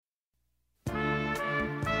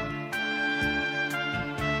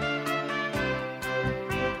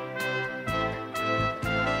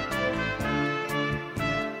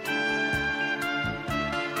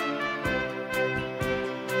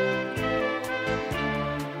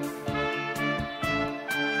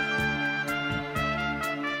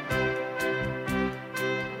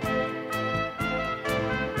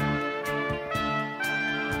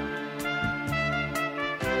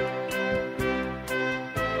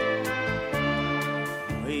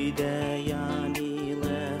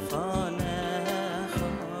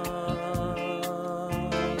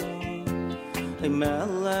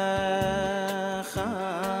melech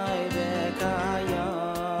chai v'kayam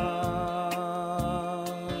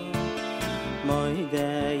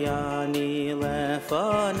moidei ani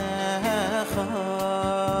lefanecha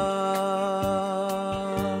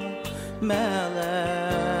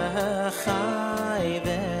melech chai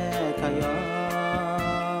v'kayam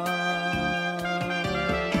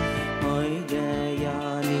moidei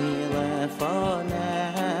ani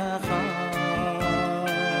lefanecha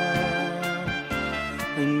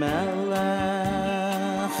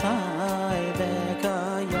melech chai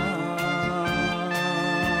v'kayam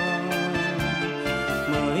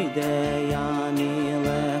moidei ani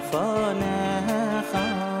lefanecha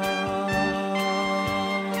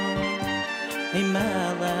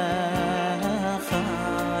melech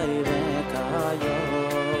chai v'kayam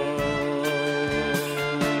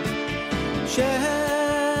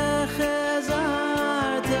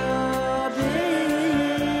shechazarta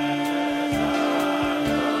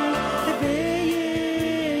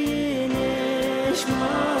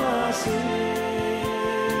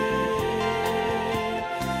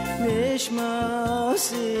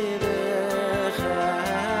nishmasi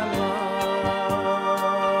v'chema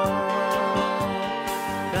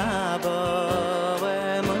Rabbi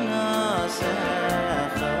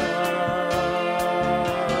v'munasecha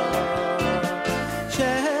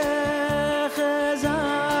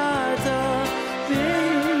shechazarta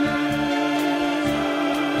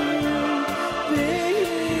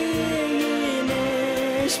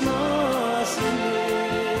nishmasi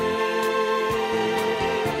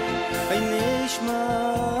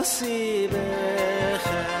nishmasi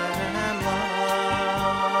v'chema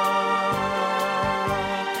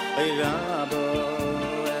Rabbi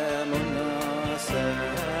v'munasecha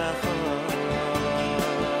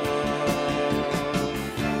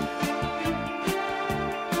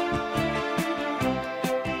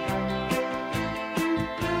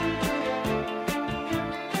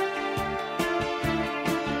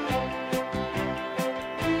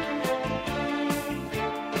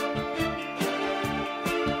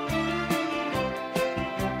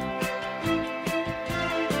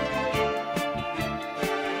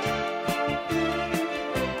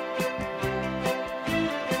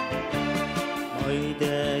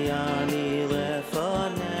moidei ani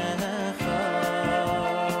lefanecha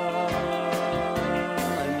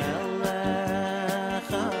melech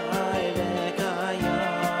chai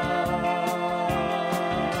v'kayam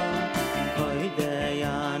moidei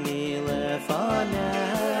ani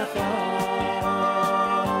lefanecha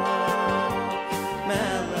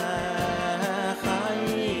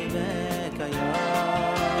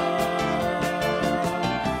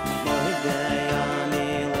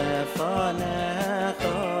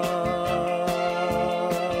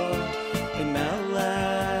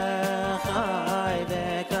melech chai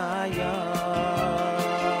v'kayam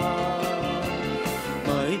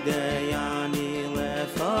moidei ani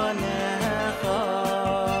lefanecha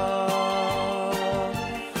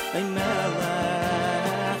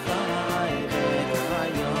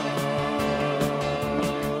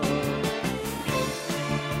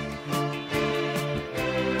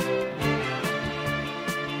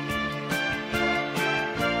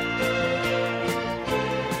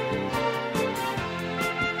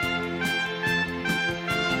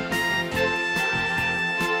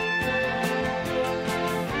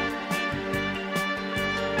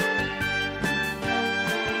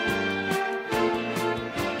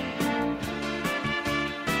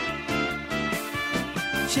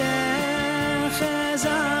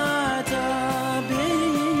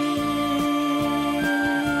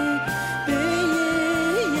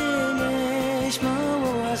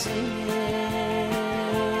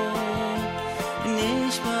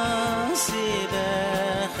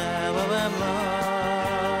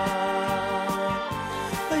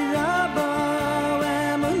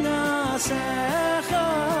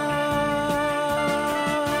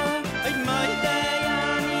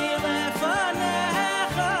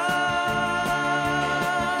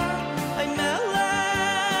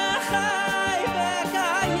melech chai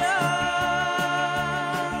v'kayam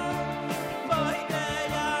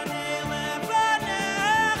moidei ani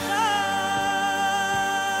lefanecha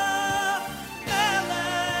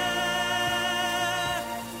melech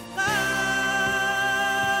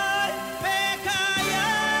chai v'kayam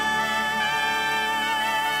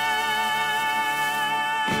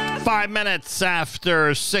 5 minutes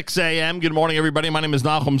after 6 a.m. Good morning, everybody. My name is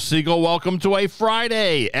Nachum Siegel. Welcome to a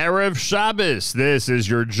Friday, Erev Shabbos. This is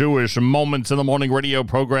your Jewish Moments in the Morning radio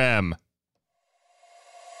program.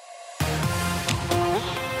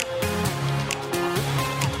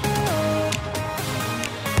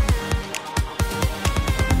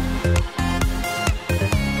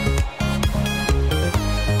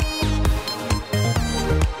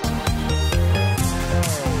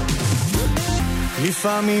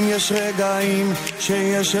 לפעמים יש רגעים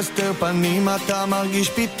שיש הסתר פנים, אתה מרגיש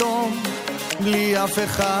פתאום בלי אף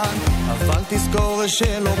אחד, אבל תזכור יש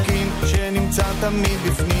אלוקים שנמצא תמיד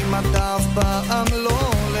בפנים, אתה אף פעם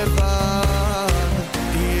לא לבד.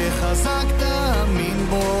 תהיה חזק, תאמין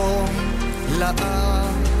בו,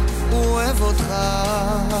 לעד הוא אוהב אותך,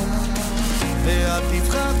 ואל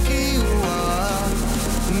תפחד כי הוא אהב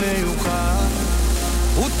מיוחד,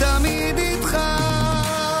 הוא תמיד איתך.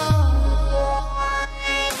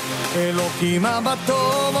 אלוקים אבא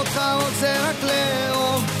טוב, אותך רוצה רק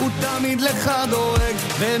לאהוב, הוא תמיד לך דואג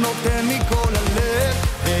ונותן מכל הלב,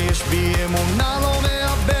 ויש בי אמונה לא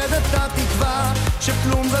מאבד את התקווה,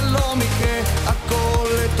 שכלום זה לא מקרה, הכל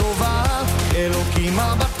לטובה. אלוקים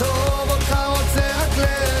אבא טוב, אותך רוצה רק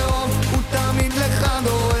לאהוב, הוא תמיד לך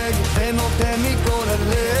דואג ונותן מכל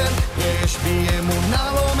הלב, ויש בי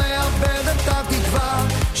אמונה לא מאבד את התקווה,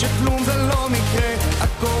 שכלום זה לא מקרה,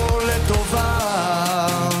 הכל לטובה.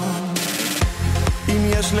 אם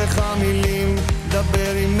יש לך מילים,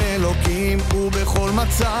 דבר עם אלוקים, ובכל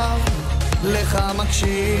מצב לך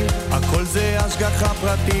מקשיב, הכל זה השגחה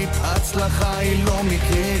פרטית, הצלחה היא לא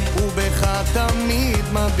מקרית, ובך תמיד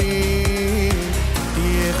מביט.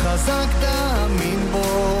 תהיה חזק, תאמין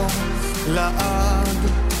בו, לעד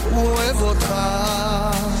הוא אוהב אותך,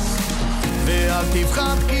 ואל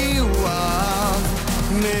תפחד כי הוא אהב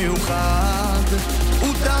מיוחד,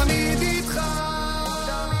 הוא תמיד איתך.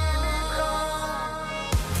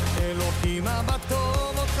 אלוקים אבא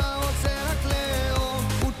טוב, אותך רוצה רק לאהוב,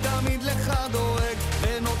 הוא תמיד לך דואג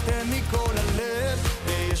ונותן מכל הלב,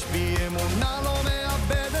 ויש בי אמונה לא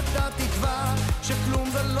מאבד את התקווה, שכלום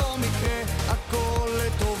זה לא מקרה, הכל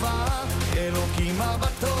לטובה. אלוקים אבא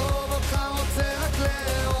טוב, אותך רוצה רק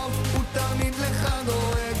לאהוב, הוא תמיד לך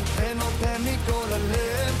דואג ונותן מכל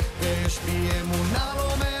הלב, ויש בי אמונה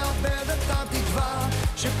לא מאבד את התקווה,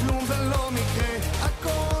 שכלום זה לא מקרה,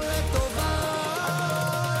 הכל לטובה.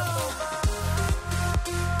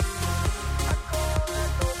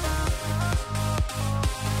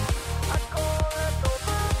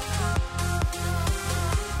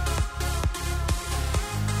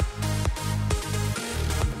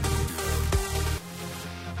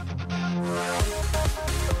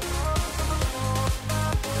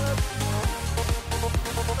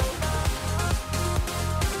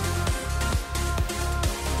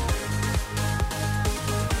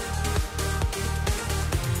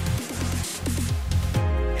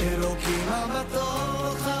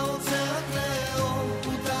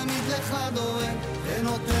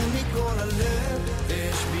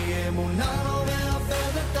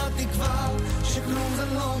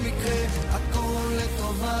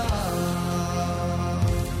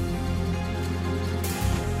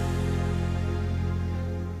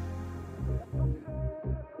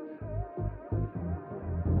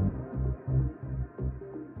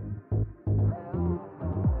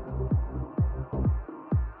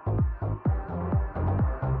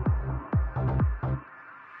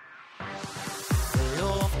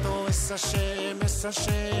 Hashem, es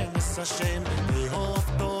Hashem, es Hashem,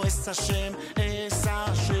 ve'ofto es Hashem, es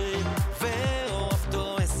Hashem, ve'ofto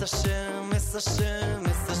es Hashem, es Hashem,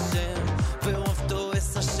 es Hashem, ve'ofto es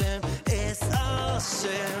Hashem, es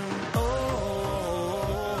Hashem,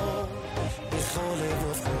 oh, bechol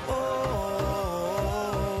levovcho, oh,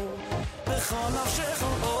 bechol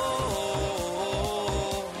nafshecho, oh,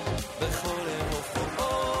 bechol levovcho,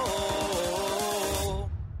 oh,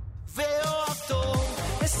 ve'ofto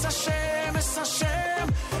es Hashem, es Hashem,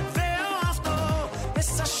 ve'ofto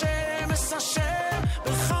es Hashem, es Hashem,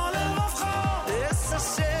 bechol levovcho, es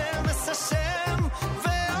Hashem, es Hashem,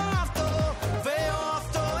 ve'ofto,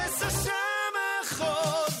 ve'ofto es Hashem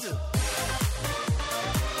echod.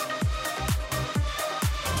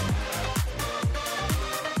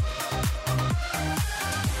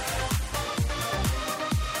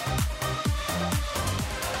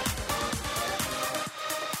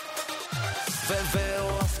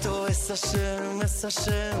 ואהבתו es Hashem, es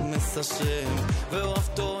Hashem, es Hashem,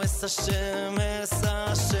 ואהבתו es Hashem, es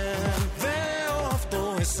Hashem, ואהבתו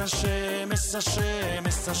es Hashem, es Hashem,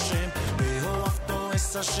 es Hashem, ואהבתו es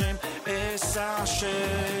Hashem, es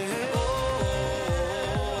Hashem,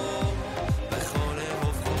 בכל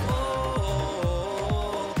לבבך,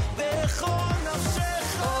 בכל נפשך,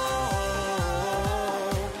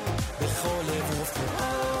 בכל לבבך.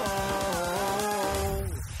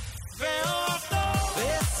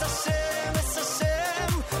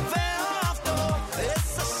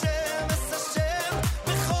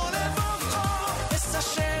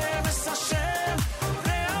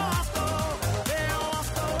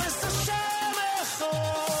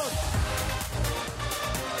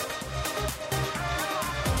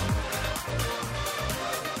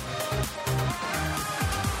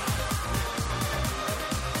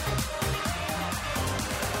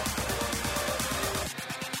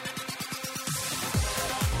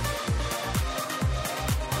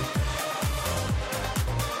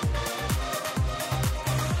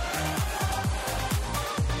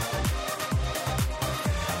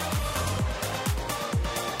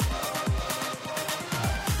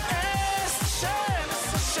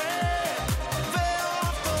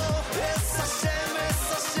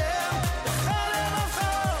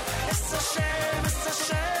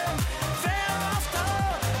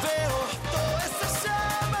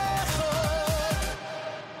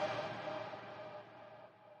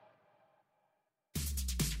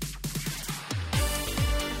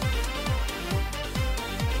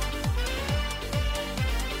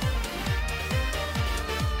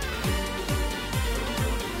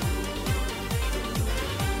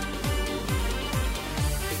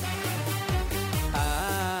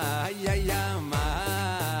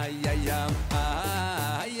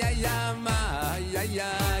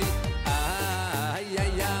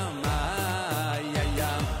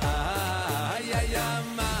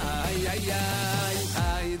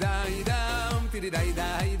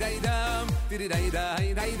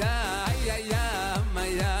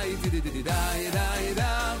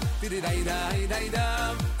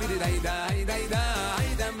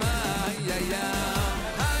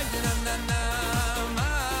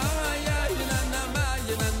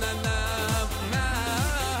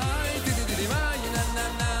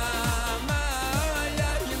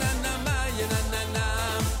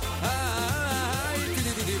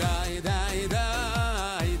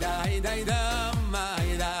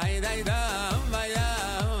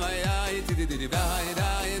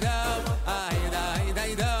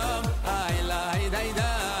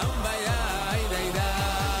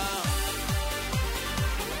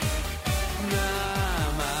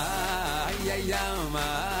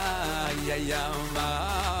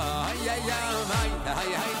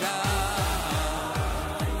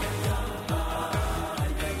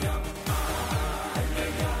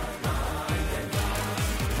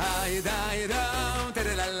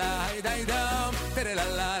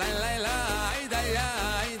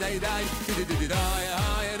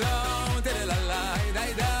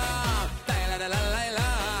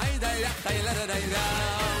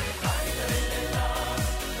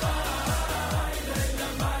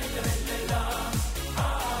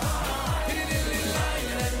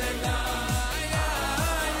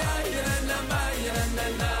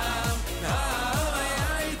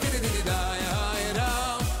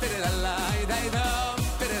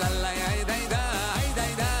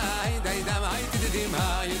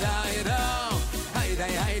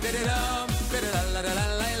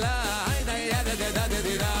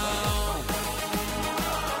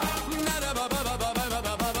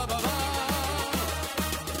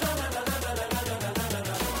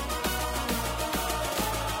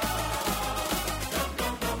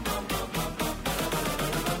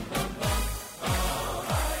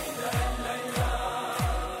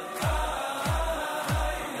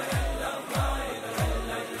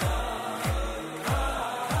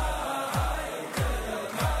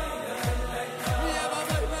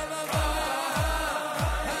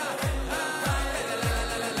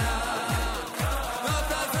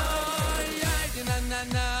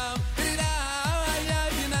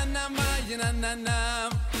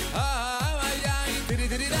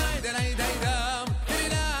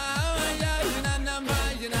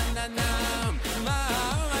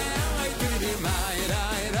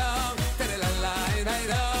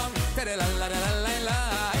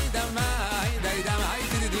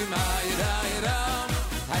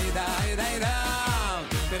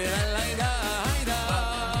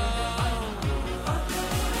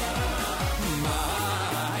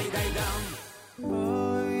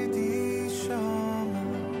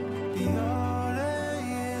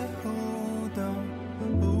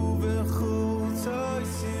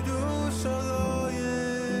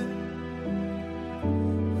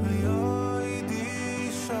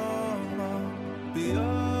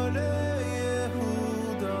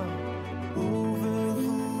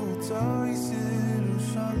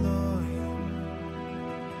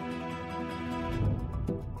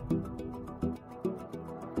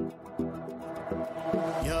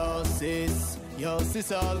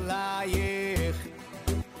 Yosis Olayich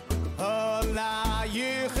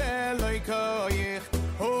Olayich Eloikoich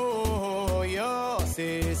Oh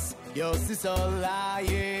Yosis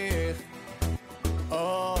Olayich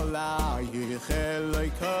Olayich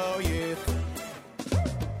Eloikoich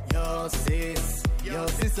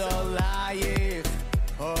Yosis Olayich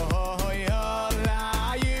Oh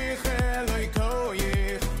Olayich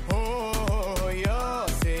Eloikoich Oh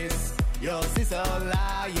Yosis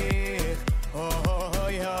Olayich Oh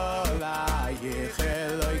Yolayich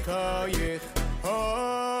Eloikoich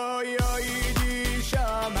Oh Yoidi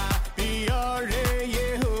Shama Biore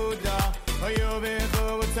Yehuda Oh Yobecho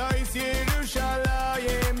Tais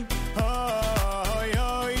Yerushalayim Oh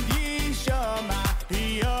Yoidi Shama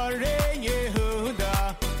Biore Yehuda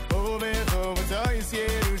Oh Becho Tais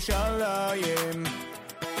Yerushalayim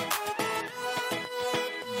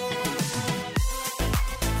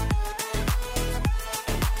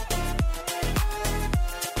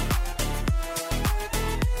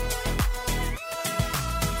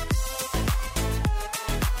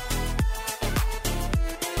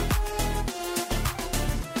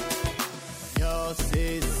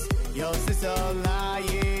Yosis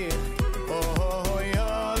Olayich Oh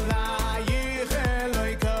Yolayich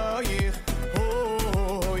Eloikoich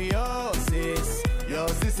Oh Yosis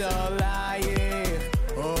Olayich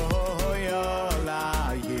Oh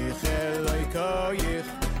Yolayich Eloikoich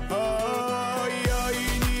Oh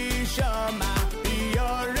Yoini Shama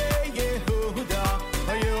Biore Yehuda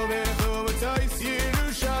Oh Yobecho Tais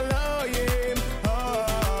Yerushalayim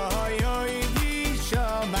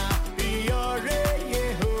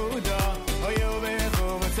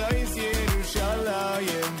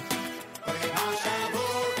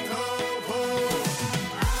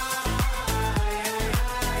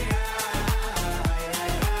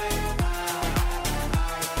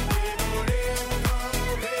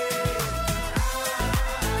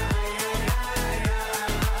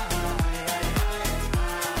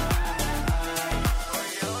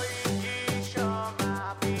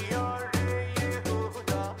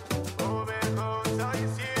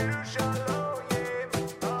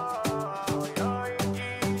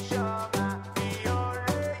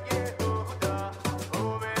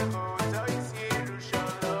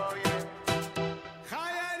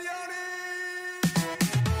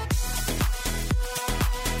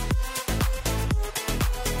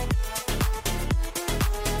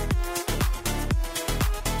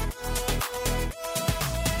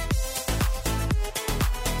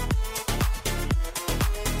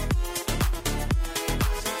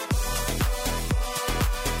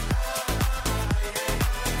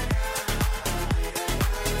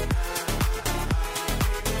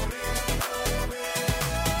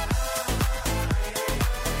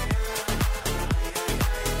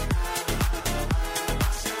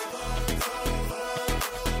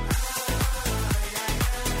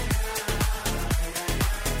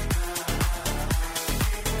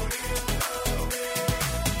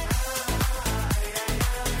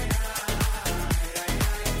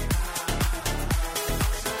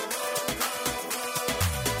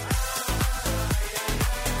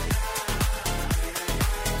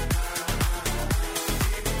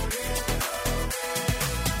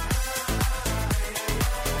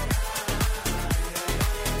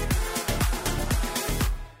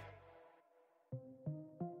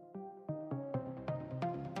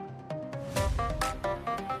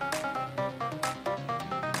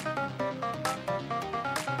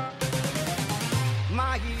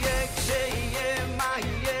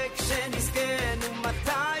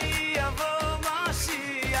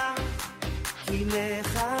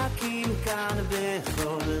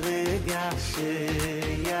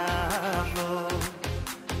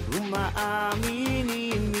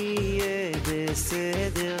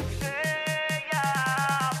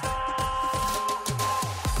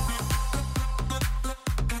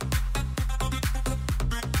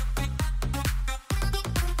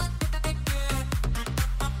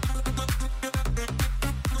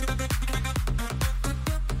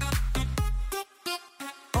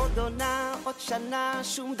שנה,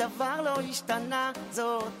 שום דבר לא השתנה,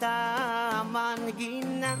 זאת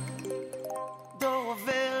המנגינה. דור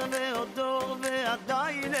עובר ועוד דור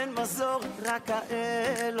ועדיין אין מזור, רק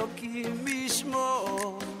האלוקים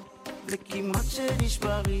ישמור. וכמעט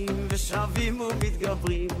שנשברים ושבים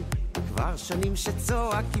ומתגברים, כבר שנים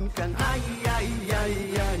שצועקים כאן איי איי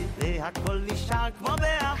איי איי, והכל נשאר כמו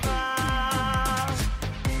בעבר.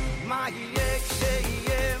 מה יהיה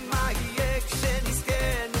כשיהיה, מה יהיה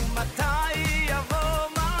כשנזכן, ומתי יבוא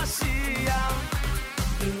משיח?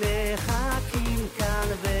 מחכים כאן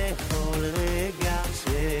בכל רגע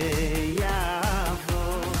שיבוא,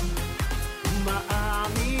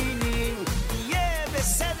 מאמינים יהיה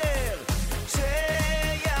בסדר שיבוא.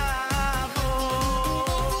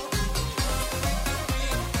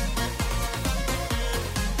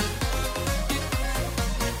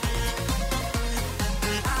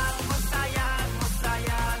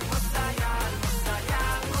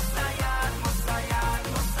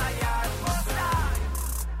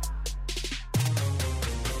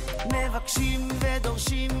 מבקשים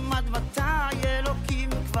ודורשים עד מתי אלוקים,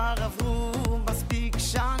 כבר עברו מספיק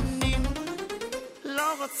שנים.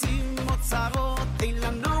 לא רוצים אוצרות, אין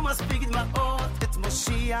לנו מספיק דמעות, את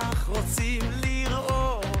משיח רוצים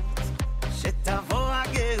לראות. שתבוא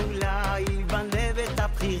הגאולה, ייבנה בית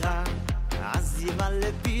הבחירה, אז ימלא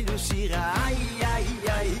פינו שירה. איי איי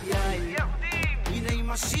איי איי, הנה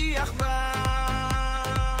משיח בא.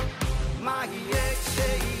 מה יהיה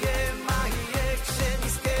כשיהיה, מה יהיה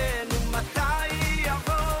כשנזכן, ומתי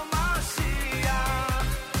יבוא משיח?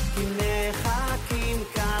 כי מחכים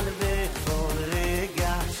כאן בכל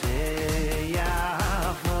רגע שיבוא,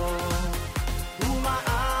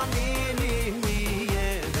 ומאמינים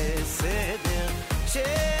יהיה בסדר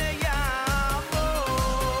שיבוא.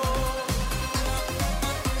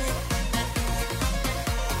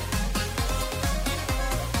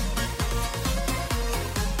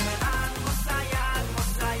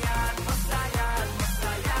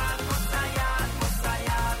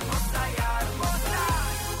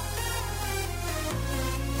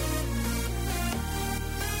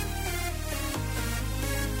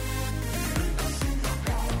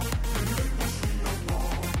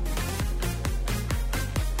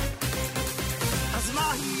 אז מה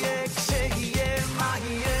יהיה כשיהיה, מה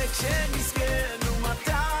יהיה כשנזכן,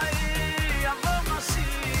 ומתי יבוא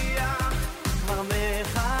משיח? כבר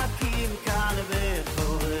מחכים כאן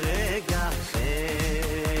בכל רגע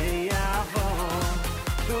שיבוא,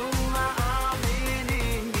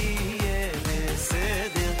 ומאמינים יהיה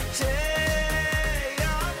בסדר שיבוא,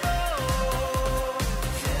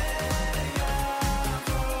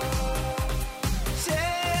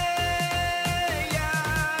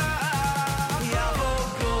 יבוא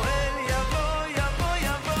גואל, יבוא, יבוא,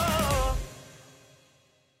 יבוא.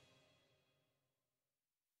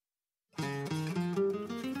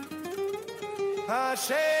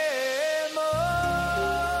 השם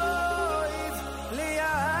אויב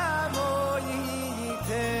ליעמו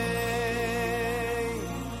ייתן,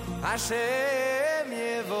 השם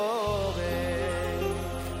יבורך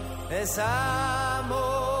ושם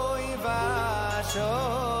אויב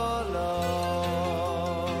השלום.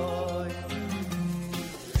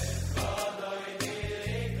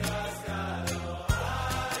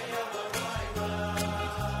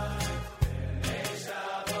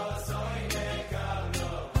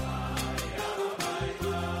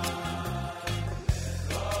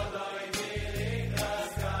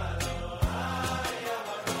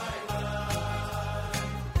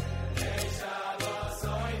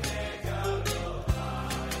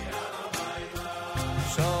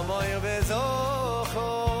 שומוי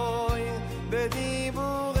וזוכוי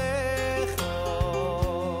בדיבורך,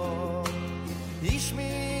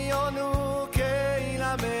 ישמיעונו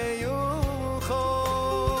קהילה מיוחד.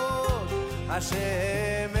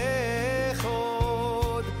 השם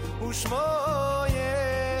אחד ושמו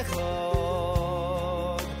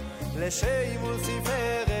אחד, לשם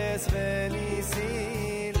ולציפרס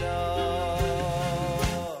וניסילה.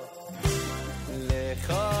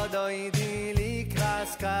 לכודוי דילי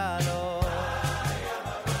קרסקלו,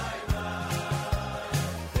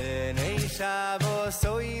 בני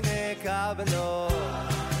שבוסוי נקבלו,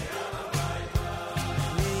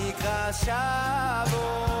 נקרס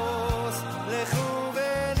שבוס לכו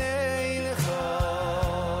ונלכו.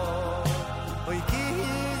 אוי כי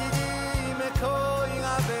ידידי מקוי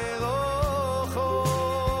רברוכו,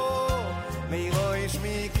 מירויש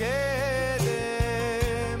מקדם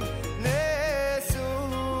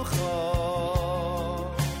נסוכו.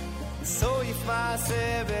 סויף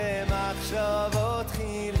מעשה במחשבות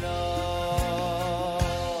תחילה,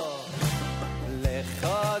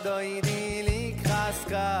 לכודוי דילי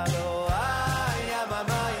קרסקלו.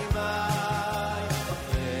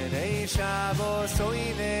 Shabbos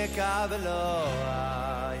oine kablo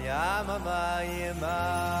Yama Mayima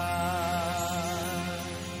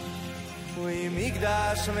Ui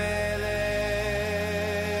Migdash Melech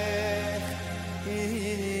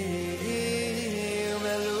Ir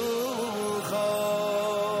Melucho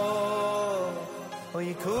Ui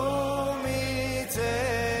Kumitei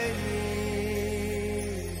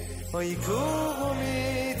Ui Kumitei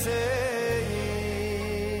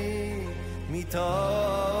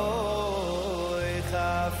Mitoy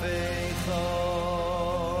Chafeicho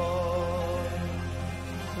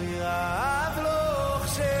Rav Loch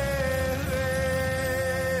Sheres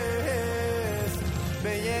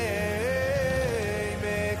Beyei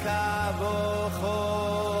Mekabocho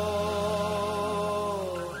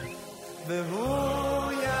Vehu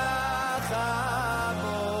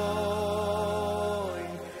Yachamoy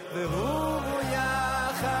Vehu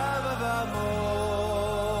Yachavamoy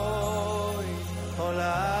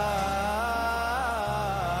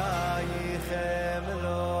Olayichem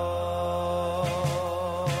Lo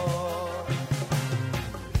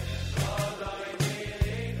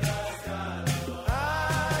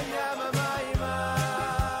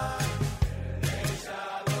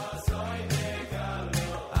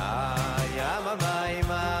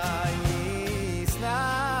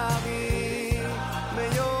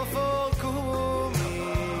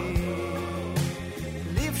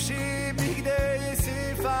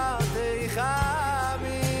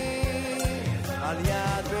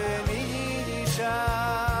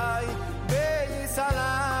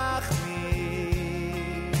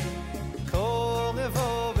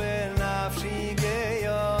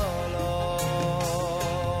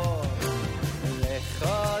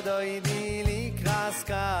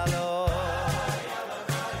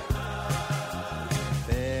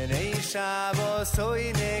Shabbos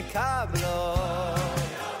oine kablo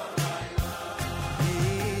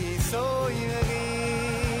Isoyeri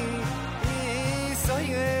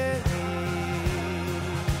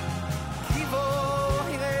Kivo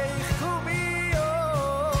hireich kubi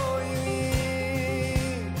oiri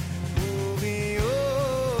Uri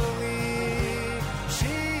ori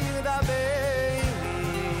Shir dabeiri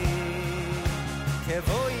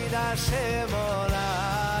Kevoid Hashem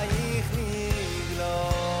olayich niglo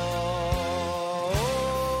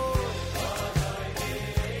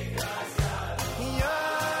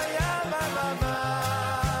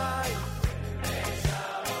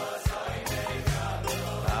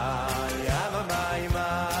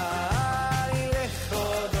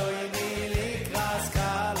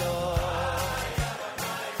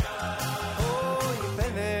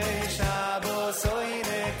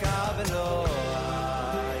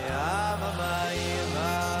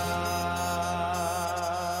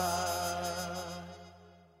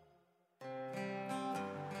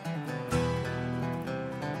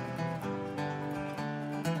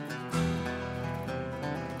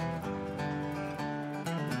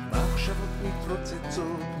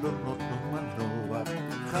מתרוצצות לא נותנות מנוע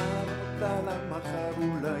חלומות על המחר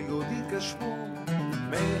אולי עוד יתגשמו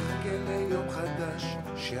מחכה ליום חדש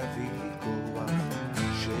שיביא לי כוח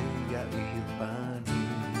שיאיר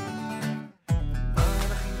פנים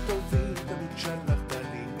מלאכים טובים תמיד שלחת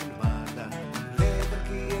לי מלמעלה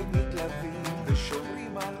לדרכי הם מתלווים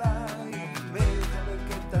ושומרים עליי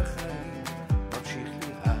מחבק את החיים ממשיך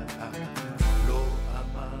לי הלאה לא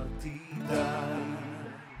אמרתי די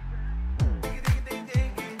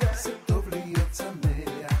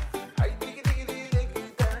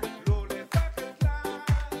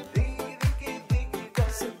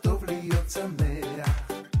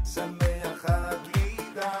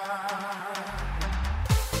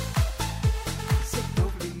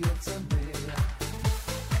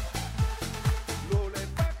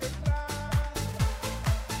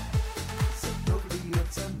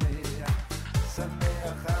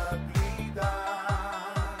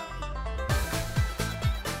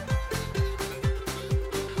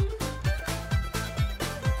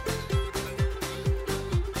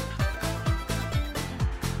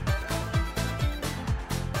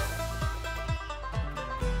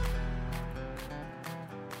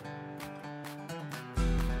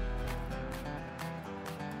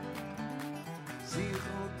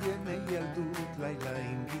לילה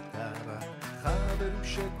עם גיטרה, חברים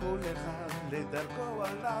שכל אחד לדרכו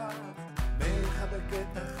הלך, מחבק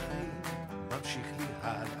את החיים, ממשיך לי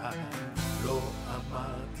הלאה, לא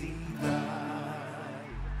אמרתי די.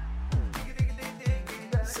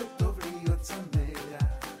 זה טוב להיות שמח,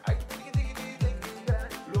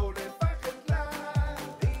 לא לפחד לה,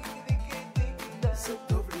 זה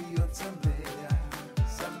טוב להיות שמח,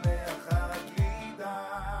 שמח הגלידה.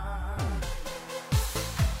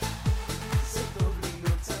 זה טוב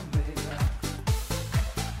להיות שמח,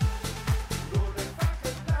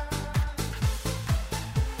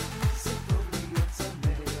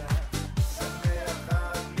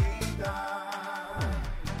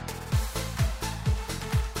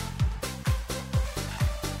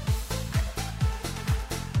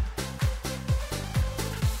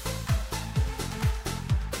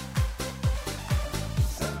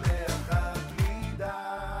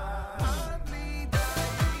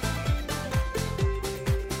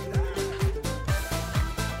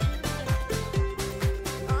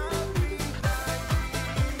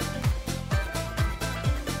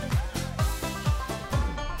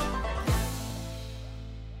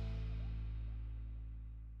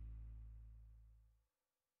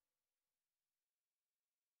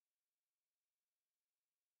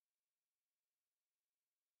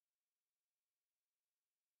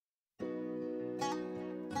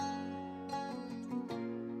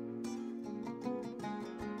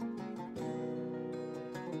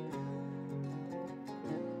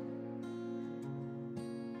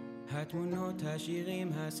 התמונות,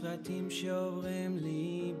 השירים, הסרטים שעוברים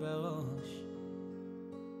לי בראש.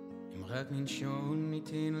 אם רק ננשום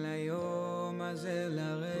ניתן ליום הזה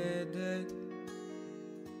לרדת.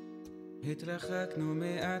 התרחקנו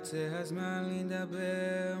מעט, זה הזמן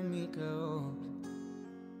לדבר מקרוב.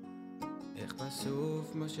 איך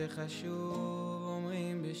בסוף מה שחשוב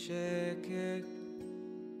אומרים בשקט,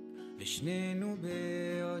 ושנינו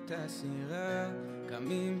באותה סירה,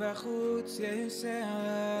 קמים בחוץ יש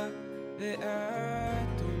סערה,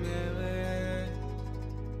 ואת אומרת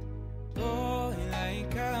בואי אליי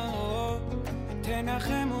קרוב,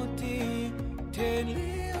 תנחם אותי, תן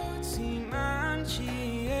לי עוד סימן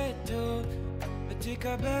שיהיה טוב,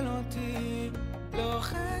 ותקבל אותי, לא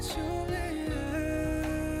חשוב לאן,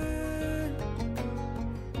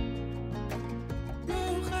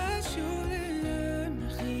 לא חשוב לאן,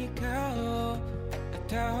 הכי קרוב,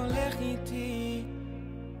 אתה הולך איתי.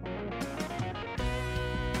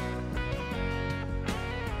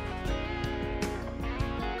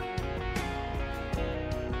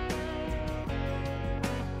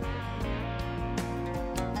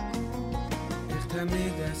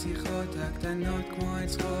 תמיד השיחות הקטנות כמו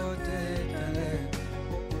הצחות את הלב,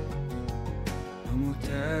 לא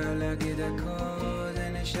מותר להגיד הכל, זה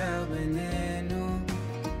נשאר בינינו,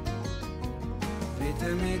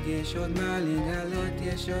 ותמיד יש עוד מה לגלות,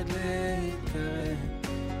 יש עוד להתקרב,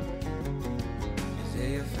 וזה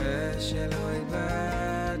יפה שלא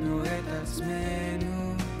איבדנו את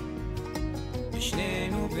עצמנו,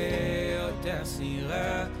 ושנינו באותה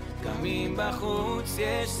סירה, קמים בחוץ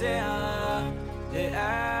יש סערה,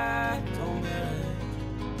 ואת אומרת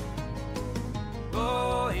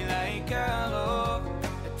בואי אליי קרוב,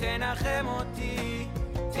 ותנחם אותי,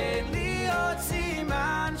 תן לי עוד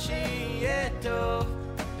סימן שיהיה טוב,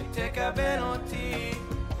 ותקבל אותי,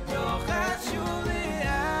 לא חשוב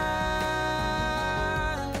לאן,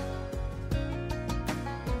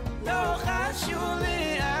 לא חשוב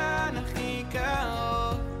לאן, הכי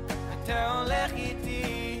קרוב, אתה הולך איתי.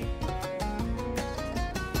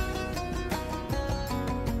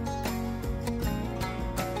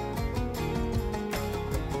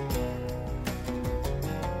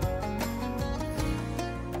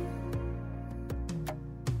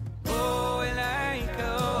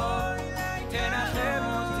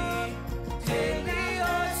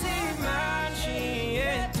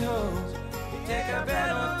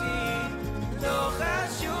 תקבל אותי, לא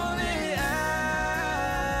חשוב לאן,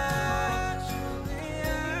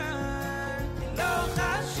 לא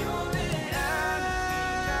חשוב לאן, אתה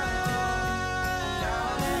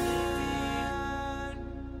הולך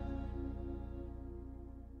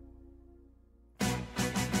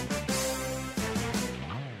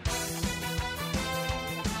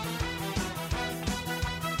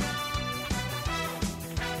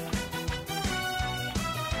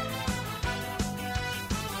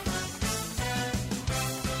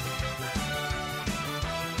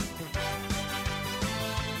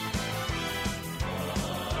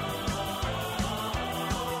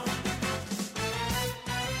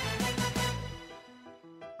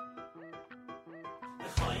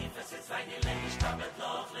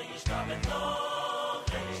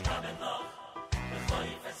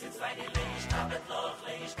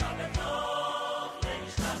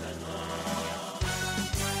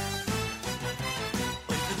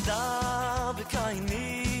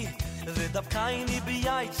Dabkaini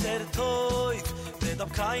beyitzer toy, the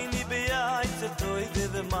dabkaini beyitzer toy,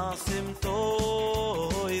 the masim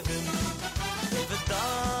toy, the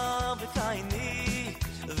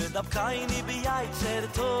dabkaini beyitzer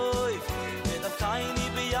toy, the dabkaini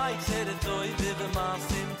beyitzer toy, the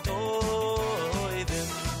masim toy, the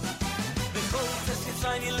behold es ist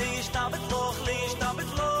eine Licht, aber doch Licht, aber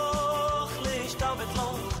doch Licht, aber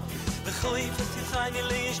doch behold es ist eine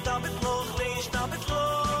Licht, aber doch Licht, aber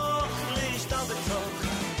doch Licht, aber doch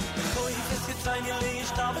behold es ist eine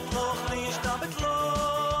Licht, aber doch Licht, aber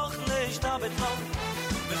doch Licht, aber doch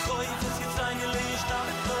behold es ist eine Licht,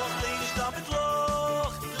 aber doch Licht, aber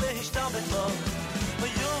doch Licht, aber doch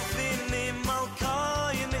you fin in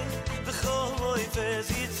malkaini behold es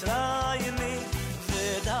ist eine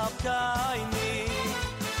dabkaini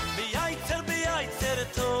beyitzer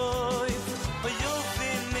toy you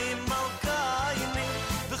fin in malkaini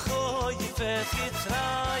bechoy fes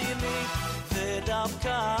yitzrayni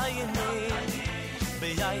dabkaini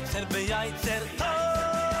beyitzer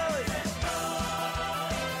toy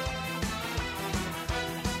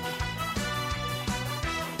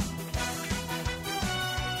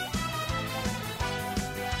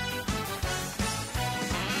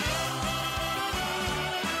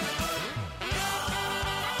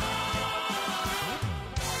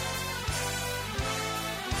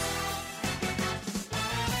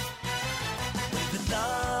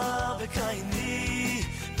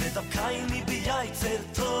kaini bi yitzer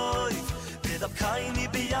toy vedab kaini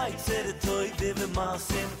bi yitzer toy ve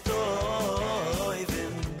masim toy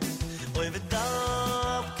oy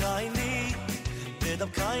vedab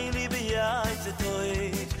kaini bi yitzer toy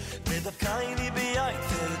vedab kaini bi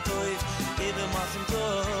yitzer toy ve masim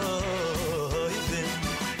toy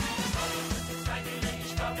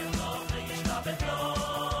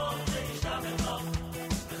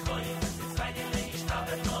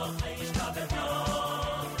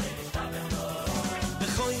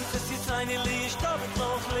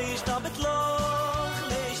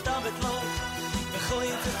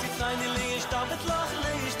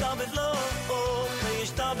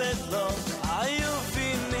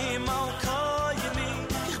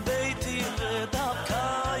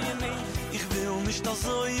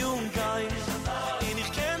so jung gein und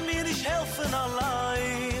ich kann mir nicht helfen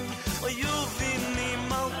allein oh you bin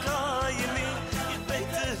niemand keine ich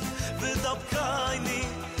bete wird ab keine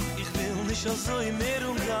ich will nicht so mehr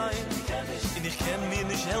umgehen und ich kann mir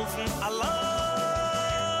nicht helfen allein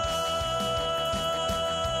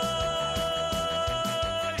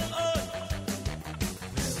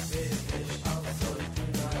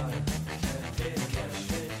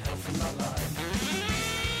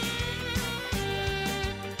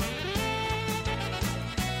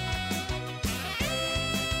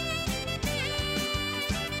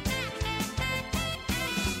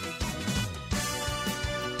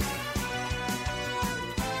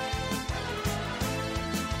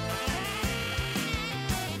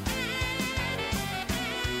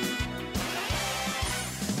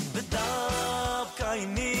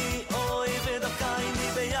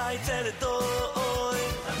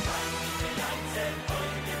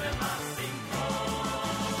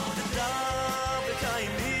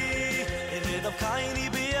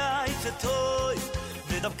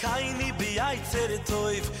Vedab kaini bi yitzer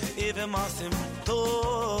toyf even masim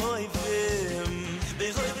toyvem be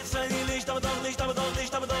khoyt tsayni lish da doch lish da doch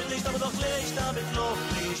lish da doch lish da doch lish da mit lo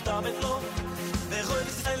lish da mit lo be khoyt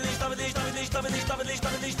tsayni lish da lish da lish da lish da lish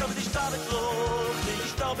da lish da lish da mit lo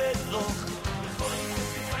lish da mit lo be khoyt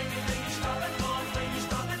tsayni lish da mit lo lish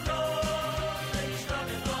da mit lo lish da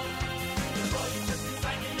mit lo be khoyt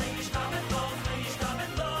tsayni lish da mit lo lish da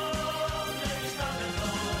mit lo lish da mit lo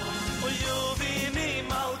oh you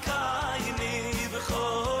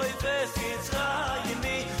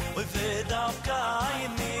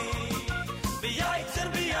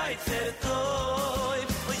toy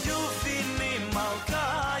you feel me mal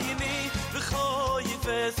kaini bkhoy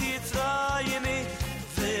fes yitrayni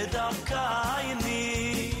vedam kaini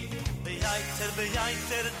be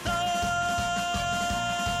yitzer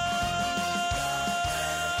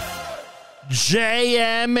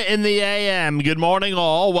JM in the AM. Good morning,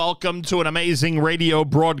 all. Welcome to an amazing radio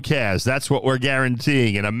broadcast. That's what we're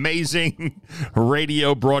guaranteeing. An amazing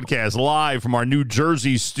radio broadcast live from our New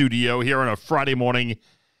Jersey studio here on a Friday morning,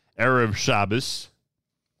 Erev Shabbos.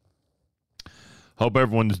 Hope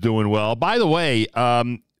everyone's doing well. By the way,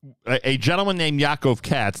 a gentleman named Yaakov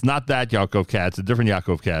Katz, not that Yaakov Katz, a different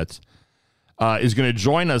Yaakov Katz, is going to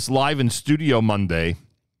join us live in studio Monday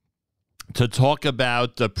to talk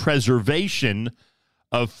about the preservation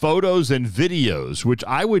of photos and videos, which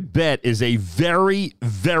I would bet is a very,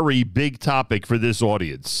 very big topic for this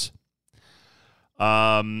audience.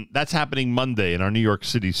 That's happening Monday in our New York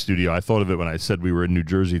City studio. I thought of it when I said we were in New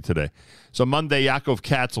Jersey today. So Monday, Yaakov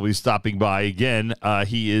Katz will be stopping by again.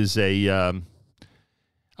 He is a, I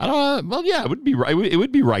don't know, well, yeah, it would be right. It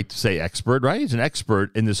would be right to say expert, right? He's an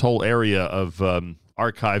expert in this whole area of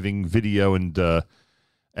archiving video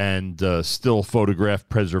and still photograph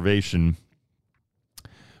preservation.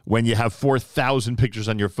 When you have 4,000 pictures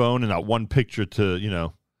on your phone and not one picture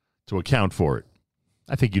to account for it.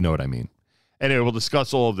 I think you know what I mean. Anyway, we'll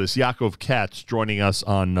discuss all of this. Yaakov Katz joining us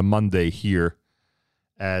on a Monday here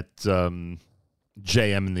at JM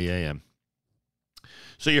in the AM.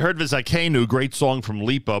 So you heard Vizakenu, great song from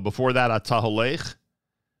Lipa. Before that, Ataholech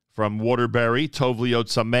from Waterbury. Tov Liot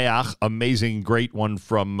Sameach, amazing, great one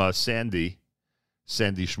from Sandy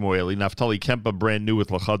Shmueli. Naftali Kempa, brand new with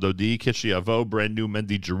Lachadodi. Kishi Avo, brand new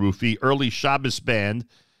Mendy Jerufi. Early Shabbos Band,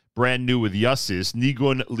 brand new with Yassis.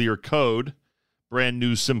 Nigun Lir Code, brand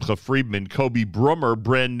new Simcha Friedman. Kobe Brummer,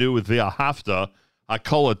 brand new with Via Hafta.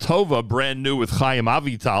 Akola Tova, brand new with Chaim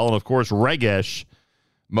Avital. And, of course, Regesh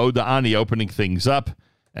Moda'ani opening things up.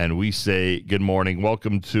 And we say good morning.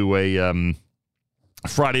 Welcome to a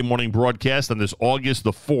Friday morning broadcast on this August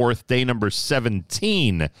the 4th, day number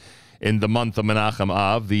 17 in the month of Menachem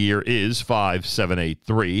Av. The year is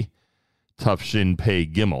 5783, Tufshin Pei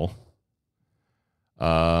Gimel.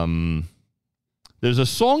 There's a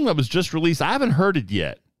song that was just released. I haven't heard it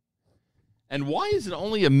yet. And why is it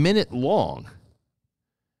only a minute long?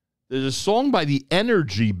 There's a song by the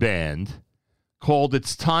Energy Band called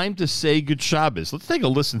It's Time to Say Good Shabbos. Let's take a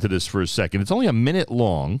listen to this for a second. It's only a minute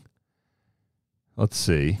long. Let's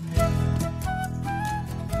see.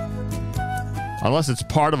 Unless it's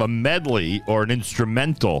part of a medley or an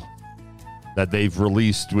instrumental that they've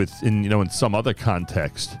released in some other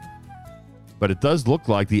context. But it does look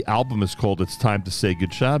like the album is called It's Time to Say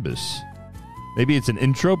Good Shabbos. Maybe it's an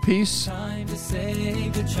intro piece? Time to say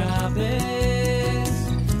good Shabbos,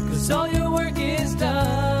 'cause all your work is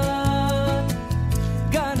done.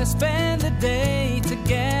 Gonna spend the day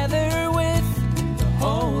together with the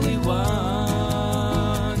Holy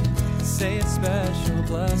One. Say a special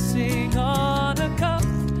blessing on a cup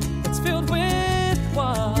that's filled with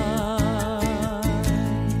wine.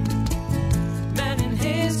 Man and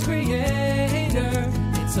his creator,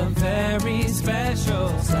 it's a very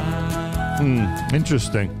special sign.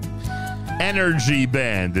 Interesting. Energy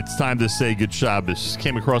Band. It's Time to Say Good Shabbos.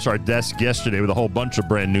 Came across our desk yesterday with a whole bunch of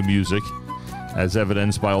brand new music, as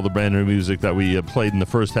evidenced by all the brand new music that we played in the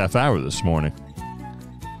first half hour this morning.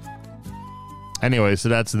 Anyway, so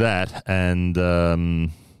that's that. And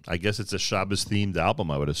I guess it's a Shabbos-themed album,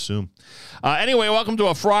 I would assume. Anyway, welcome to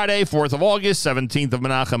a Friday, 4th of August, 17th of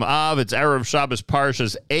Menachem Av. It's Erev Shabbos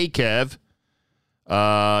Parshas Eikev.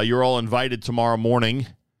 You're all invited tomorrow morning,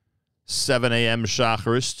 7 a.m.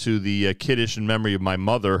 Shacharis, to the Kiddush in memory of my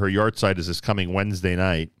mother. Her yahrzeit is this coming Wednesday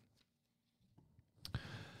night.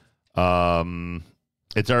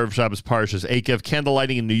 It's Erev Shabbos Parshas Eikev. Candle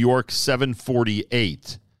lighting in New York,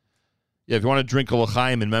 748. Yeah, if you want to drink a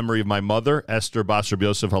l'chaim in memory of my mother, Esther Bas Rabbi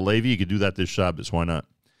Yosef Halevi, you could do that this Shabbos. Why not?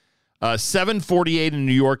 748 in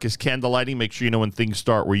New York is candle lighting. Make sure you know when things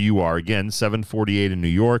start where you are. Again, 748 in New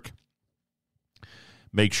York.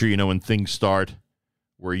 Make sure you know when things start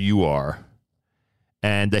where you are.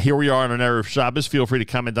 And here we are on an Erev Shabbos. Feel free to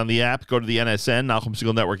comment on the app. Go to the NSN, Nachum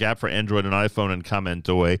Segal Network app for Android and iPhone, and comment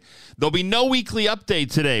away. There'll be no weekly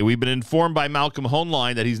update today. We've been informed by Malcolm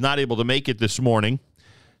Hoenlein that he's not able to make it this morning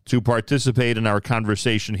to participate in our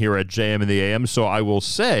conversation here at JM in the AM. So I will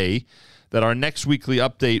say that our next weekly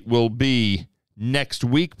update will be next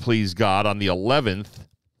week, please God, on the 11th.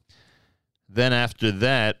 Then after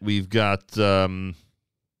that, we've got...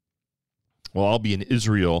 I'll be in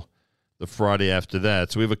Israel the Friday after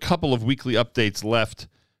that. So we have a couple of weekly updates left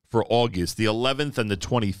for August, the 11th and the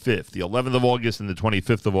 25th. The 11th of August and the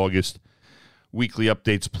 25th of August, weekly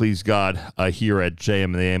updates, please God, here at JM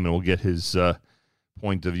and the AM, and we'll get his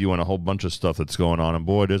point of view on a whole bunch of stuff that's going on. And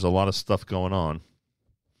boy, there's a lot of stuff going on.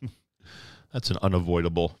 That's an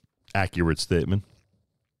unavoidable, accurate statement.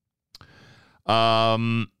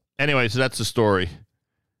 Anyway, so that's the story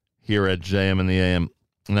here at JM and the AM.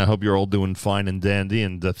 And I hope you're all doing fine and dandy,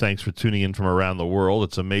 and thanks for tuning in from around the world.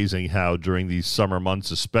 It's amazing how during these summer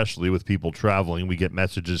months, especially with people traveling, we get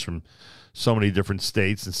messages from so many different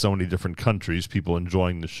states and so many different countries, people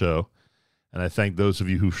enjoying the show. And I thank those of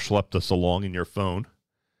you who schlepped us along in your phone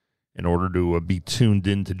in order to be tuned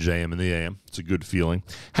into JM and the AM. It's a good feeling.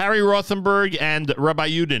 Harry Rothenberg and Rabbi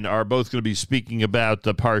Yudin are both going to be speaking about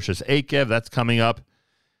Parshas Eikev. That's coming up.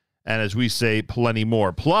 And as we say, plenty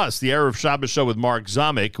more. Plus, the Erev Shabbos show with Mark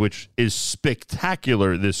Zamek, which is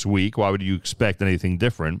spectacular this week. Why would you expect anything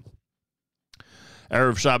different?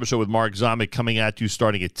 Erev Shabbos show with Mark Zamek coming at you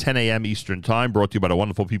starting at 10 a.m. Eastern Time, brought to you by the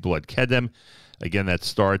wonderful people at Kedem. Again, that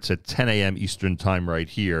starts at 10 a.m. Eastern Time right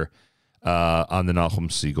here on the Nachum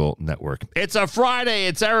Segal Network. It's a Friday.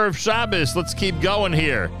 It's Erev Shabbos. Let's keep going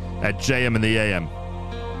here at JM and the AM.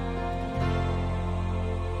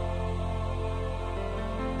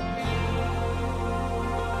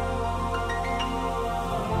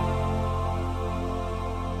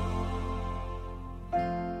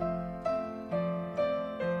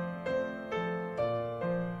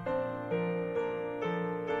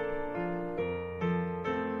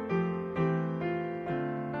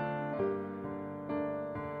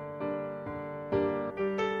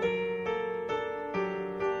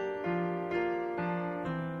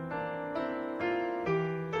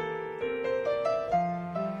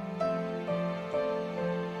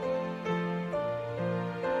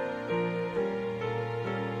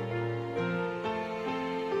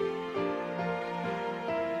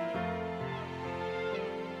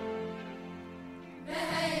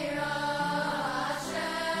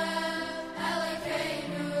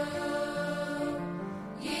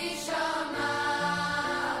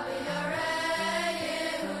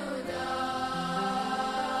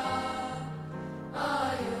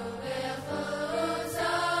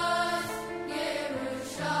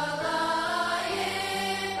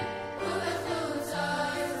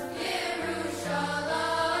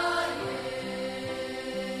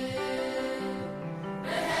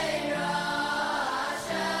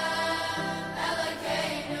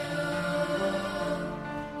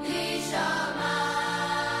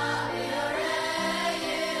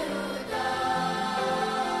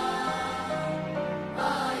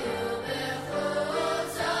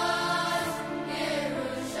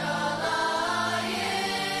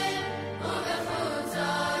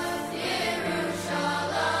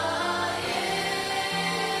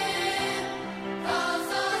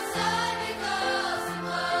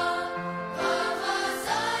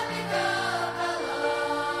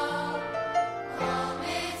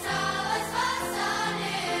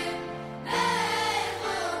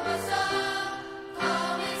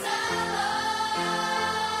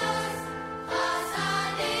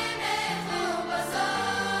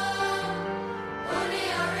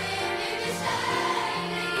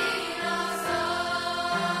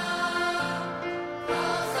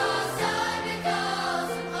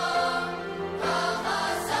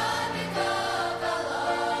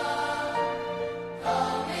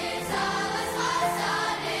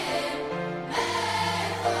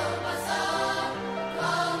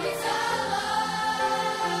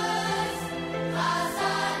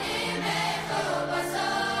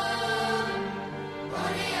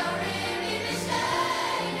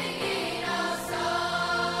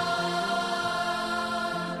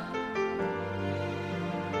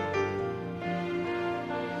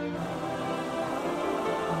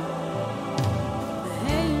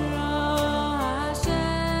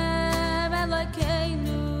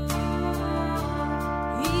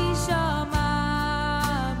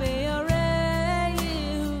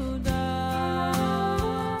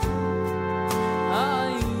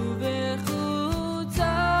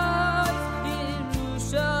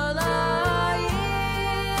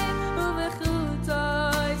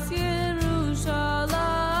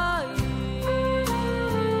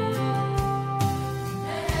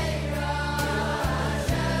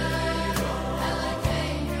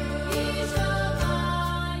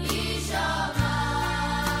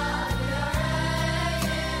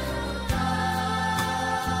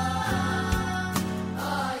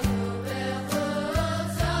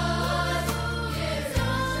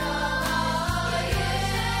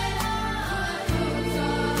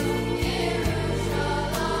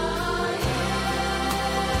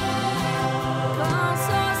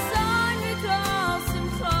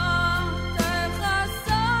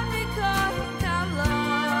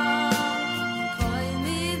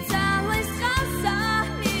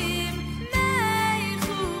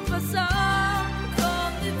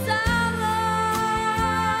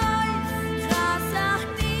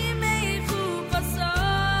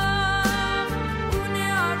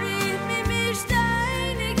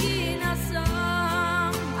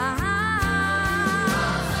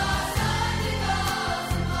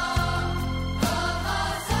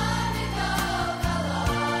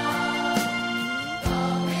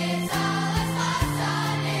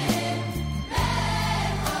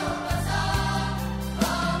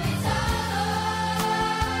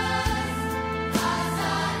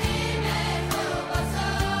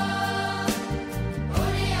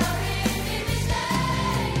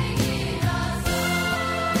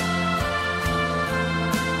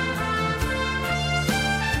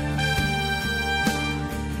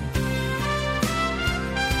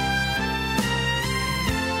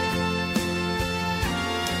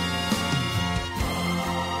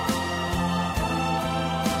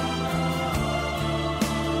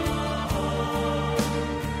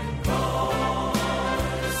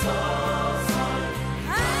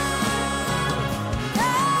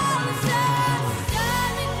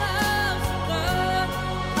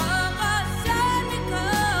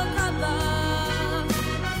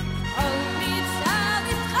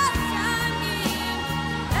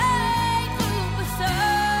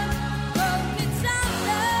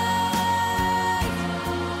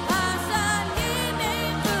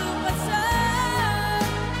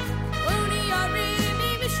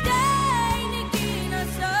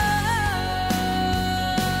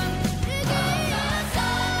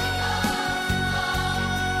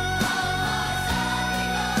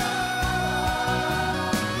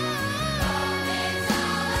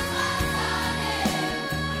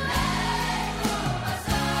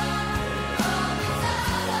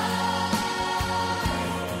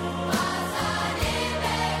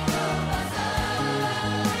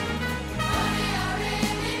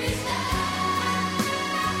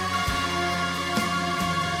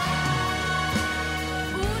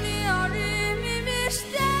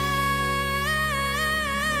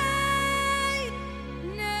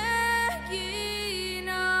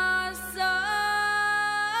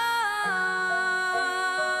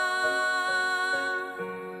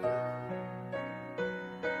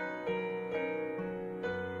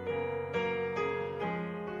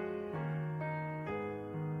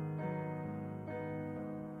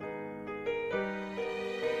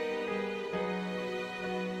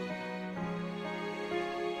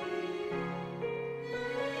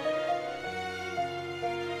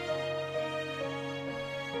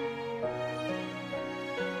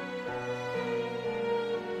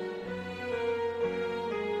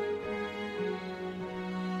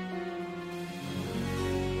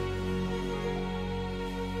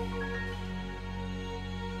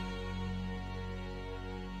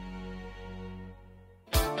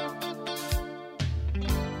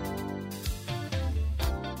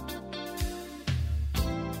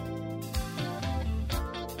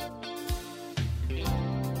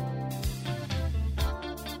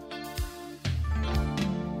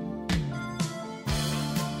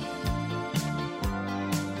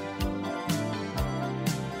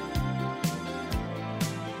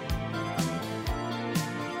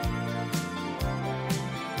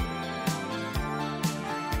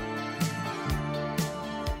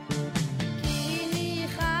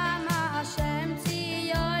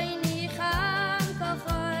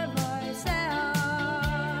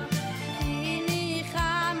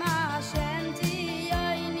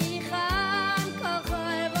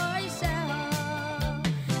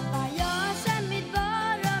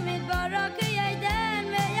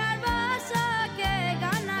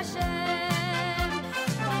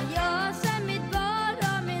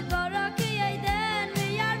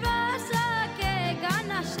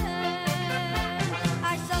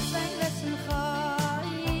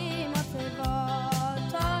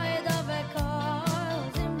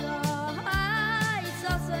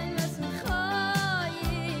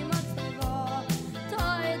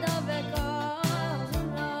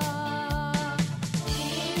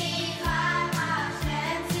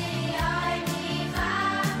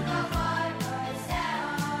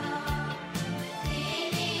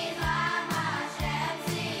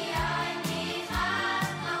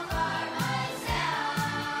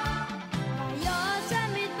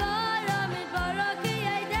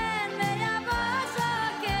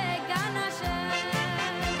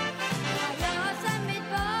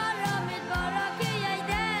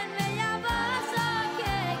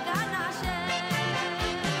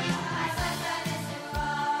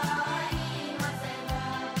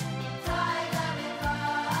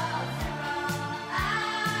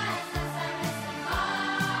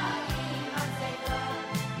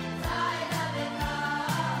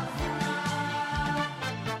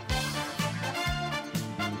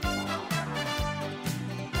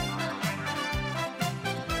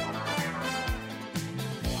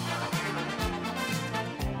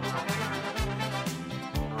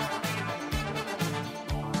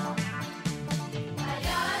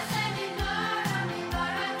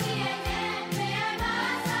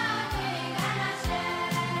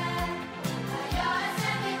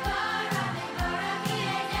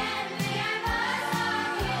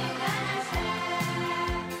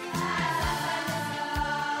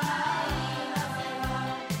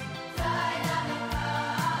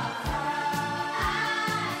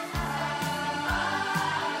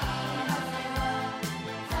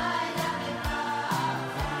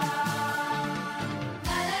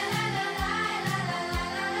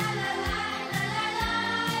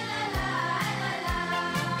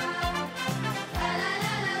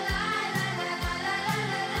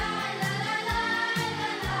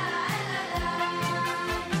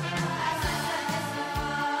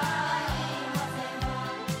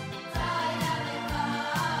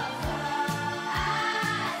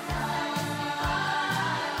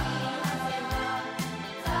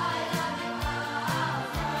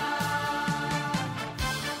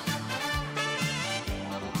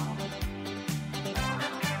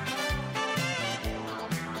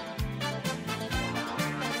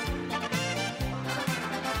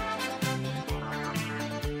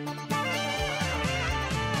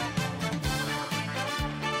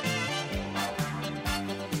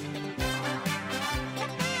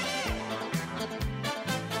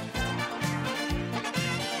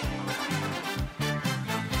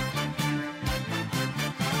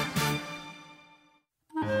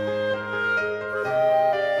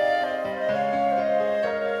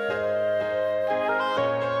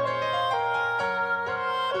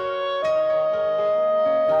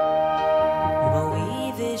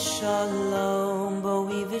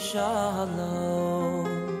 balo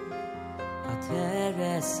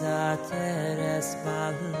ateres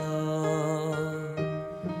balo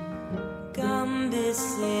gam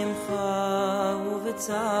besimcha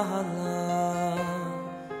uvetzala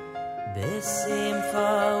besimcha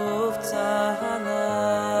uvetzala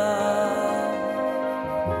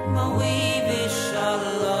Maui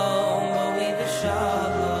v'shalom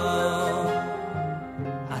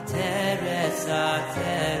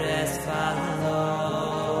ateres falo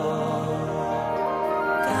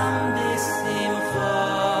gam besimcha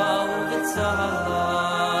uvetzala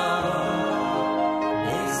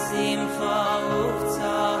besimcha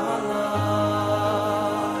uvetzala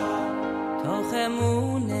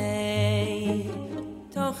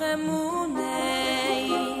toch emunei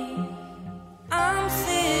am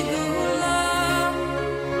segulam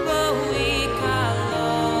boi kalo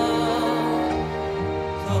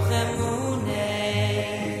toch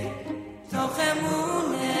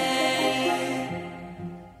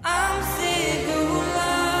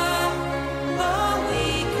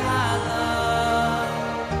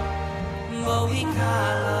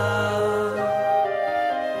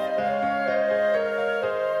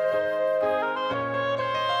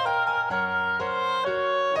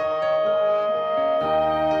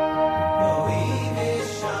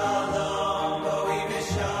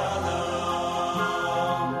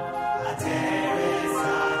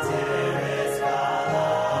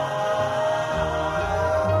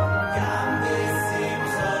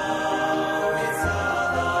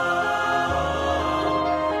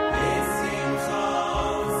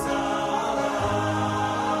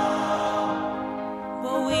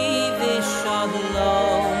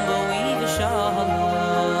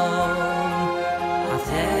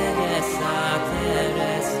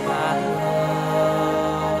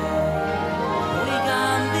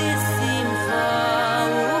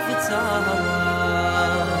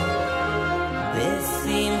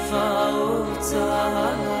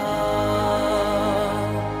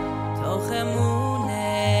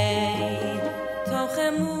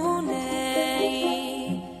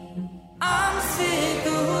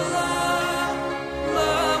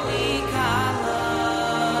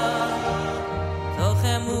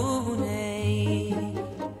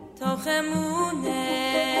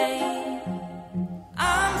emunei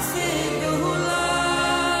am segulam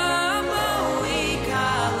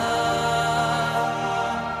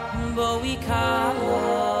boi kalo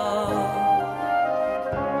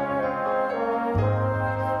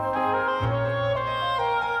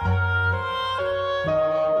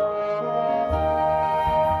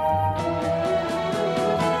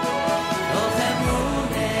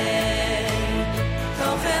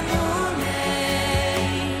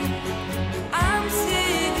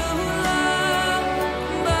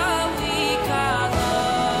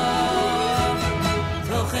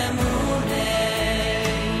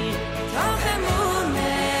Toch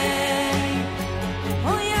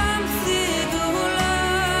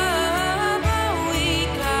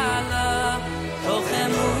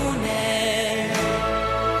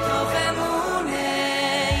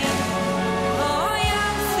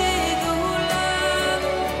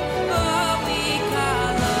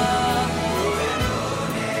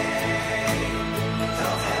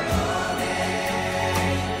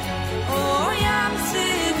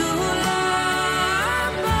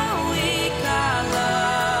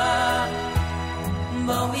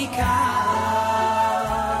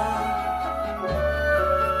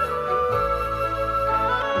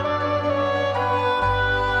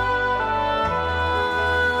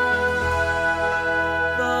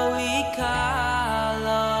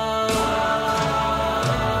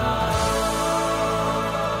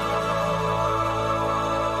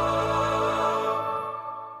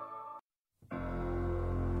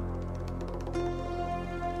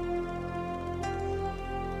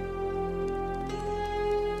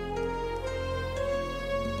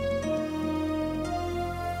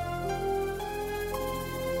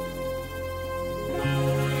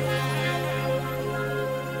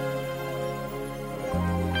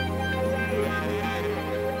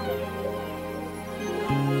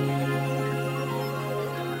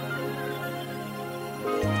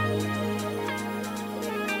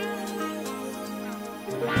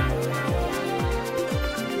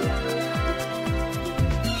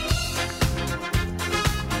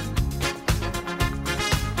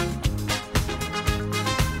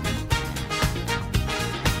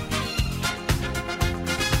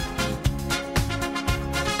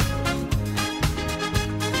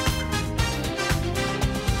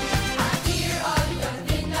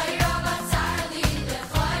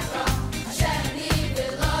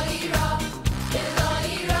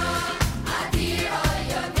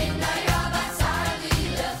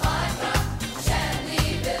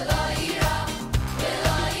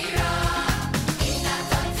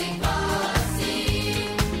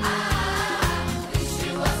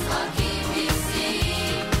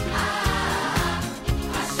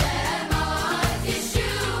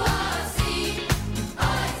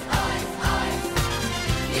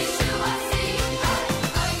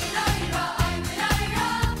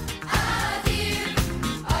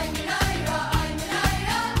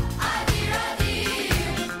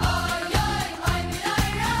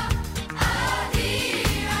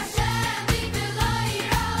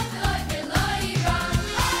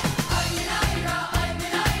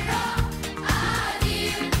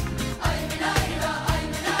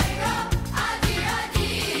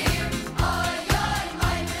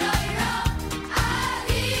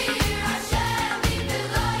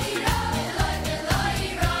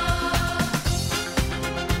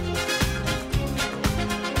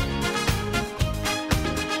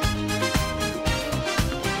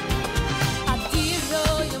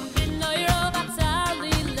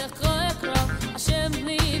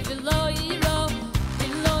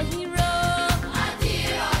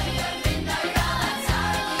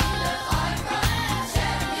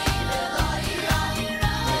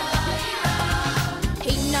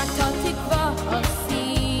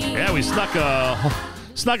we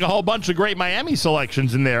snuck a whole bunch of great Miami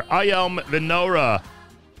selections in there. Ayom Venora,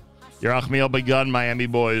 Yerachmiel Begun, Miami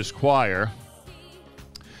Boys Choir.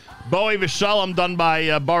 Bowie V'Shalom, done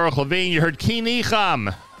by Baruch Levine. You heard Kini Cham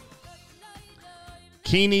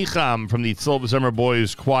from the Tzil B'Zemer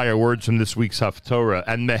Boys Choir, words from this week's Haftorah.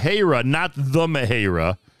 And Mehera, not the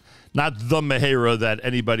Mehera that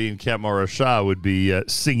anybody in Camp Morashah would be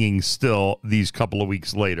singing still these couple of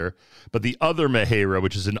weeks later, but the other Mehera,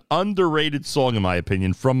 which is an underrated song, in my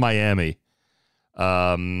opinion, from Miami,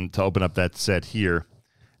 to open up that set here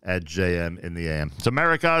at JM in the AM. It's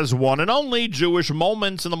America's one and only Jewish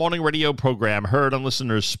Moments in the Morning radio program, heard on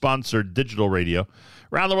listeners-sponsored digital radio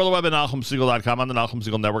around the world, web at NachumSegal.com, on the Nachum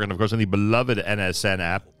Segal Network, and, of course, on the beloved NSN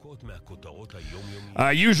app.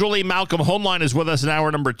 Usually, Malcolm Homeline is with us in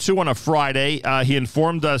hour number 2 on a Friday. He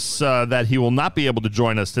informed us that he will not be able to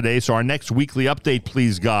join us today, so our next weekly update,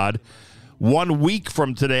 please God, 1 week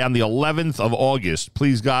from today on the 11th of August.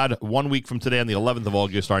 Please God, 1 week from today on the 11th of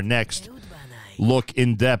August, our next look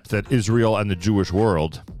in depth at Israel and the Jewish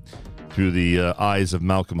world through the eyes of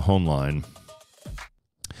Malcolm Homeline.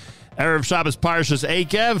 Erev Shabbos Parshas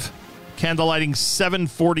Eikev, candlelighting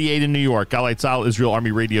 7:48 in New York. Galei Tzahal, Israel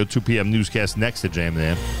Army Radio, 2 p.m. newscast next to JM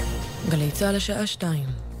there. גלי צהל השעה 2,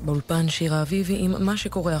 באולפן שיר האביבי עם מה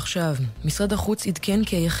שקורה עכשיו. משרד החוץ עדכן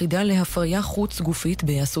כי היחידה להפריה חוץ גופית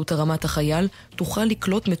באסותא רמת החייל תוכל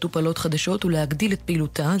לקלוט מטופלות חדשות ולהגדיל את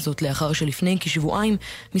פעילותה, זאת לאחר שלפני כשבועיים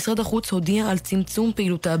משרד החוץ הודיע על צמצום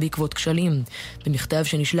פעילותה בעקבות כשלים. במכתב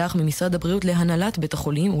שנשלח ממשרד הבריאות להנהלת בית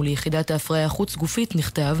החולים וליחידת ההפריה חוץ גופית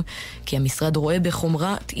נכתב כי המשרד רואה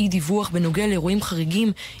בחומרה אי דיווח בנוגע לאירועים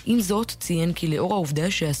חריגים. עם זאת ציין כי לאור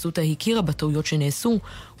העובדה שאסותא הכירה בטעויות שנעשו,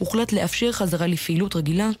 הוחלט לאפשר חזרה לפעילות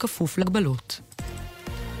רגילה כפוף לגבלות.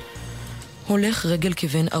 הולך רגל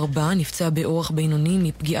כבן 4 נפצע באורח בינוני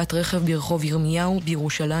מפגיעת רכב ברחוב ירמיהו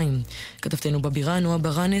בירושלים. כתבתנו בבירה נועה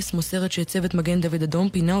ברנס מוסרת שצוות מגן דוד אדום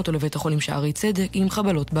פינה אותו לבית החולים שערי צדק עם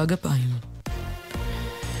חבלות באגפיים.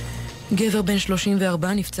 גבר בן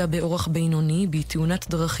 34 נפצע באורח בינוני בתאונת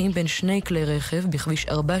דרכים בין שני כלי רכב בכביש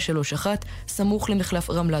 431 סמוך למחלף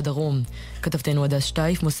רמלה דרום. כתבתנו הדס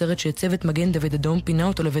שטייף מוסרת שצוות מגן דוד אדום פינה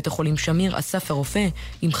אותו לבית החולים שמיר אסף הרופא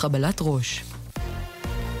עם חבלת ראש.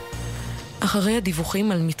 אחרי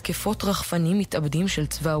הדיווחים על מתקפות רחפנים מתאבדים של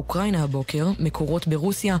צבא אוקראינה הבוקר, מקורות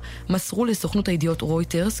ברוסיה מסרו לסוכנות הידיעות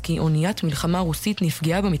רויטרס כי אוניית מלחמה רוסית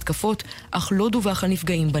נפגעה במתקפות, אך לא דווח על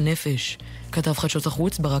נפגעים בנפש. כתב חדשות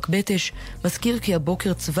החוץ ברק בטש מזכיר כי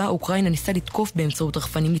הבוקר צבא אוקראינה ניסה לתקוף באמצעות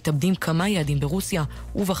רחפנים מתאבדים כמה יעדים ברוסיה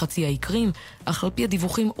ובחצי האי קרים, אך על פי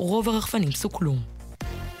הדיווחים רוב הרחפנים סוכלו.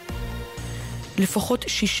 לפחות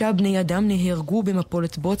 6 בני אדם נהרגו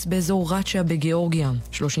במפולת בוץ באזור רצ'ה בגיאורגיה.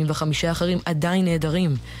 35 אחרים עדיין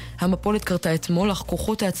נהדרים. המפולת קרתה אתמול, אך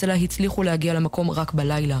כוחות ההצלה הצליחו להגיע למקום רק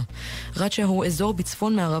בלילה. רצ'ה הוא אזור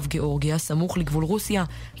בצפון מערב גיאורגיה, סמוך לגבול רוסיה,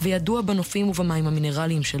 וידוע בנופים ובמים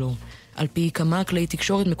המינרליים שלו. על פי כמה כלי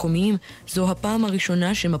תקשורת מקומיים, זו הפעם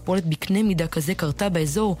הראשונה שמפולת בקנה מידה כזה קרתה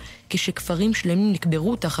באזור, כשכפרים שלמים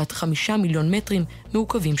נקברו תחת 5 מיליון מטרים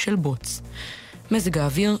מעוקבים של בוץ. מזג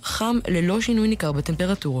האוויר חם ללא שינוי ניכר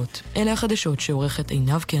בטמפרטורות. אלה החדשות שעורכת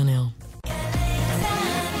עינב קרנר.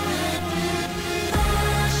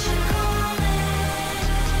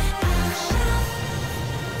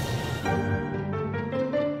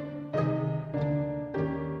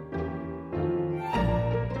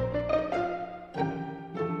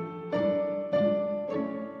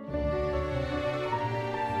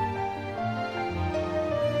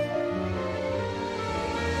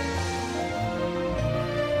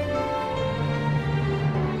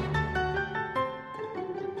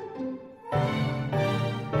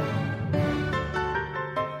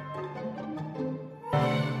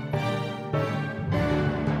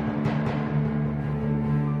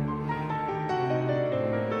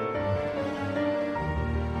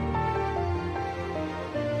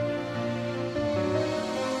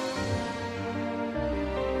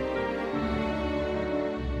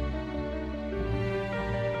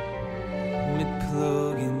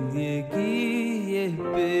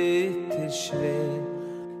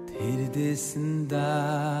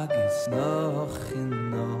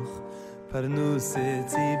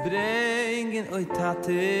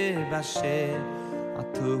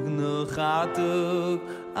 Atug noch atug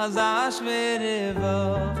az a schwere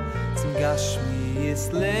Woch zum Gashmi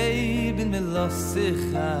ist Leben mir los sich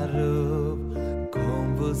harub komm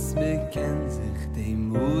was mir kennt sich dem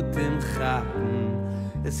Mut im Chappen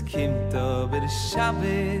es kimmt aber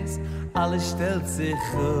Shabbos alles stellt sich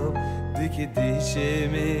auf die Kedische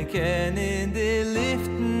mir kennen die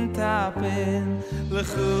Liften tappen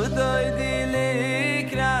lechudoi die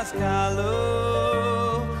Likras Kalo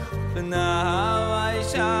Now I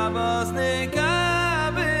Shabbos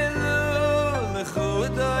nekabelu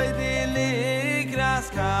lechudoy dilik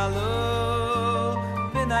raskalo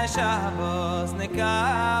Benai Shabbos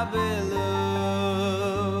nekabelu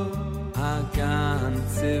A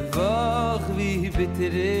ganze Woch wie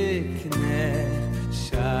bittere Knecht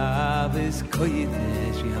Shabbos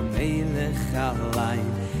koyedesh wie HaMelech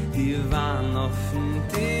allein Die waren auf dem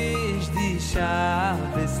Tisch, die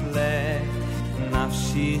Shabbos legt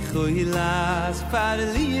Nafshi khoilas par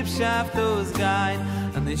liebshaft aus gein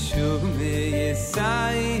an ich shume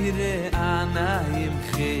yesaire anaim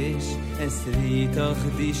khish es rit doch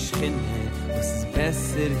die schinne was ist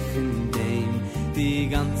besser finden die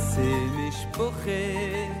ganze mishpoche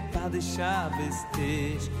bad Shabbos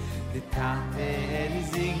tisch die Tate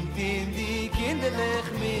singt in die kinderlich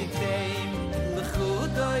mit dem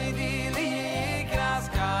lechudoy di likras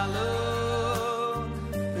kalo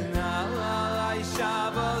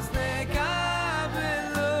Shabbos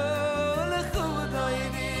nekabelu lechudoy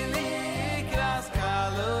dilik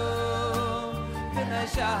raskalo Benai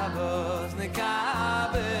Shabbos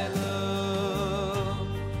nekabelu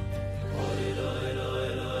Oy loy loy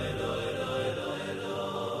loy loy loy loy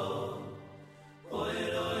loy Oy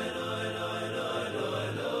loy loy loy loy loy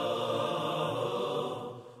loy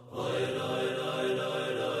Oy loy loy loy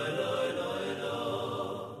loy loy loy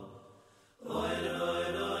Oy loy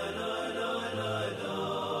loy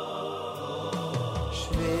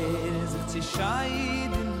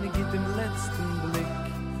Scheiden mit dem letzten Blick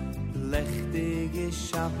Lechtige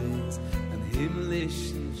Shabbos an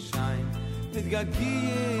himmlischen Schein Mit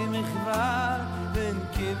Gagie mich war Wenn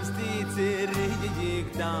kimmst die zurück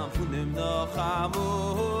Dann von dem noch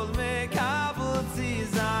amul Mekabel sie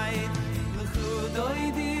sein Lechudoy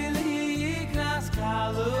dilik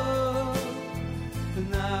raskalo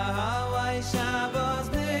Now I Shabbos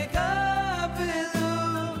nekabelu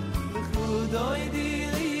Lechudoy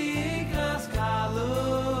dilik raskalo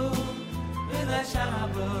Benai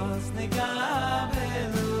Shabbos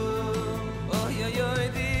nekabelu Oy oy oy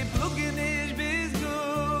die Plugen ist bis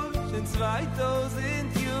gut Schon 2000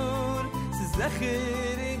 Jür Sie sicher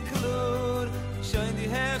in Klur Schon die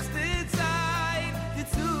höchste Zeit Die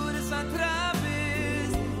Zures an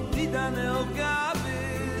Travis Die deine Aufgabe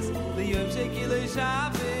ist Die Yom Shekiloi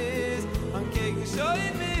Shabbos An Kegen schon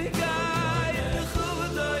mich geil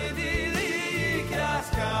Lechudoy dilik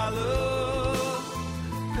raskalo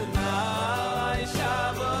Benai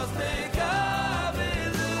Shabbos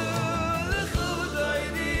nekabelu lechudoy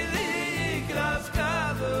dilik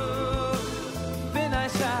raskalo Benai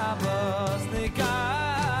Shabbos nekabelu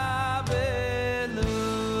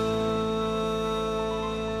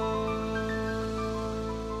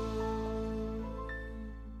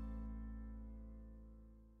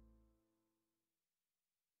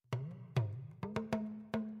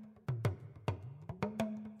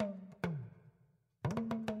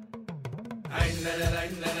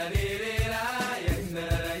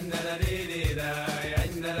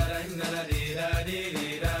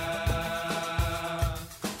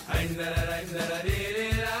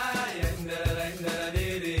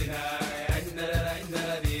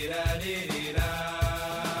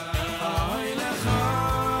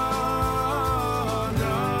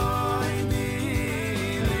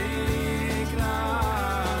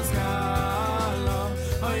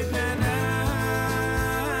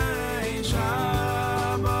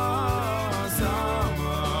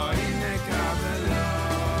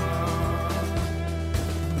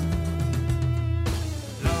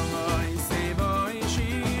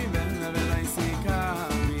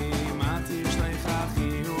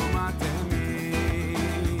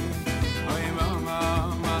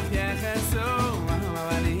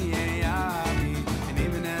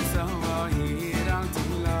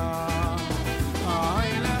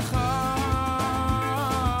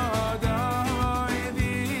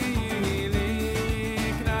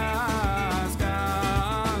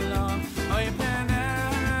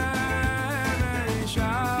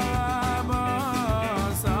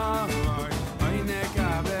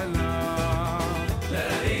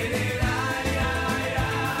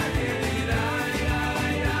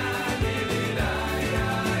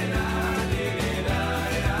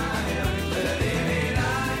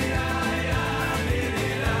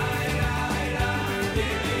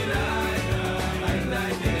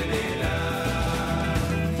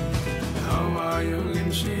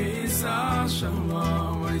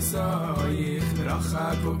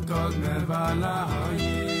God mevalayich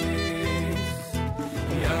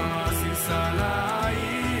Yasi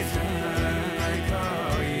salayich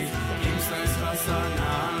Eikoich Im sais chasan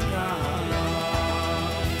al-gala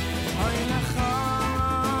Oy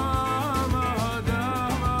lecham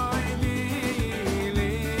Adamay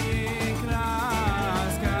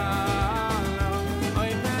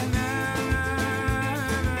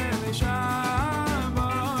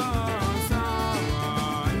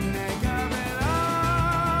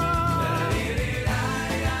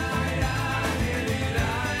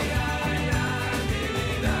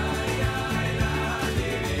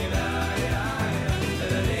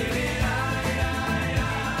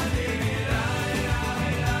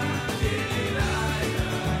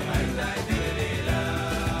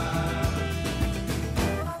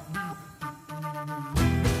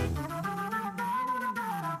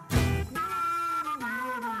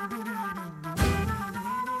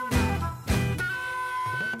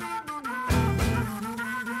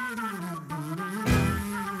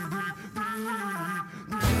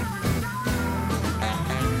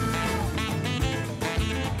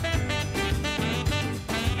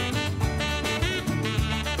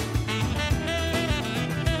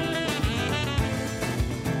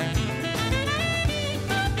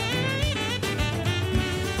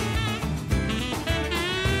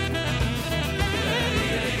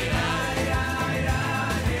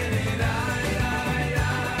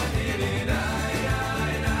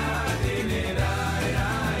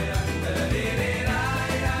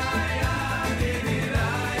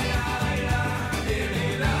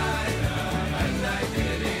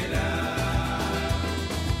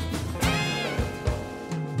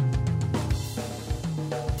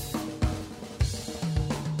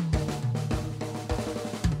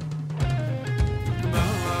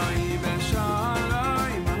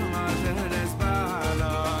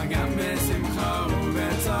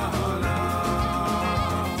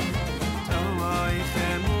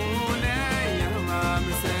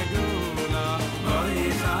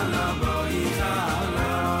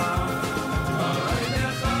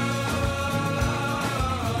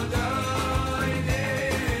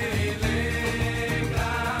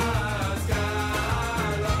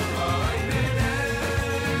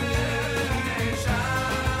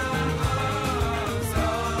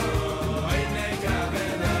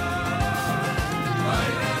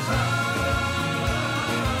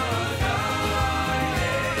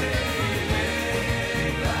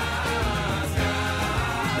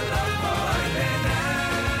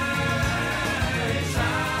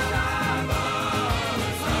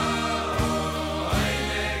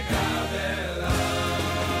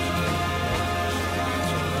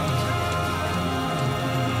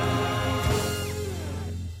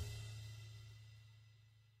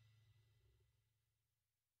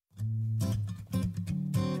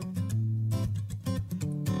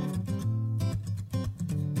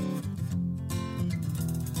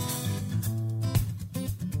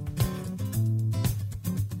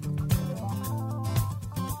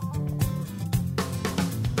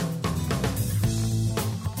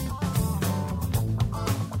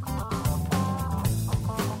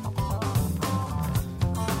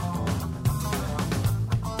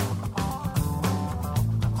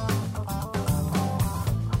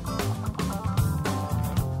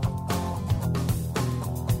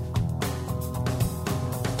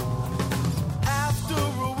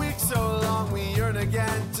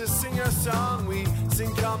to sing our song. We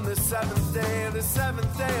sing come the seventh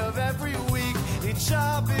day of every week. Each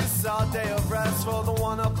Shabbos, our day of rest. For the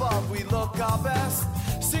one above, we look our best.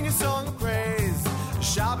 Sing a song of praise.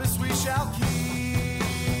 Shabbos we shall keep.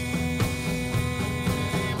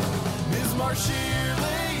 Mizmar Shir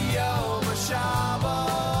Le'yom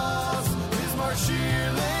HaShabbos. Mizmar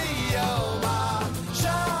Shir Le'yom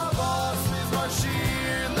HaShabbos. Mizmar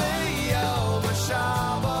Shir Le'yom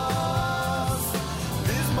HaShabbos.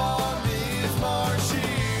 Mizmar Shir.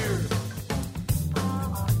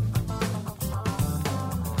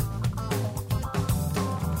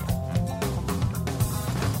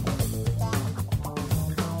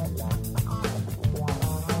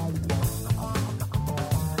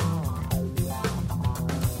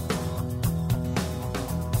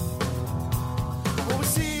 What we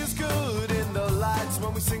see is good in the lights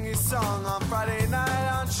when we sing his song on Friday night.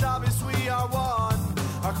 On Shabbos we are one,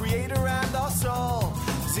 our Creator and our soul.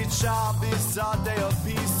 Zit Shabbos, our day of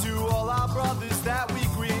peace to all our brothers that we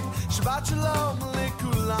greet. Shabbat Shalom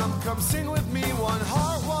Likulam, come sing with me, one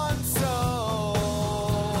heart, one soul.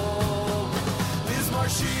 Mizmar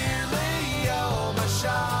Shir Le'yom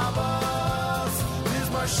HaShabbos.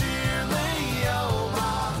 Mizmar Shir Le'yom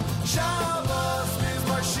HaShabbos.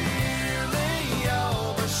 Mizmar Shir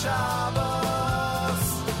Le'yom HaShabbos.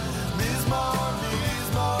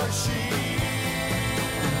 Mizmar Shir.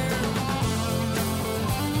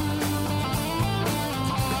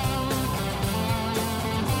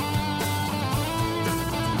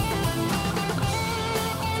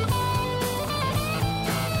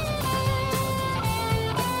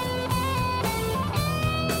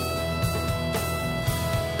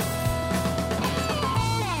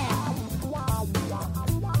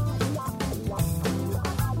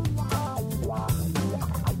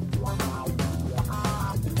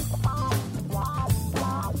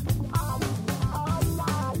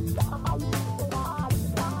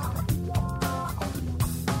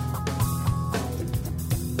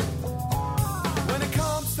 When it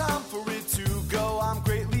comes time for it to go, I'm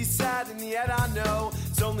greatly sad, and yet I know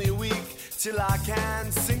it's only a week till I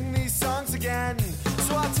can sing these songs again.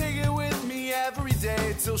 So I'll take it with me every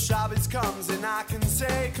day till Shabbos comes, and I can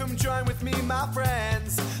say, come join with me, my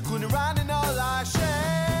friends. Kunaran and all Hashem.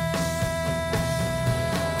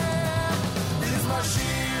 Mizmar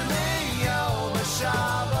Shir Le'yom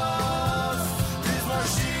HaShabbos. Mizmar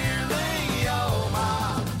Shir Le'yom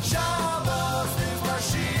HaShabbos. Mizmar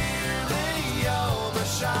Shir Le'yom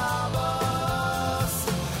HaShabbos.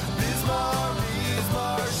 Mizmar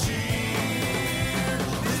Shir.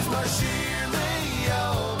 Mizmar Shir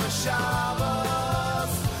Le'yom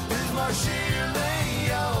HaShabbos. Mizmar Shir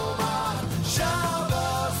Le'yom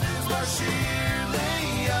HaShabbos. Mizmar Shir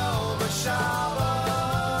Le'yom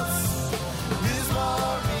HaShabbos.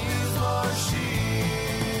 Mizmar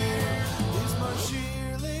Shir. Mizmar Shir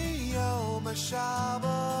Le'yom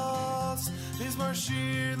HaShabbos. Mizmar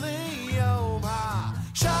Shir Le'yom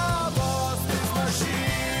HaShabbos. Mizmar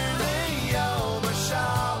Shir Le'yom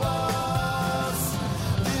HaShabbos.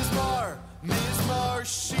 Mizmar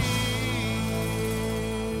Shir.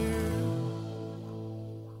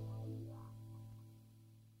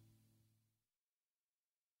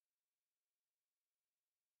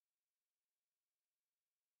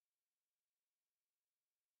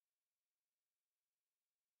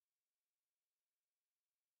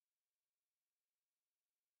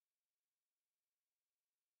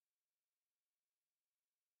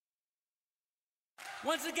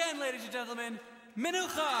 Once again, ladies and gentlemen,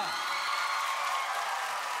 Menucha!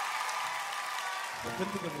 I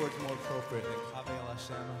couldn't think of words more appropriate than Kaveh El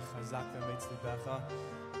Hashem, Chazak V'Meitz Libecha.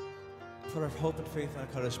 Put our hope and faith in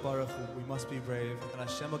HaKadosh Baruch Hu. We must be brave, and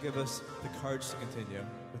Hashem will give us the courage to continue.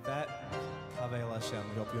 With that, Kaveh El Hashem.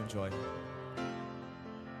 We hope you enjoy.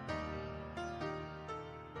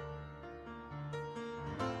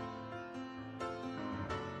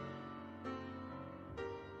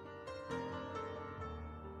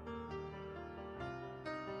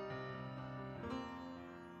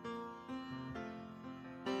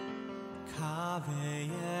 Kaveh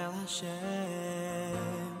El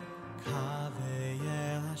Hashem, Kaveh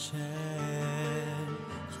El Hashem,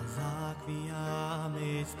 Chazak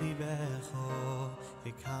v'yamitz libecho,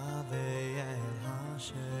 v'Kaveh El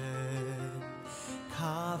Hashem,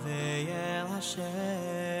 Kaveh El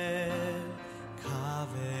Hashem,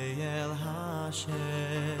 Kaveh El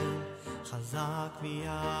Hashem, Chazak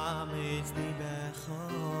v'yamitz libecho,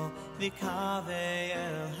 v'Kaveh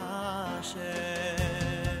El Hashem.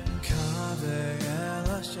 Kaveh El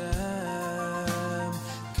Hashem,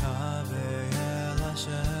 Kaveh El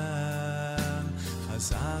Hashem,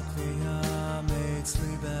 Chazak v'yamitz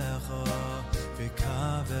libecho,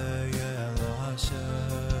 v'Kaveh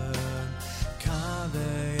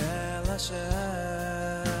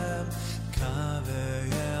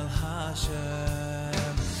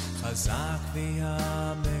חזק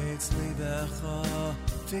ויאמץ ליבך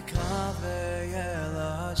וקרבי אל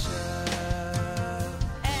השם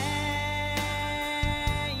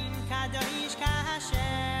אין קדוש כהשם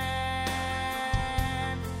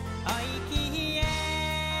אוי כי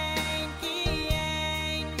אין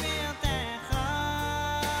בלתך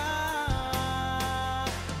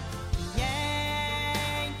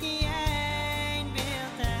אין כי אין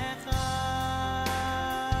בלתך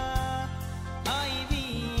אוי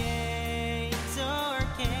ויין צור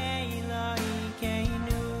קהילוי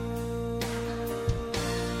כנו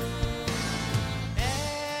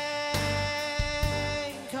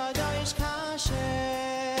אין קדוש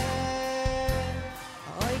כהשם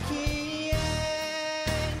אוי כי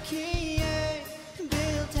אין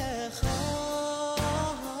בלתך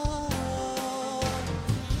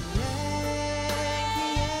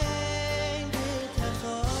אין בלתך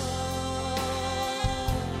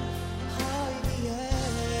אוי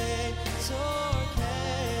ויין צור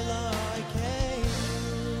קהילוי כנו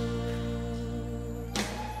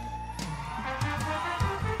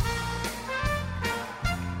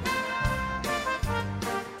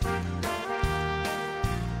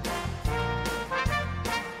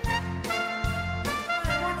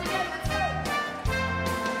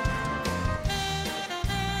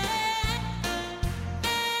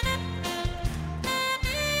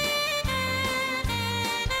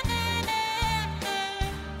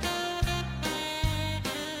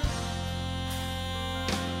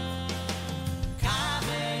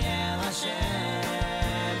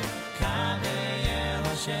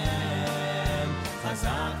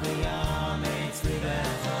חזק ויאמץ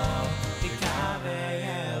ליבך וקרבי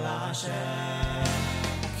אל השם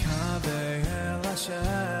קרבי אל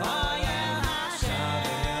השם אוי אל השם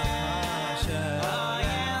אוי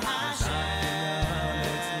אל השם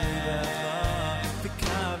ויאמץ ליבך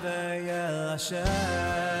וקרבי אל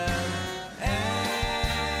השם אין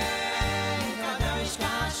קדוש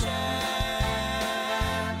כהשם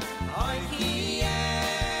אוי כי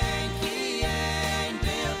אין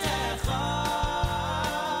בלתך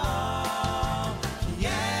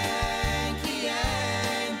כי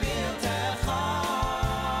אין בלתך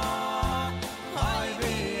אוי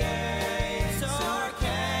ויין צור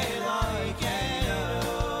קהילוי כנו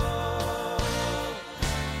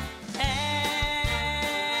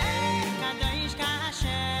אין קדוש כהשם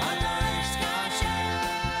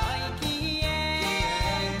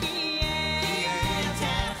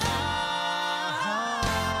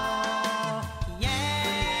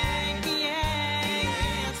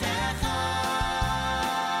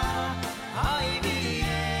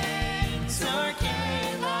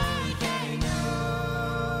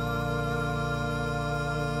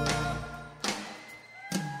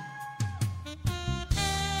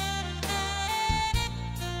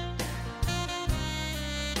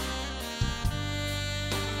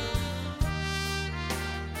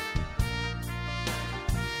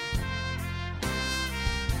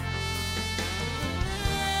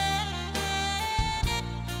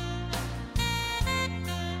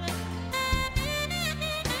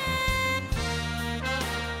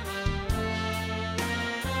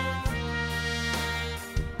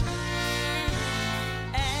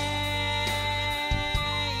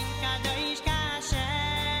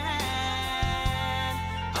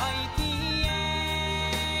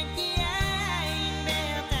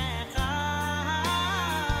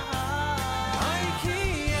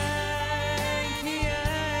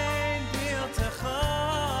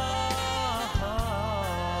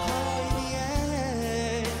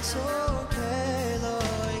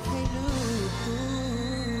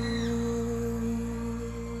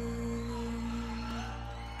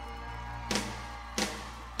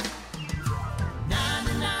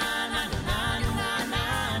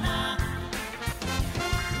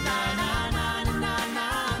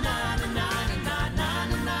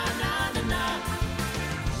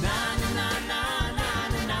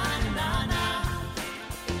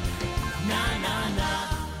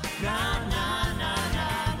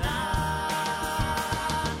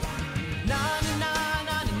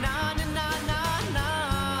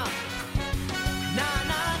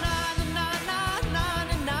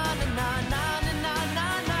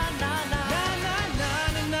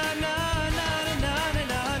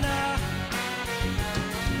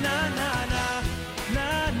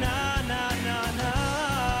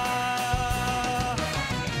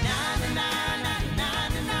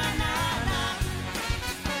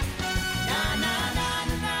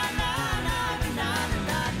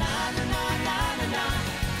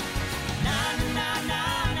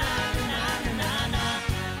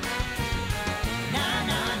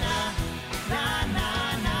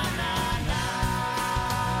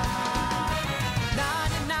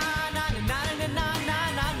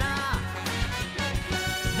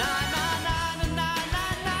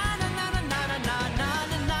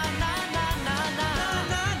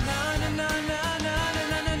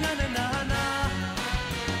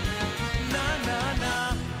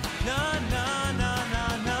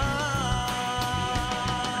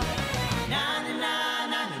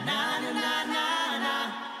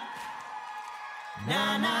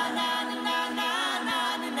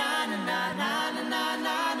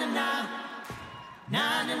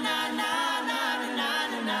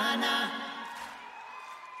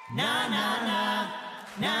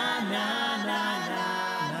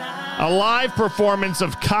A live performance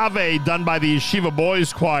of Kaveh done by the Yeshiva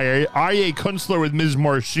Boys Choir. Aryeh Kunstler with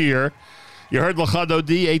Mizmor Shir. You heard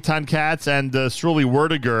Lachadodi, Eitan Katz, and Struly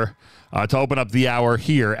Werdiger to open up the hour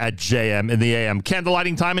here at JM in the AM.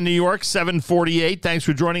 Candlelighting time in New York, 7:48. Thanks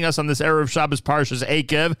for joining us on this Erev Shabbos Parshas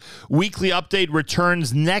Eikev. Weekly update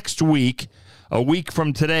returns next week. A week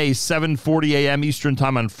from today, 7:40 a.m. Eastern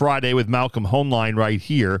Time on Friday with Malcolm Hoenlein right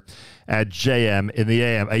here at JM in the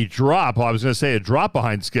AM. A drop, well, I was going to say a drop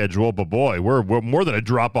behind schedule, but boy, we're more than a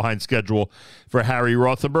drop behind schedule for Harry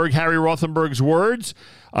Rothenberg. Harry Rothenberg's words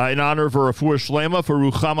in honor of a refuah shlema for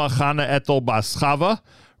Ruchama Chana Etel Bas Chava.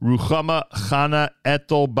 Ruchama Chana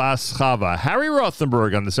Etel Bas Chava. Harry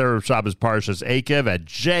Rothenberg on the Erev Shabbos Parshas Eikev at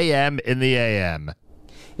JM in the AM.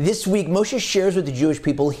 This week, Moshe shares with the Jewish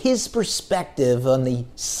people his perspective on the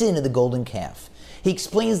sin of the golden calf. He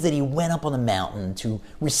explains that he went up on the mountain to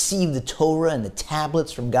receive the Torah and the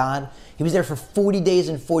tablets from God. He was there for 40 days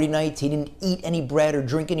and 40 nights. He didn't eat any bread or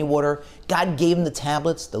drink any water. God gave him the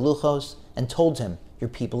tablets, the luchos, and told him, your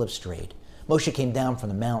people have strayed. Moshe came down from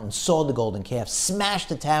the mountain, saw the golden calf, smashed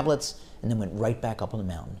the tablets, and then went right back up on the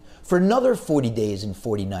mountain for another 40 days and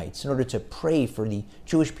 40 nights in order to pray for the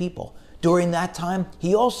Jewish people. During that time,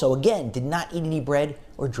 he also, again, did not eat any bread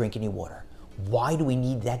or drink any water. Why do we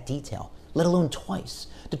need that detail, let alone twice?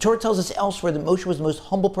 The Torah tells us elsewhere that Moshe was the most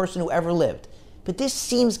humble person who ever lived. But this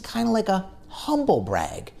seems kind of like a humble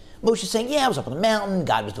brag. Moshe saying, yeah, I was up on the mountain,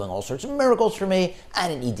 God was doing all sorts of miracles for me, I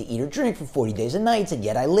didn't need to eat or drink for 40 days and nights, and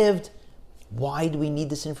yet I lived. Why do we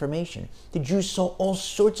need this information? The Jews saw all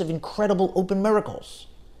sorts of incredible open miracles.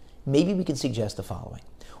 Maybe we can suggest the following.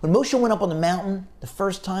 When Moshe went up on the mountain the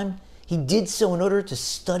first time, he did so in order to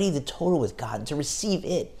study the Torah with God and to receive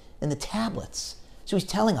it and the tablets. So he's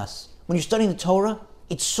telling us, when you're studying the Torah,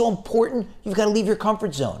 it's so important, you've got to leave your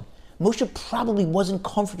comfort zone. Moshe probably wasn't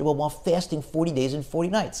comfortable while fasting 40 days and 40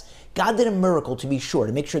 nights. God did a miracle, to be sure,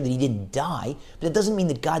 to make sure that he didn't die, but it doesn't mean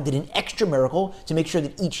that God did an extra miracle to make sure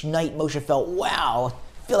that each night Moshe felt, wow,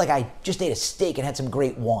 I feel like I just ate a steak and had some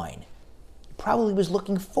great wine. He probably was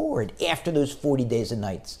looking forward after those 40 days and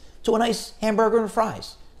nights to a nice hamburger and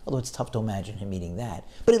fries. Although it's tough to imagine him eating that.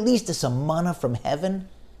 But at least to some manna from heaven.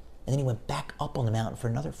 And then he went back up on the mountain for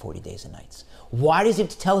another 40 days and nights. Why does he have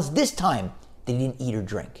to tell us this time that he didn't eat or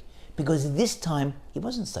drink? Because this time, he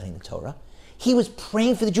wasn't studying the Torah. He was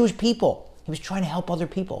praying for the Jewish people. He was trying to help other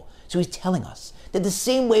people. So he's telling us that the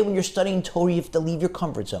same way when you're studying Torah, you have to leave your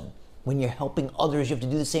comfort zone. When you're helping others, you have to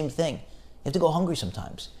do the same thing. You have to go hungry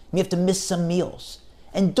sometimes. You have to miss some meals.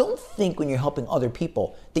 And don't think when you're helping other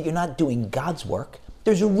people that you're not doing God's work.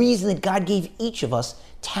 There's a reason that God gave each of us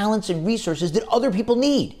talents and resources that other people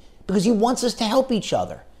need, because he wants us to help each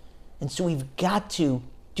other. And so we've got to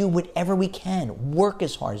do whatever we can, work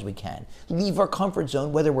as hard as we can, leave our comfort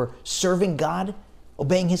zone, whether we're serving God,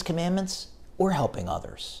 obeying his commandments, or helping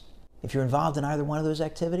others. If you're involved in either one of those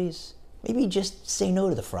activities, maybe just say no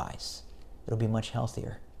to the fries. It'll be much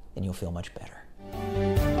healthier and you'll feel much better.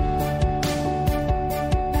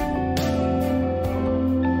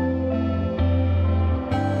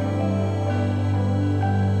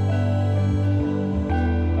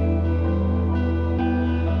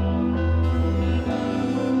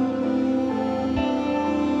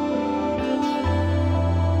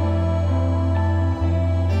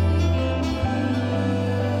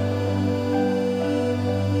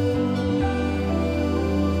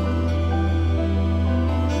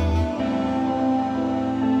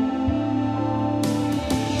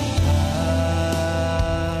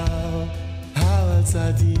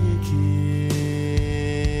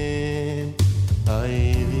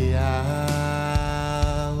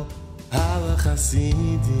 Sim,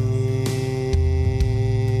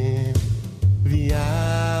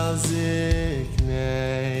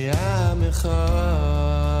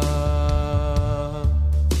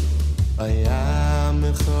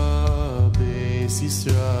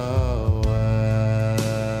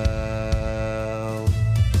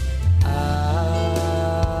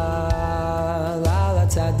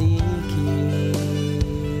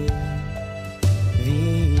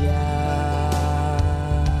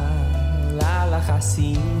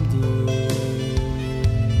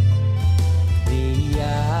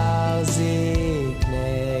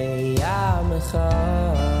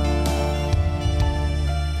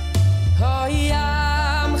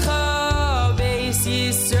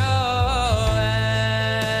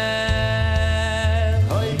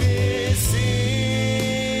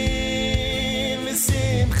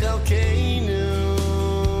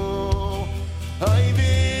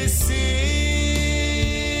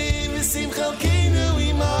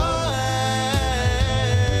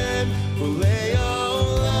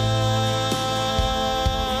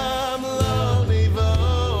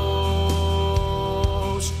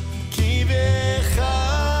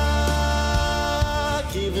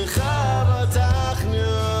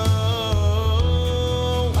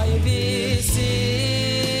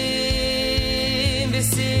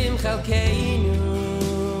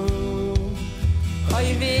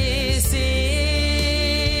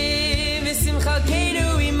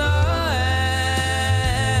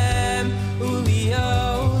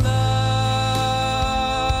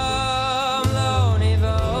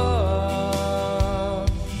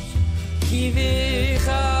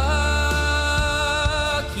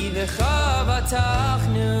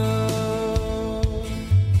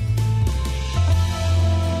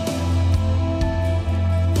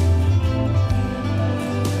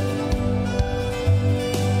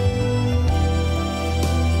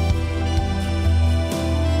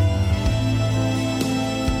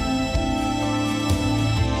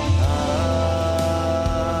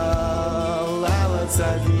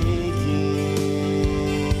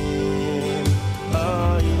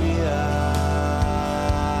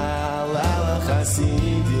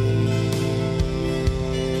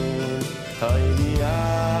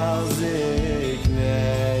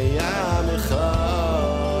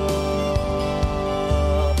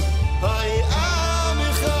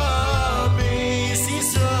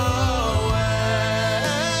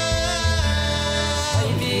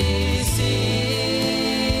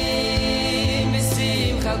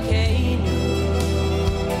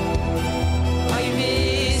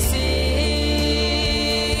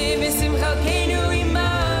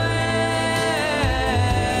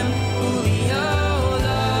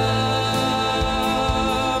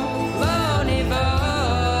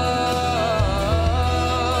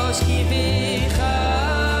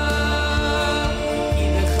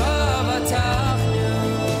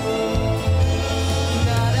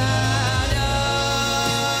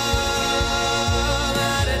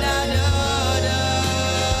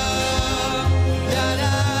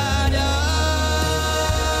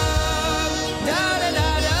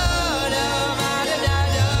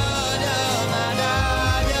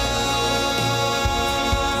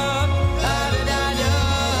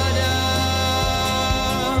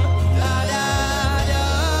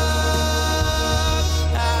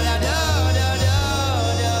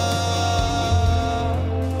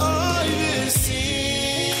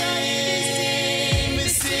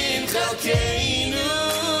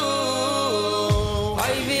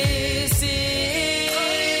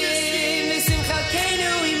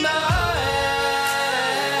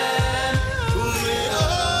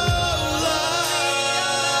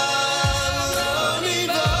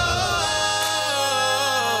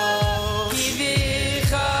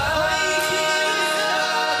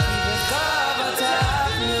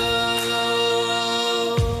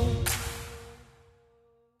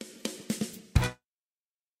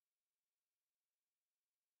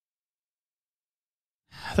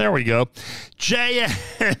 There we go.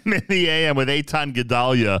 JM in the AM with Eitan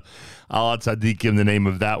Gedalia. Allah Tzadikim, the name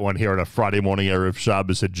of that one here on a Friday morning, Erev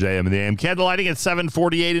Shabbos at JM in the AM. Candlelighting at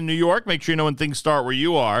 7:48 in New York. Make sure you know when things start where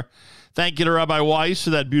you are. Thank you to Rabbi Weiss for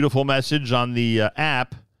that beautiful message on the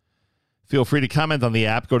app. Feel free to comment on the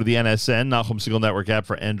app. Go to the NSN, Nachum Single Network app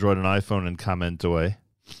for Android and iPhone, and comment away.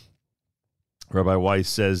 Rabbi Weiss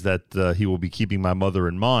says that he will be keeping my mother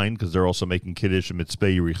in mind because they're also making Kiddush and Mitzvah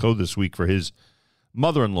Yericho this week for his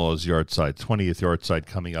mother-in-law's yard site, 20th yard site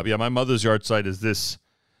coming up. Yeah, my mother's yard site is this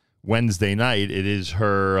Wednesday night. It is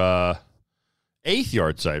her 8th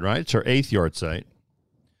yard site, right? It's her 8th yard site.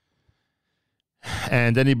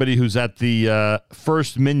 And anybody who's at the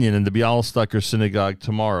first minyan in the Bialystoker Synagogue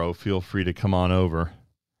tomorrow, feel free to come on over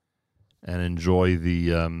and enjoy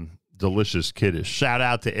the delicious Kiddush. Shout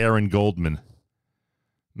out to Aaron Goldman.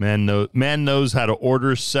 Man knows how to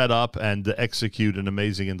order, set up, and execute an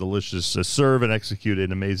amazing and delicious, serve and execute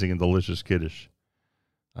an amazing and delicious Kiddush.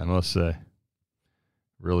 I must say,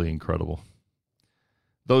 really incredible.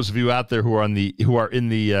 Those of you out there who are in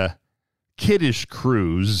the Kiddush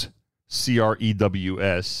cruise,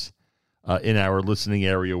 CREWS, in our listening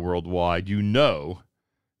area worldwide, you know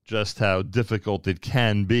just how difficult it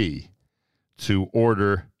can be to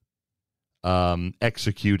order,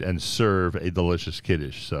 execute, and serve a delicious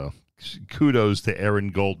Kiddush. So kudos to Aaron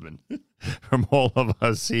Goldman from all of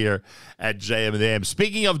us here at JM and AM.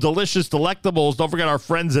 Speaking of delicious delectables, don't forget our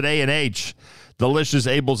friends at A&H. Delicious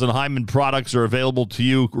Abels and Hyman products are available to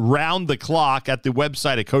you round the clock at the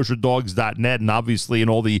website at kosherdogs.net and obviously in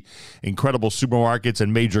all the incredible supermarkets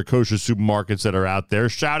and major kosher supermarkets that are out there.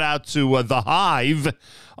 Shout out to The Hive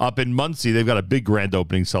up in Muncie. They've got a big grand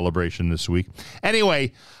opening celebration this week.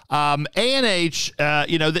 Anyway, A&H,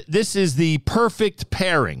 this is the perfect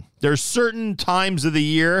pairing. There's certain times of the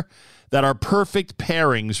year that are perfect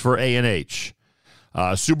pairings for A&H.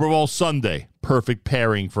 Super Bowl Sunday, perfect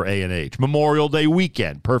pairing for A&H. Memorial Day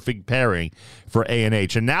weekend, perfect pairing for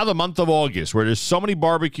A&H. And now the month of August, where there's so many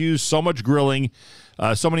barbecues, so much grilling,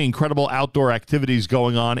 so many incredible outdoor activities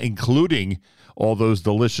going on, including all those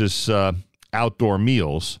delicious outdoor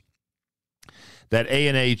meals, that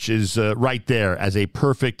A&H is right there as a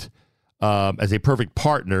perfect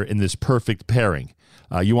partner in this perfect pairing.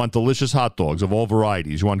 You want delicious hot dogs of all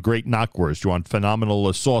varieties. You want great knockwurst. You want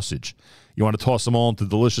phenomenal sausage. You want to toss them all into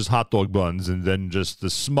delicious hot dog buns and then just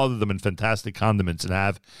smother them in fantastic condiments and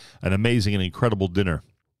have an amazing and incredible dinner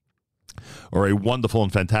or a wonderful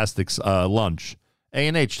and fantastic lunch.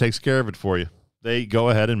 A&H takes care of it for you. They go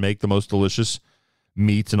ahead and make the most delicious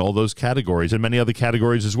meats in all those categories and many other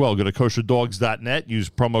categories as well. Go to kosherdogs.net. Use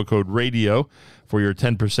promo code RADIO for your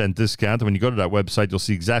 10% discount. And when you go to that website, you'll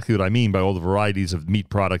see exactly what I mean by all the varieties of meat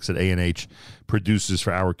products that A&H produces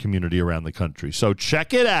for our community around the country. So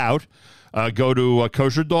check it out. Go to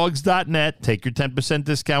kosherdogs.net. Take your 10%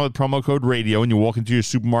 discount with promo code RADIO. And you walk into your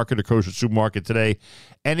supermarket or kosher supermarket today,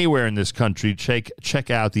 anywhere in this country, check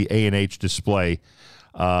out the A&H display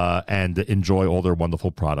and enjoy all their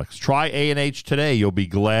wonderful products. Try A&H today. You'll be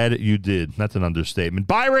glad you did. That's an understatement.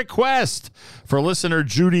 By request for listener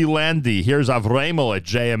Judy Landy, here's Avremel at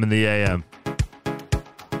JM in the AM.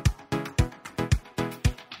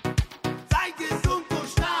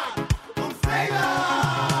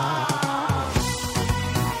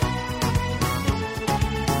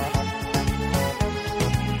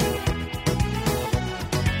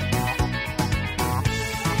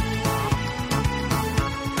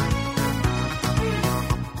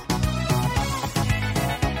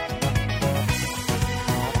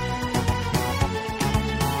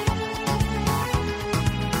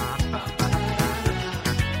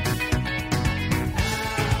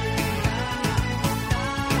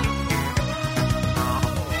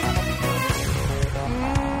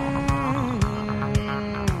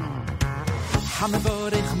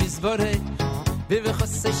 המבורך מזבורך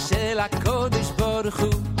ובחוסי של הקודש ברוך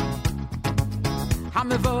הוא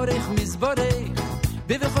המבורך מזבורך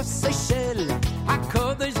ובחוסי של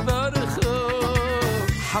הקודש ברוך הוא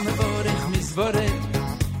המבורך מזבורך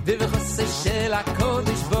ובחוסי של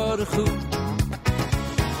הקודש ברוך הוא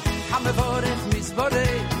המבורך מזבורך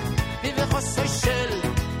ובחוסי של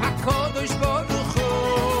הקודש ברוך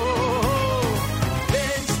הוא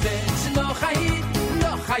בנש בנש לא חייד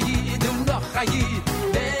לא חייד Hayid,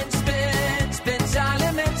 bench,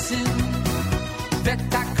 alle Menschen,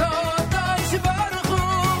 Vetakodosh, Baruch Hu,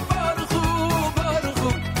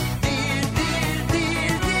 dir,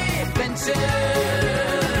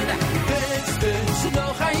 bench, no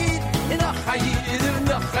Hayid,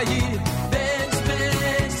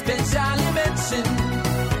 bench, alle Menschen,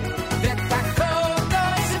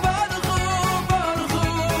 Vetakodosh, Baruch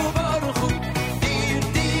Hu, dir,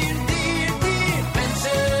 bench.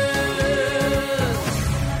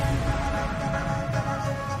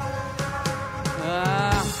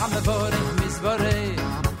 המבורך מזבורך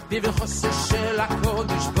בבחוסה של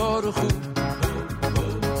הקודש ברוך הוא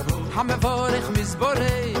המבורך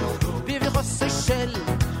מזבורך בבחוסה של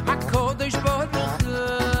הקודש ברוך הוא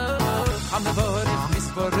המבורך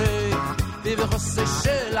מזבורך בבחוסה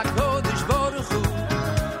של הקודש ברוך הוא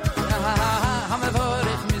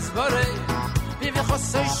המבורך מזבורך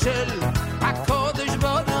בבחוסה של הקודש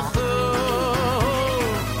ברוך הוא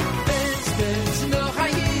בנש לא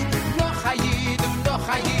חייד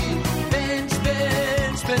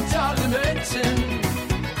bench, alle Menschen,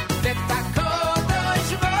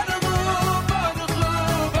 Vetakodosh, Baruch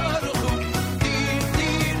Hu, dir,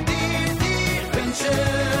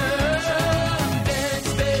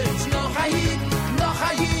 bench, no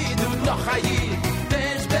Hayid,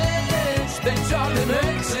 bench, alle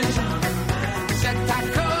Menschen,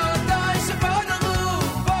 Vetakodosh, Baruch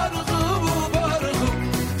Hu,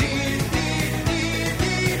 dir,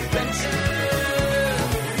 bench.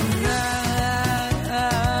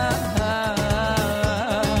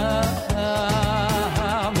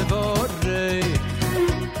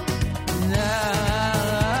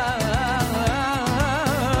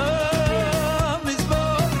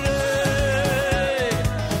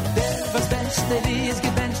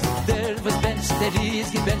 Der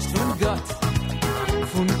ist gebencht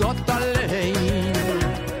von Gott allein.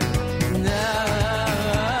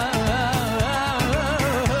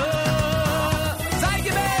 Sei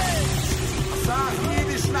gebencht! Sag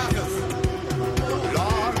jüdisch Naches,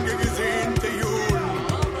 lange gesehnte Jul.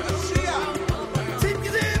 Sind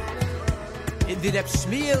gesehen? In die Reb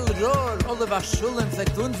Schmiel, Rohr, Oliver Schulem,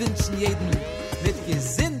 sagt unwünschen jeden mit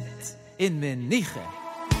gesinnt in Meniche.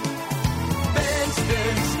 Bench,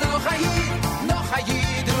 noch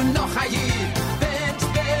Hayid und noch Hayid.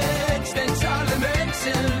 Bench, alle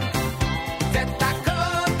Menschen.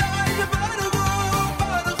 Vetakodosh, Baruch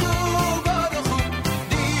Hu,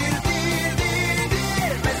 dir,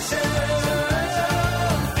 bench.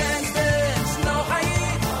 Bench, noch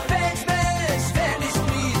Hayid. Bench, ich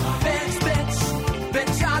miet.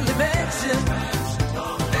 Bench, alle Menschen.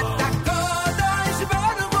 Vetakodosh,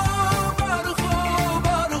 Baruch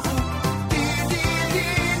Hu, dir.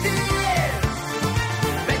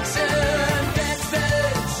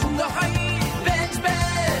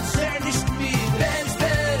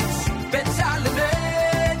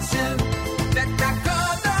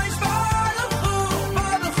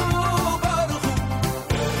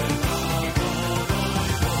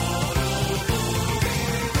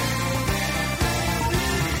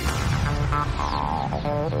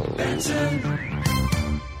 Benson.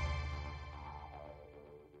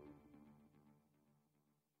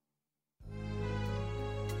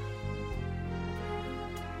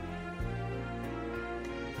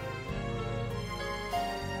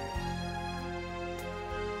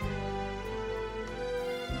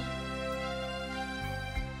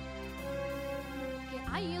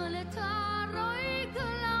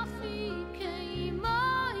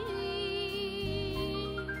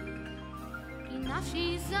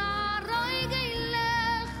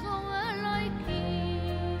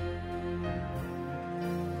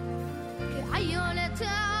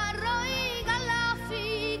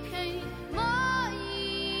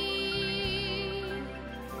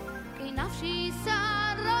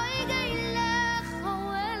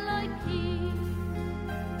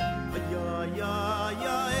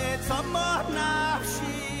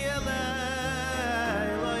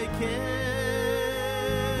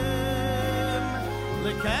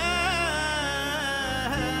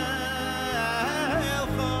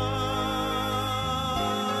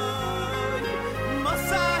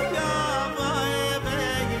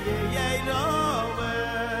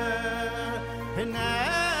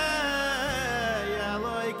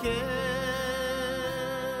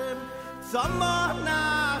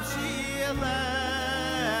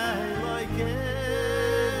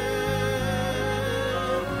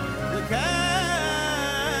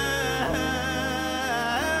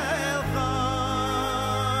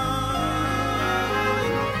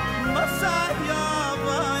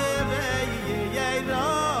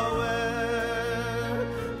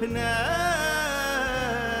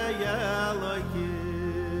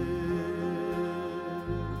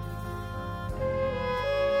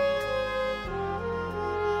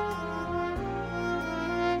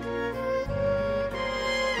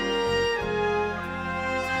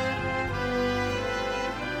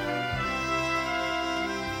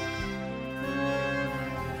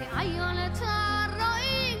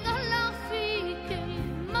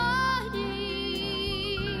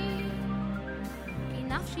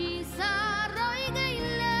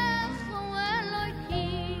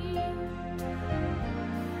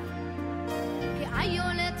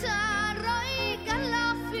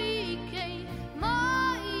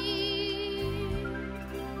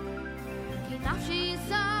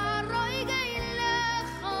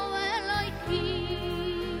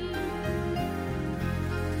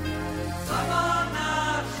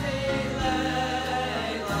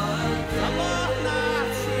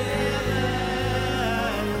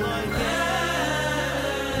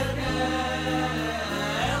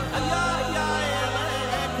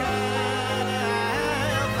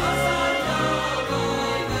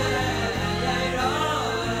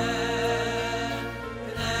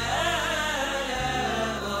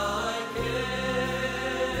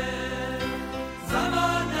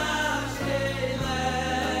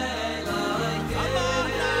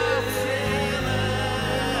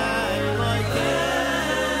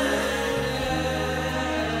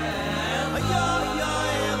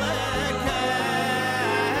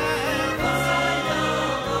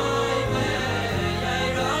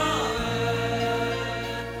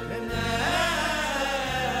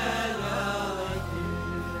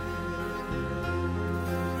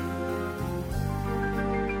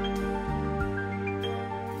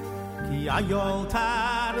 Ayol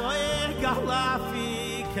taroe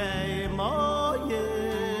galafi ke moyem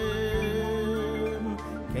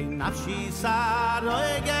ke nafshi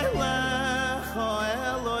saroe gele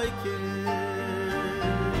khoeloikim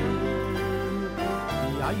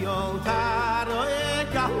Ayol taroe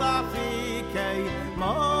galafi ke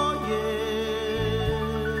moyem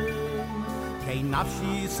ke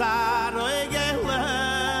nafshi saroe gele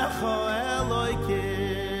khoeloikim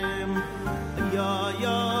yo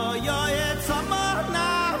yo yo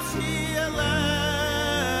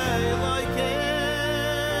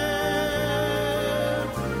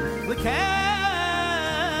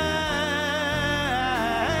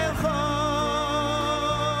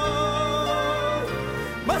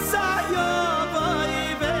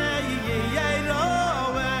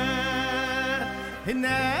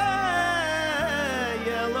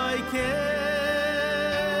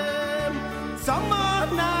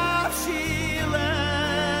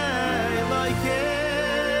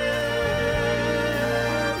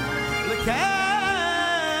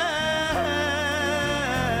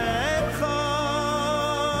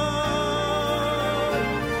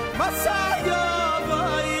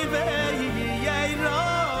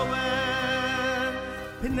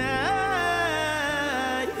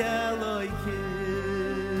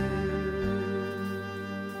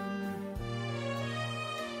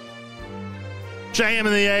JM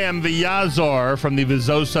in the AM, the Yazor from the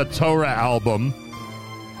Vizosa Torah album.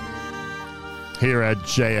 Here at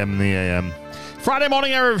JM in the AM. Friday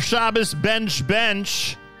morning, Erev Shabbos,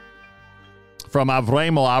 Bench. From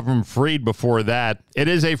Avram Fried before that. It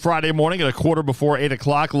is a Friday morning at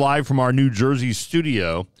 8:15, live from our New Jersey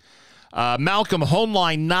studio. Malcolm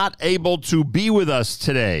Hoenlein not able to be with us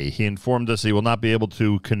today. He informed us he will not be able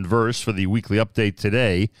to converse for the weekly update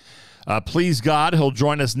today. Please God, he'll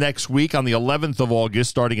join us next week on the 11th of August,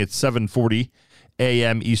 starting at 7:40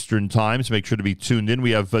 a.m. Eastern Time. So make sure to be tuned in.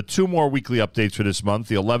 We have two more weekly updates for this month,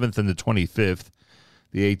 the 11th and the 25th.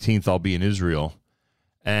 The 18th, I'll be in Israel.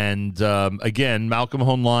 And again, Malcolm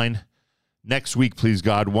Hoenlein next week, please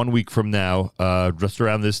God, 1 week from now, just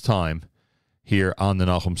around this time, here on the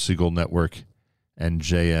Nachum Segal Network and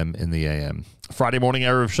JM in the AM. Friday morning,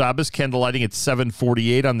 Erev Shabbos, candlelighting at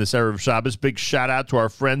 7:48 on this Erev Shabbos. Big shout-out to our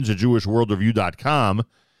friends at JewishWorldReview.com.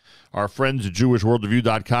 Our friends at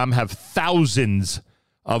JewishWorldReview.com have thousands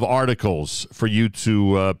of articles for you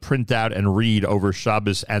to print out and read over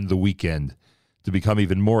Shabbos and the weekend to become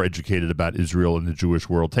even more educated about Israel and the Jewish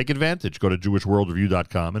world. Take advantage. Go to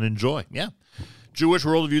JewishWorldReview.com and enjoy. Yeah.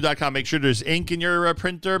 JewishWorldReview.com. Make sure there's ink in your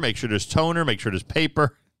printer. Make sure there's toner. Make sure there's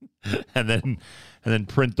paper. and then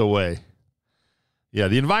print away. Yeah,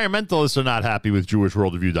 the environmentalists are not happy with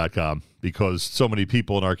JewishWorldReview.com because so many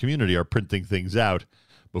people in our community are printing things out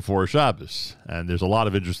before Shabbos. And there's a lot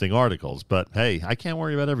of interesting articles. But, hey, I can't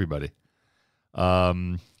worry about everybody.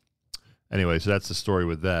 Anyway, so that's the story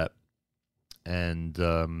with that. And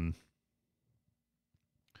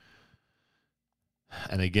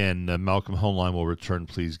again, Malcolm Hoenlein will return,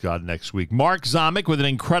 please God, next week. Mark Zamek with an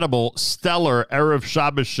incredible, stellar Erev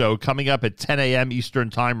Shabbos show coming up at 10 a.m.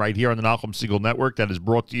 Eastern Time right here on the Nachum Segal Network. That is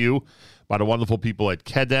brought to you by the wonderful people at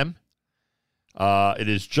Kedem. It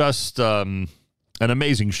is just an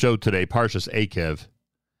amazing show today, Parshas Akev.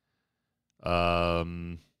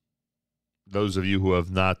 Those of you who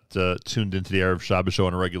have not tuned into the Erev Shabbos show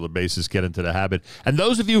on a regular basis, get into the habit. And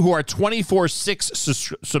those of you who are 24/6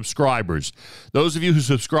 subscribers, those of you who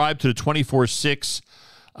subscribe to the 24/6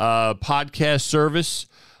 podcast service,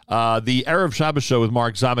 the Erev Shabbos show with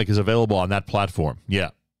Mark Zamek is available on that platform. Yeah,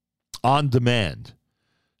 on demand.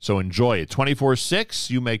 So enjoy it. 24/6,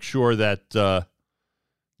 you make sure that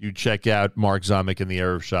you check out Mark Zamek and the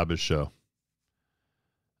Erev Shabbos show.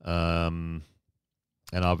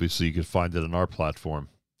 And obviously, you can find it on our platform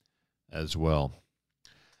as well.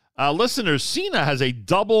 Listener, Sina has a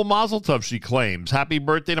double mazel tov, she claims. Happy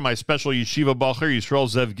birthday to my special yeshiva bacher, Yisrael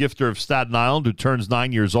Zev Gifter of Staten Island, who turns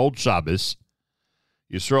 9 years old Shabbos.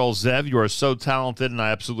 Yisrael Zev, you are so talented, and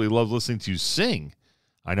I absolutely love listening to you sing.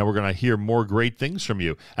 I know we're going to hear more great things from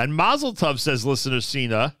you. And mazel tov, says listener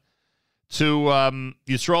Sina, to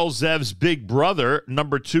Yisrael Zev's big brother,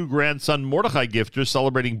 number 2 grandson Mordechai Gifter,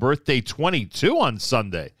 celebrating birthday 22 on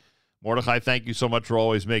Sunday. Mordechai, thank you so much for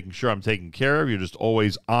always making sure I'm taken care of. You're just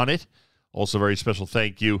always on it. Also, very special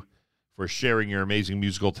thank you for sharing your amazing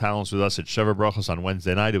musical talents with us at Sheva Brachos on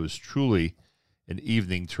Wednesday night. It was truly an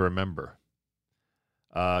evening to remember.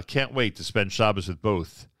 Can't wait to spend Shabbos with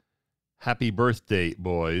both. Happy birthday,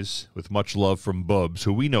 boys, with much love from Bubs,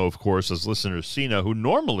 who we know, of course, as listener Sina, who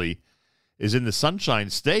normally is in the Sunshine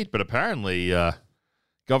State, but apparently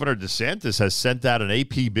Governor DeSantis has sent out an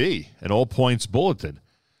APB, an all-points bulletin.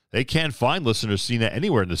 They can't find listener Sina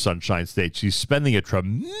anywhere in the Sunshine State. She's spending a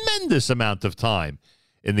tremendous amount of time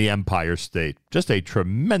in the Empire State. Just a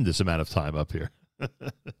tremendous amount of time up here.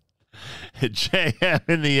 JM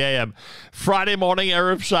in the AM. Friday morning,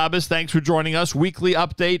 Erev Shabbos. Thanks for joining us. Weekly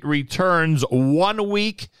update returns 1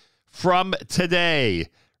 week from today.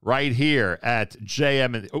 Right here at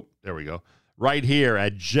JM. There we go. Right here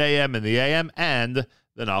at JM in the AM and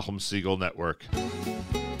the Nachum Segal Network.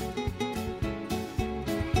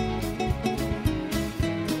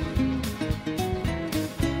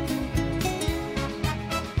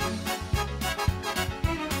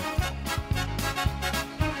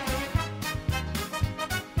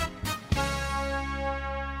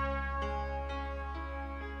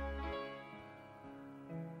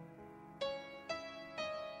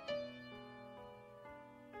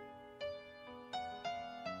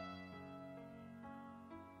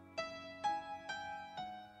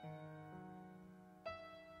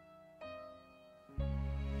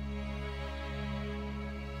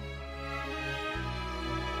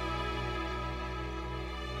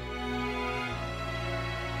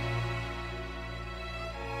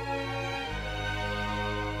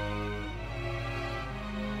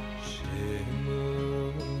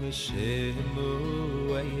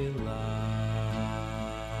 Shemu Elai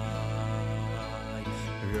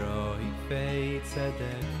Roi Fei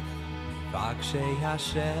Tzedek Vakshay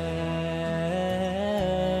Hashem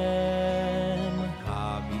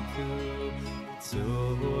Habitu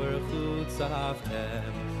Tzur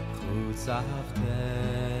Chutzavtem Chutzavtem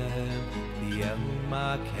Liel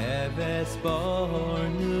Makeves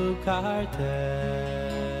Bornu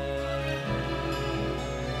Kartem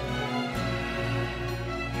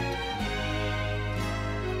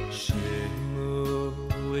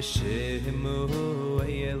Shimu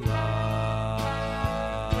Elah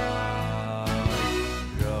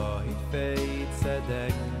Roi Feit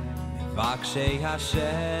Tzedek Vakshay Hashem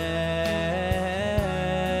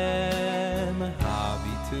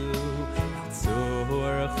Habitu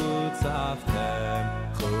Tzur Chutzavtem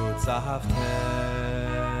Chutzavtem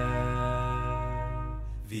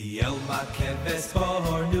Viel Makeves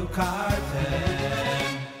Bornu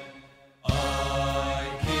Kartem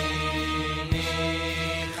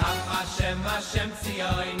Hashem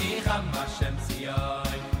Tzion, Nicham Hashem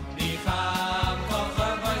Tzion, Nicham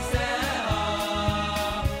Kochar Voiseha,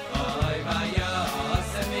 Oy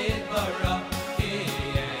Vayosem Idbara, Ki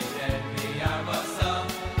Yeden V'Yarvosa,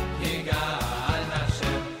 Ki Gal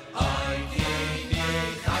Hashem, Oy Ki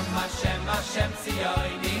Nicham Hashem, Hashem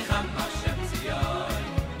Tzion, Nicham Hashem Tzion,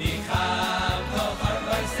 Nicham Kochar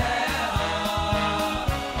Voiseha,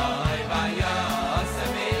 Oy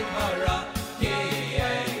Vayosem Idbara,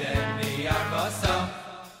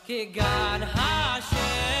 Ki God Hashem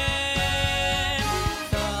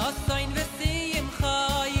Ta'asain v'siyim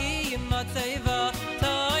chayim Matzeva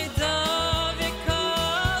Ta'ida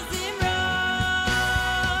v'kazim ra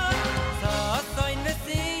Ta'asain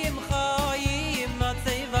v'siyim chayim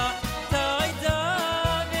Matzeva Ta'ida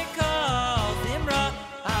v'kazim ra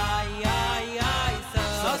Ay, ay, ay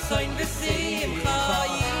Ta'asain v'siyim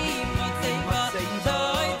chayim Matzeva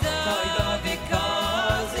Ta'ida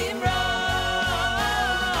v'kazim ra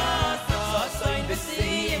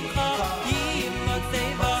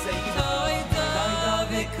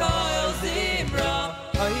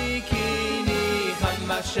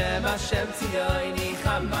Hashem, Hashem Tzion,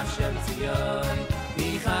 Nicham Hashem Tzion,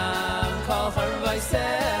 Nicham Kol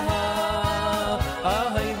Harvaiseha,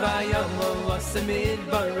 Ahoy Vayom V'Osem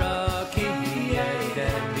Idbara, Ki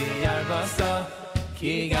Yeden V'Yarvosa,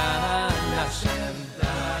 Ki Gan Hashem.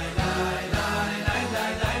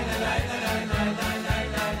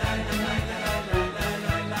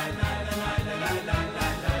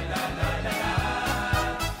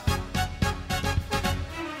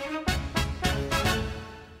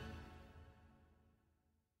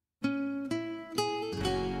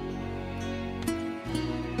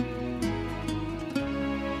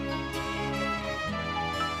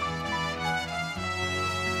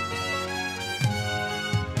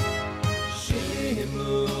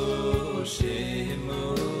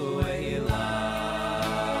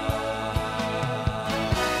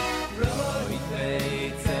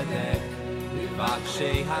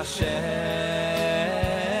 Hashem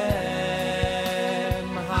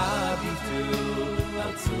Habitu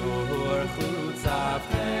Tzur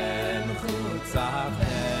Chutzavtem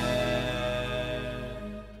Chutzavtem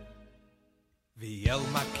Viel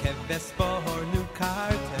Makeves Bornu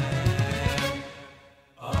Kartem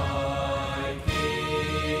Oy Ki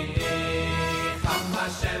Nicham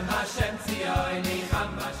Hashem Hashem Tzion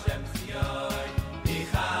Nicham Hashem Tzion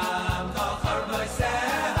Nicham Kochar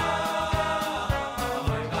Voiseha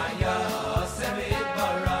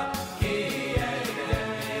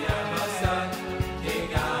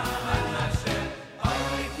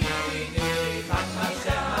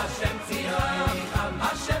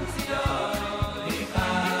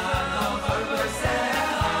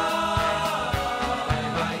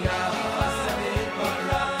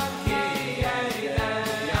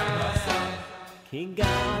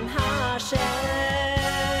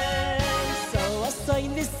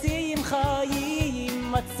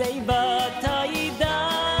Matzeva Ta'ida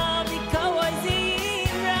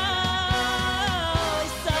v'kawazim ra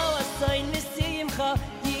So asoin v'siyim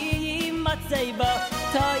chayim Matzeva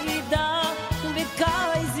Ta'ida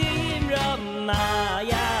v'kawazim ra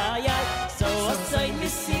Ay, ay, ay So asoin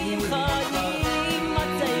v'siyim chayim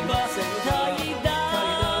Matzeva Ta'ida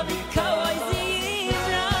v'kawazim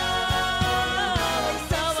ra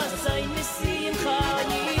So asoin v'siyim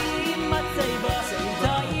chayim Matzeva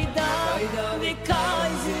Ta'ida v'kawazim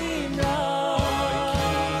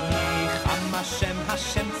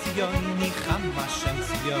Hashem Tzion, Nicham Hashem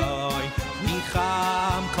Tzion,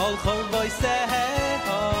 Nicham Kol Chol Voiseha,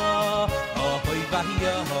 Ahoy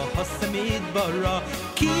Vayosem Idbara,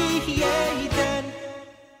 Ki Yeden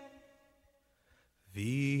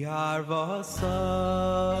V'Yarvosa,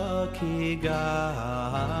 Ki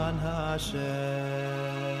Gan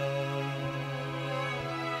Hashem.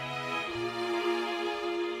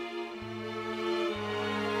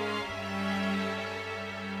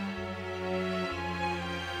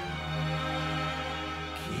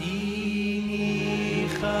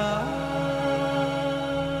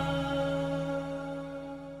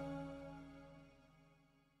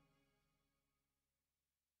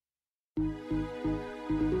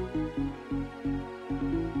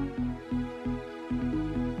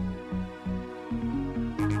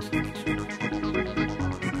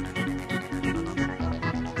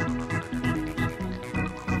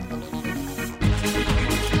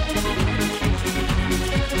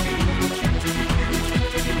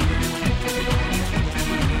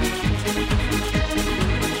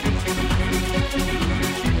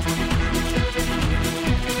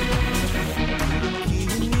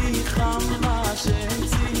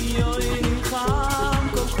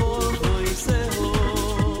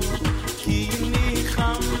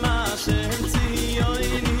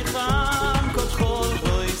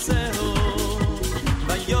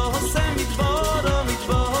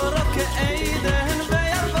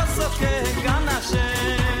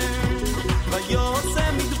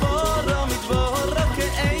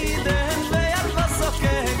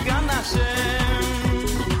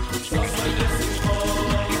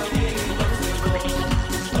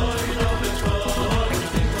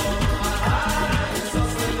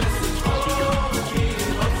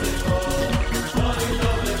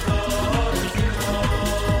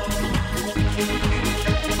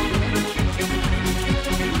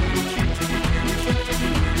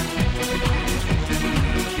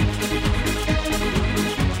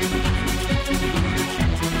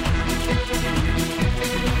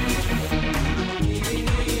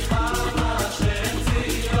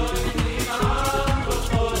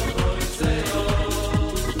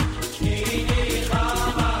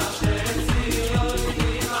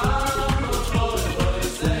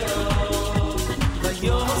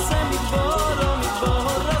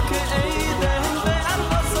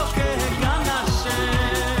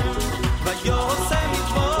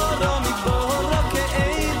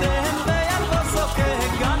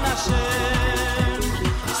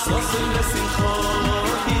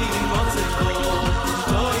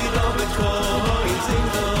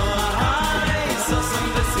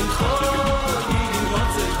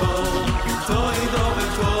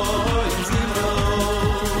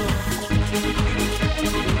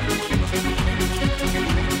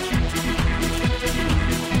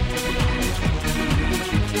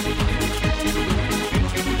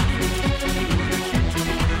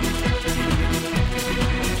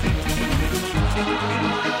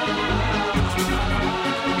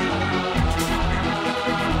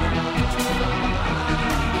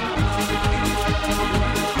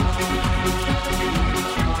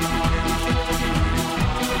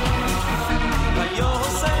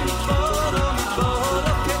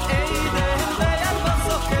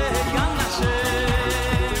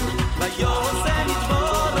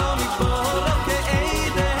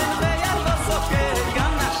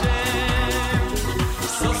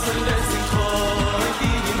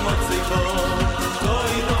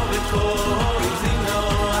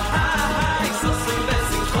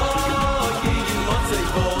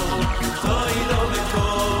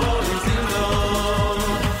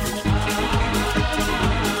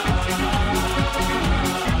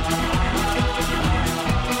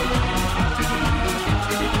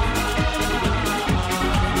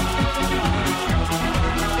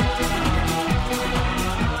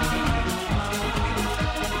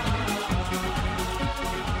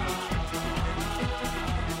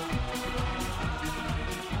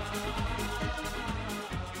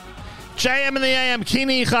 JM in the AM,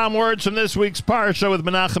 Kini Cham words from this week's Parsha with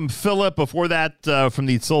Menachem Philip. Before that, from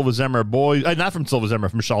the Silva Zemer boys, not from Silva Zemer,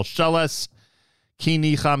 from Shalsheles.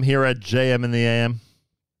 Kini Cham here at JM in the AM.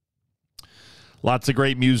 Lots of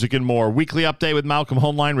great music and more. Weekly update with Malcolm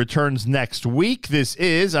Homeline returns next week. This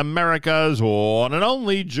is America's one and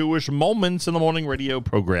only Jewish Moments in the Morning radio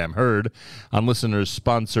program, heard on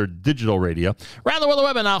listeners-sponsored digital radio. Around the world, the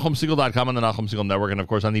web at NachumSegal.com, on the Nachum Segal Network, and of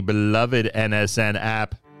course on the beloved NSN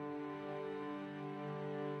app.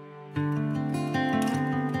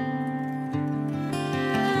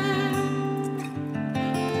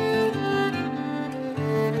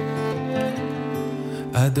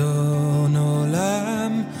 אדון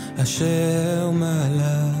עולם אשר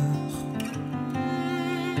מלך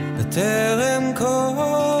בטרם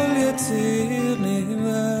כל יציר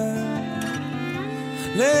נברא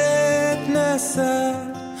לעת נשא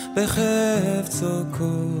בחפצו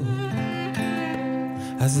כל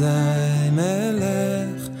אזי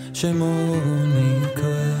מלך שמו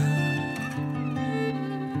נקרא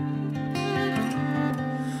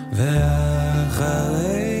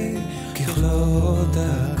ואחרי ככלות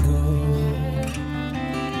הכל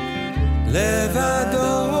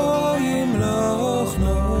לבדו ימלוך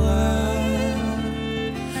נורא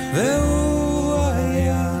והוא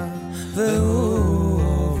היה והוא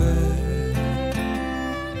עובד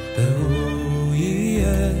והוא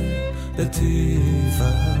יהיה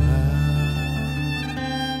בתפארה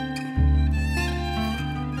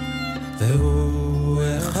והוא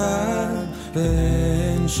אחד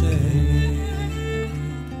ואין שני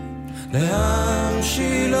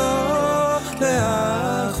להמשילו,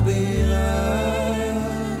 להכבירה,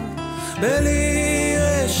 בלי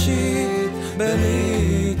ראשית,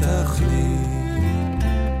 בלי תכלית,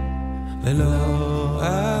 ללא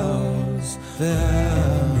העוז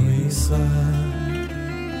והמשרה.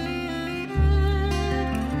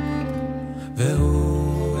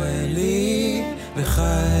 והוא אלי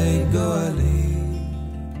וחי גואלי,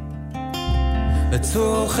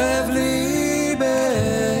 בצור חבלי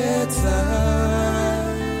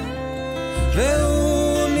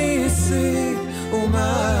והוא ניסי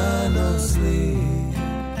ומנוס לי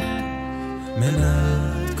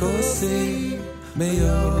מנת כוסי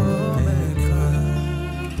ביום אקרא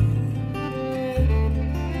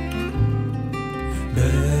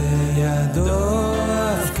בידו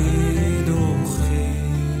הפקיד רוחי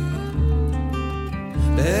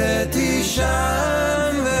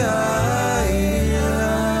בתשען והעירה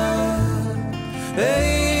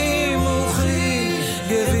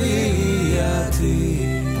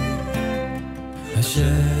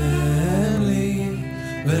השם לי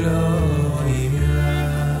ולא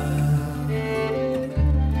יראה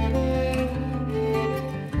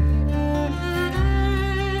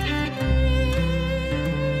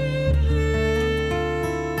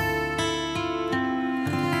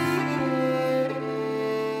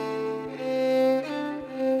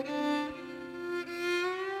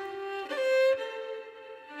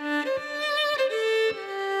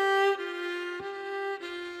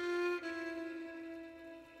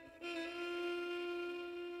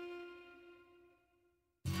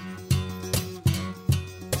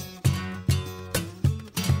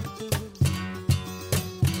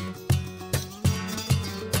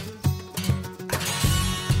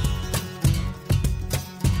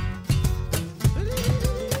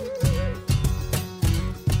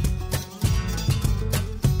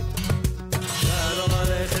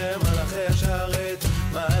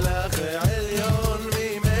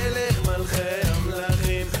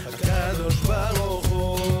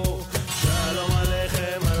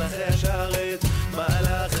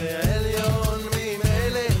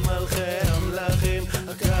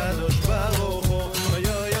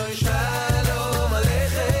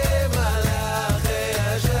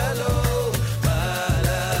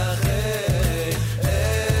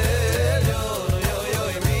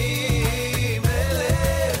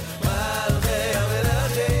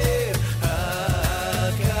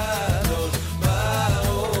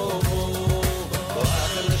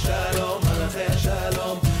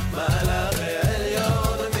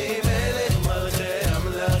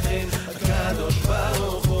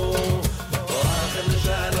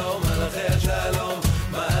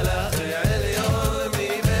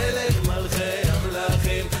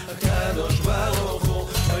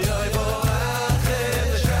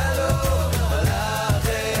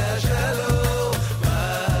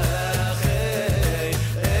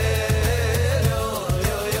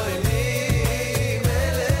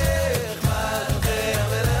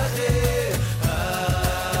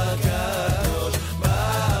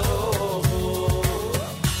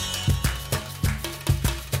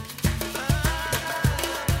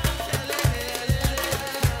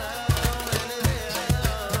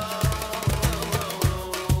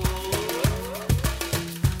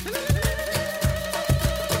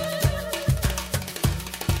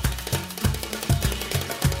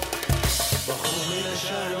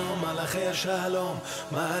שלום,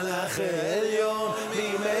 מלאך עליון,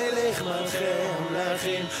 ממלך מלכי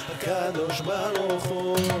המלכים, הקדוש ברוך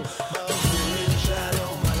הוא.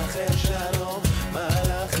 שלום, מלאכי שלום,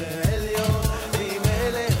 מלאך עליון,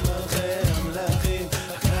 ממלך מלכי המלכים,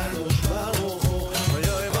 הקדוש ברוך הוא.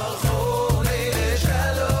 ויהי ברכו לילי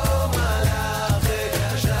שלום,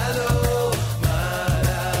 מלאכי שלום,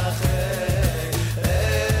 מלאכי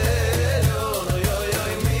עליון, ויהי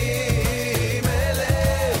ממלך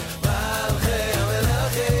מלכי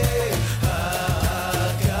המלכים, הקדוש ברוך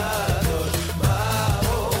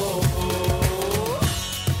הוא.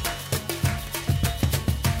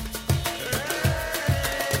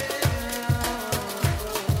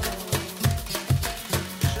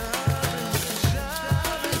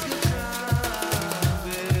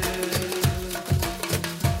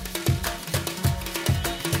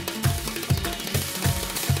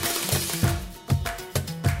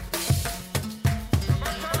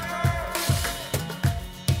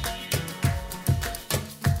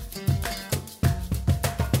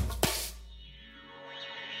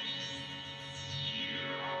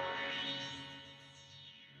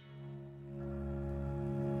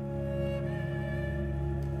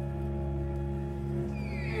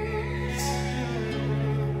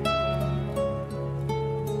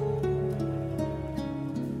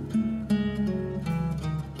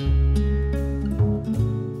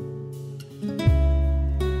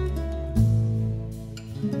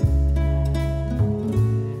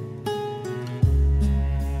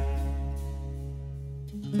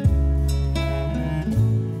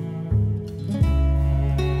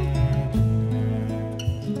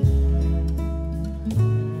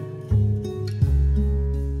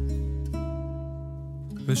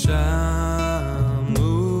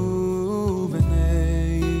 ושמעו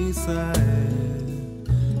בני ישראל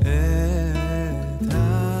את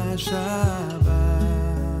השבת,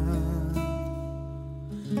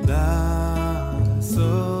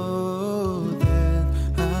 לעשות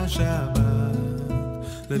את השבת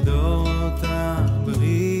לדורותם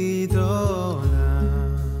ברית עולם.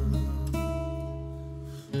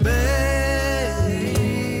 ביני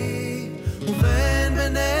ובין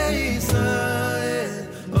בני ישראל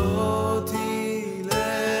אותי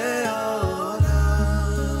לעולם,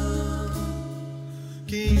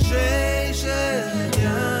 כי ששת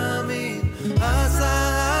ימים עשה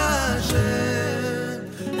השם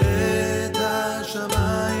את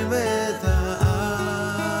השמיים ואת הארץ,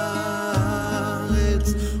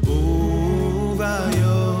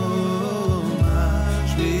 וביום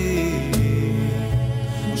השביעי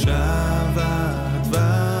שבת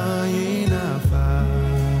ויהי נפש.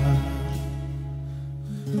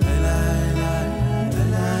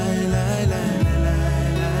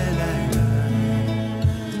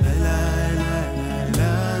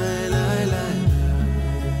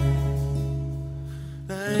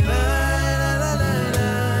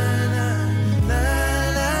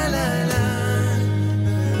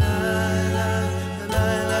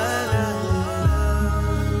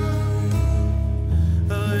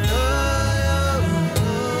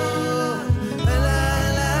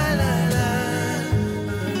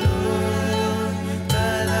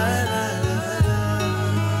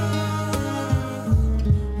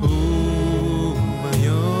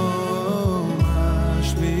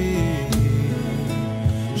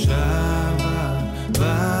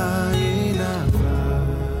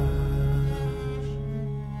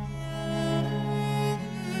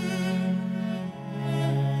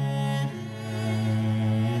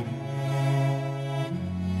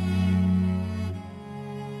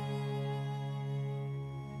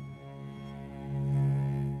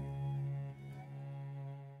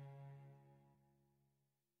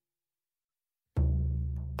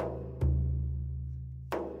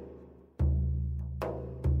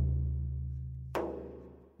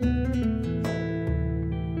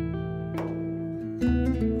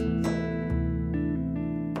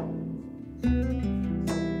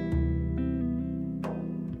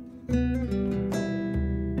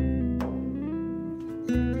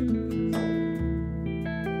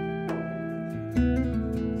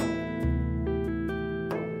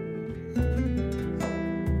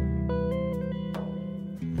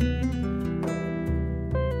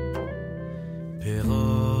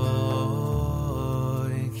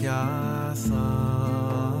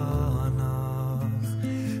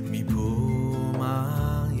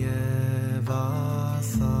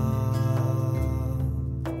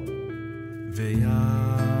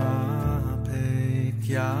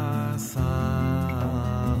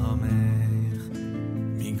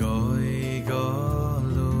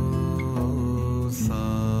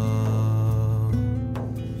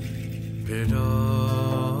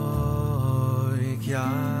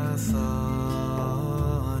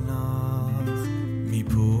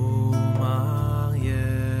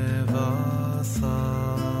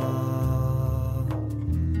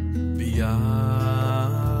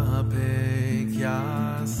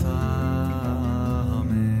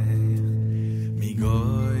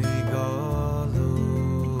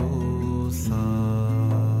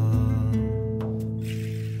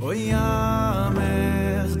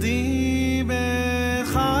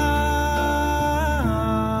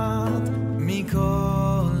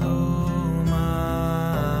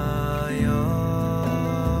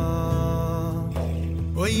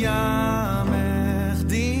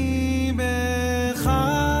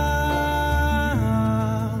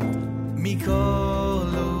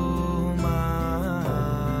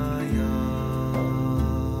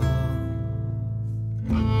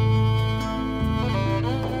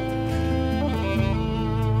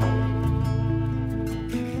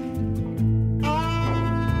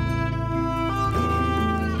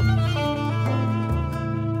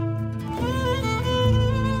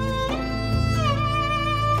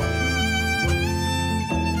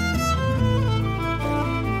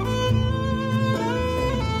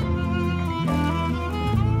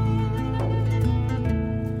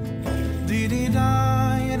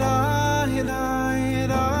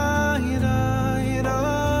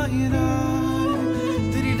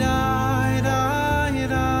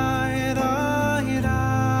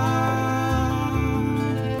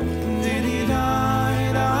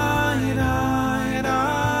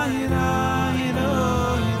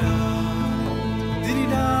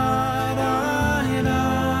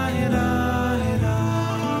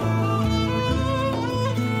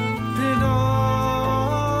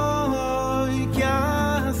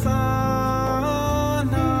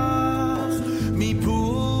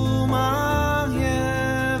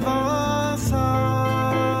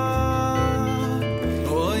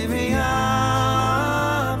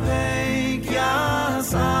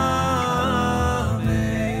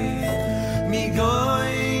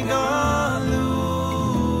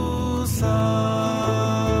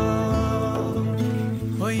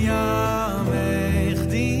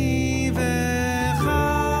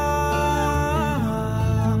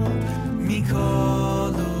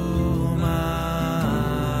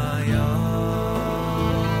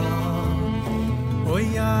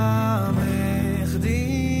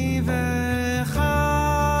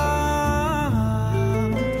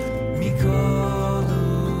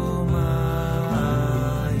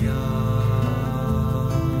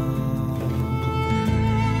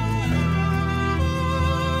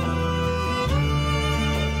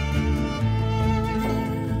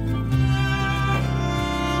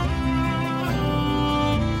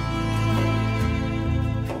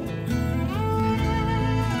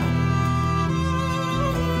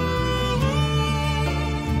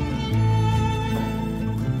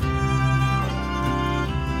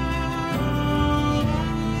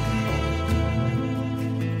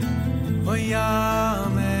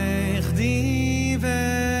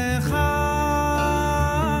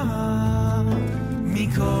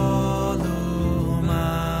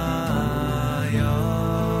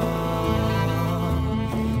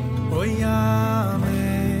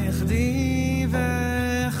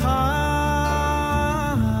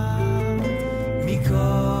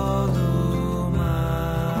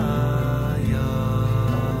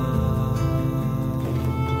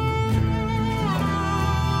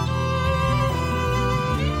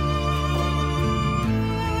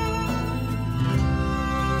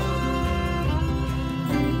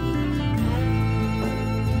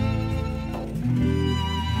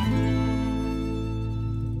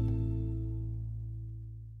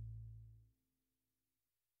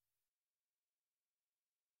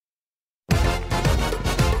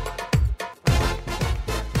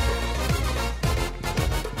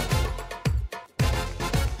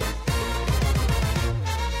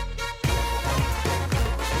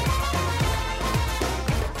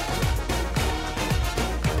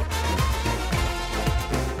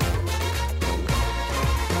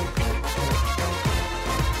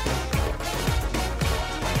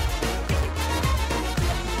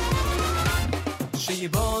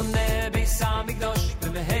 שיבונה ביס המקדוש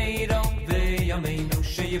במהירו בימינו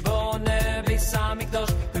שיבונה ביס המקדוש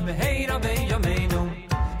במהירו בימינו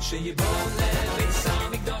שיבונה ביס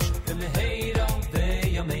המקדוש במהירו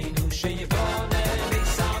בימינו שיבונה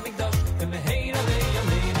ביס המקדוש במהירו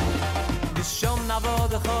בימינו בשום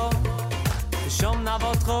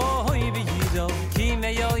נעבודך אוי בידו כי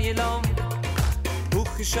מיו ילום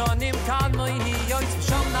וכשונים כאן מוי יויץ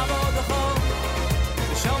בשום נעבודך אוי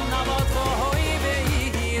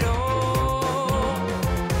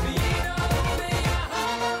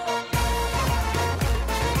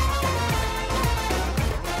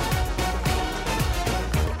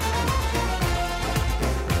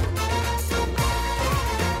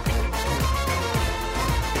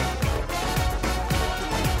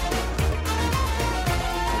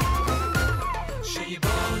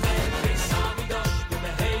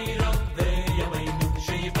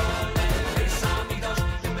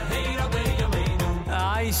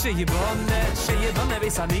שיבונה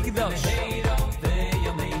ביס המקדוש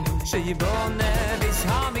שיבונה ביס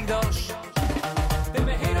המקדוש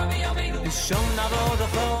במהירו בימינו בשום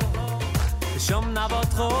Shom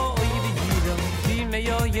navotcho oy bidom ki me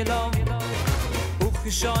yo yelom ukh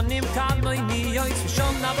shonim kam noy ni yoy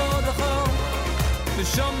shom navotcho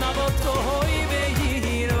shom navotcho oy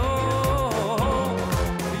bidom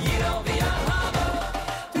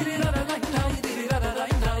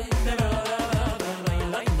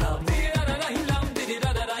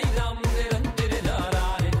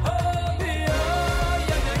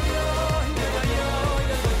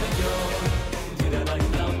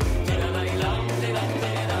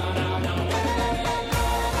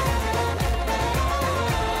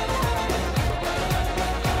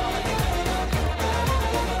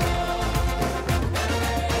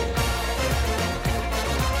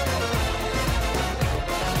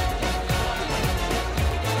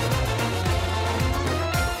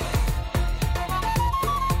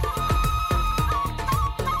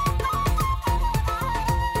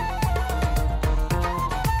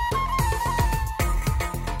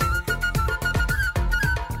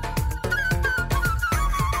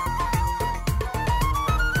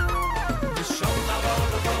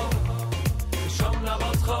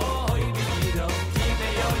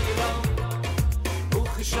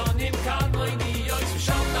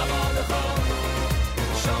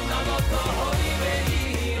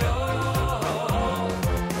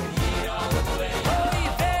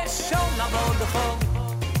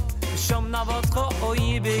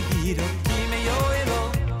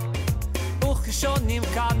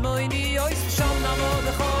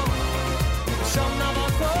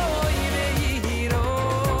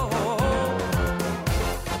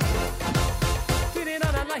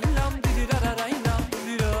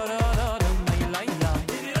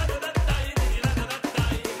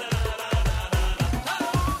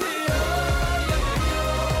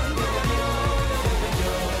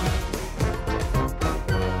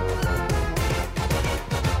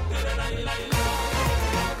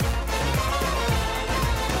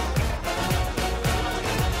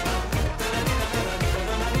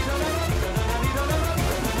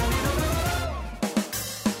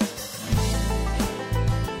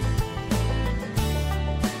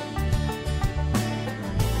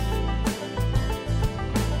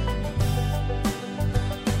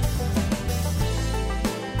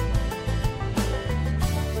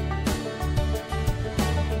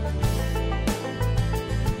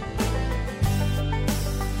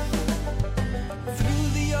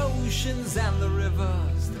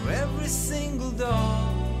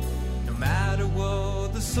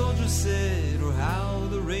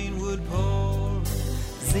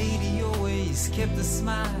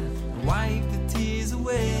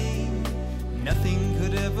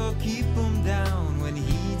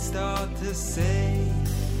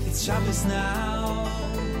Shabbos now,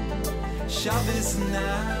 Shabbos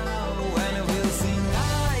now, and we'll sing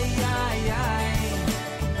ay ay ay,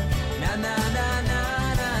 na na na na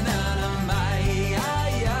na na na, my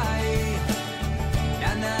ay ay,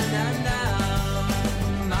 na na na na,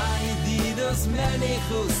 my didos many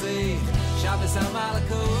chusei, Shabbos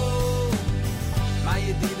amaleko, my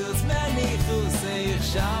didos many chusei,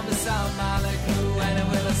 Shabbos amaleko, and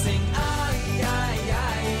we'll sing ay ay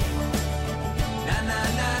ay, na na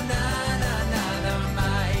na.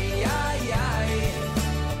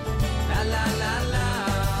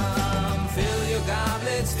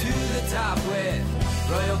 To the top with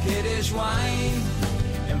Royal Kiddish wine.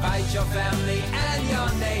 Invite your family and your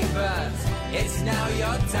neighbors. It's now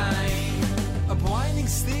your time. Up winding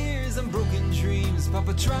stairs and broken dreams.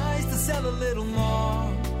 Papa tries to sell a little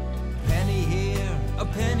more. Penny here, a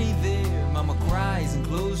penny there. Mama cries and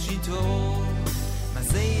clothes she tore. My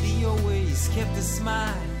Zadie always kept a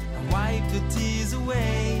smile and wiped her tears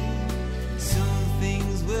away. Soon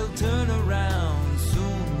things will turn around.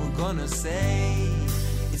 Soon we're gonna say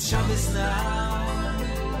it's Shabbos now,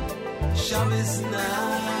 Shabbos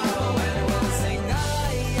now, and we'll sing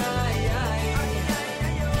ay ay ay,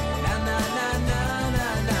 na na na na na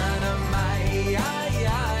na na, my ay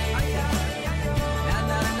ay, na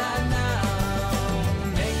na na na.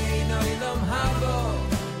 May no ilom habo,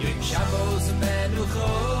 yom Shabbos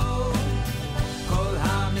menucho, kol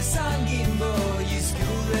hamisangim bo yizku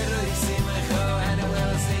leroy simcho, and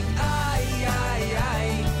we'll sing ay ay ay,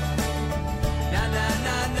 na na na.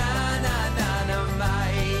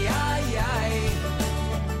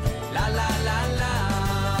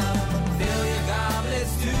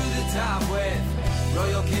 Top with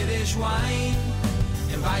Royal Kiddish wine.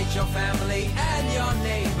 Invite your family and your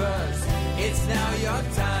neighbors. It's now your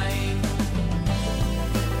time.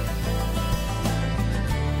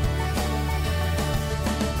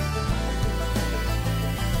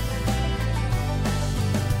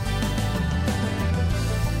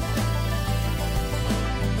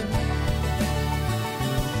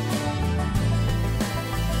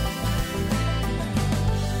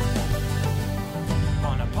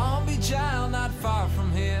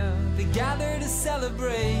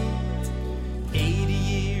 celebrate 80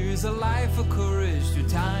 years, a life of courage through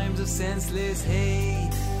times of senseless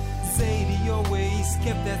hate. Say to your waist,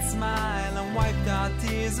 kept that smile and wiped our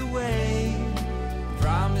tears away.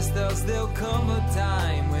 Promised us there'll come a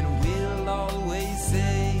time when we'll always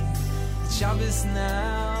say, Shabbos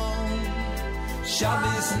now,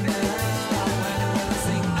 Shabbos now. And we'll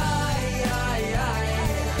sing, ay, ay, ay,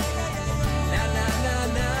 na, na, na,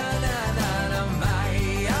 na, na, na, na, ay,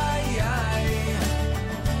 ay, ay,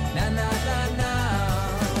 na, na, na, na.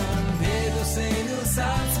 Pedo seinu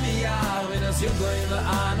satz miyah, when us yogoy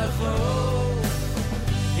v'anacho.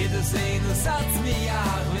 Pedo seinu satz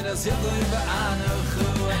miyah, when us yogoy v'anacho.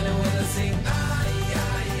 And we'll sing, ay,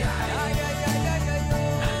 ay, ay, ay, ay, ay, ay, ay,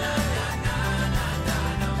 na, na, na, na, na,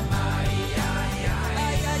 na, ay, ay, ay,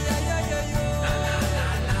 ay, ay, ay, ay, ay, na, na, na,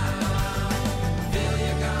 na. Fill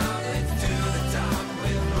your gablets to the top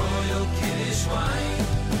with royal Kiddush wine.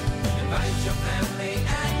 Invite your family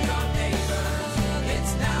and your neighbors.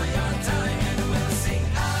 It's now your time, and we'll sing,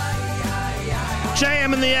 ay, ay, ay.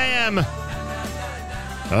 JM in the AM.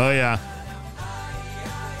 Oh, yeah.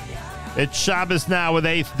 It's Shabbos now with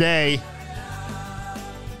 8th day.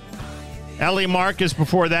 Ellie Marcus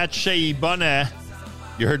before that, Shei Baneh.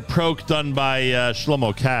 You heard Proke done by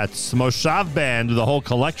Shlomo Katz. Moshav Band with a whole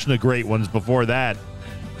collection of great ones before that.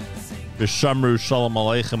 Vishamru Shalom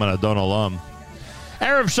Aleichem and Adon Olam.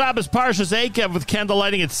 Erev Shabbos Parshas Eikev with candle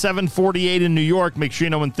lighting at 7:48 in New York. Make sure you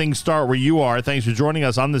know when things start where you are. Thanks for joining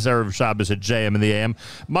us on this Erev Shabbos at JM in the AM.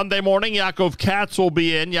 Monday morning, Yaakov Katz will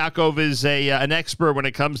be in. Yaakov is an expert when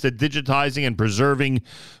it comes to digitizing and preserving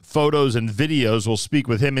photos and videos. We'll speak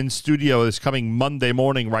with him in studio this coming Monday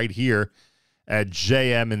morning right here at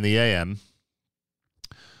JM in the AM.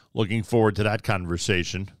 Looking forward to that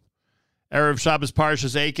conversation. Erev Shabbos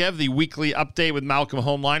Parshas Eikev, the weekly update with Malcolm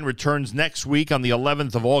Homeline, returns next week on the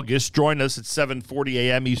 11th of August. Join us at 7:40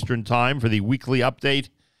 a.m. Eastern Time for the weekly update.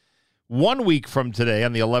 1 week from today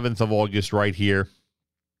on the 11th of August right here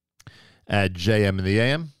at JM in the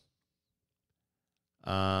AM.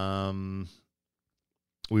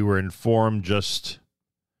 We were informed just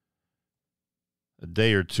a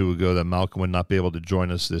day or two ago that Malcolm would not be able to join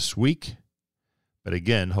us this week. But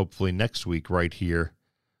again, hopefully next week right here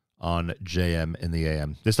on JM in the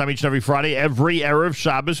AM. This time each and every Friday, every Erev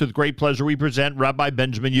Shabbos, with great pleasure, we present Rabbi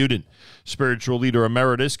Benjamin Yudin, spiritual leader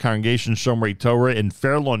emeritus, Congregation Shomrei Torah in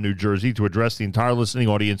Fair Lawn, New Jersey, to address the entire listening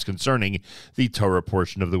audience concerning the Torah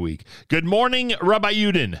portion of the week. Good morning, Rabbi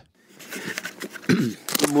Yudin.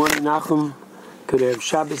 Good morning, Nachum. Good Erev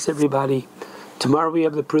Shabbos, everybody. Tomorrow we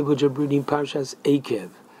have the privilege of reading Parshas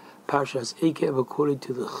Eikev. Parshas Eikev, according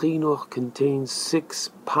to the Chinuch, contains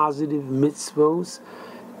 6 positive mitzvos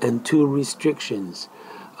and 2 restrictions.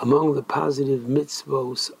 Among the positive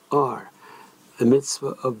mitzvos are the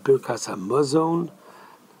mitzvah of Birkas HaMazon,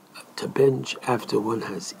 to bench after one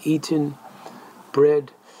has eaten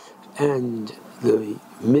bread, and the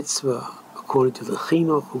mitzvah, according to the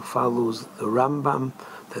Chinuch, who follows the Rambam,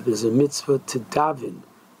 that there's a mitzvah to daven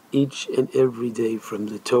each and every day from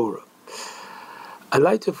the Torah. I'd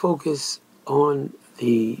like to focus on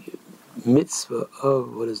the mitzvah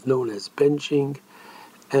of what is known as benching,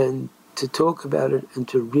 and to talk about it and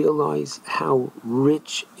to realize how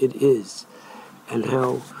rich it is and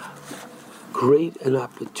how great an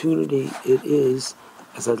opportunity it is,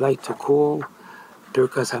 as I'd like to call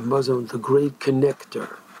Birkas HaMazon the great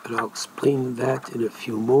connector. And I'll explain that in a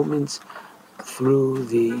few moments through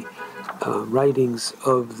the writings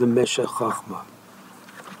of the Meshech Chochmah.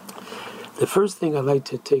 The first thing I'd like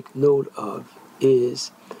to take note of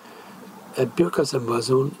is that Birkas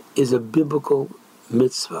HaMazon is a biblical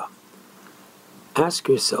mitzvah. Ask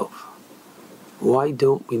yourself, why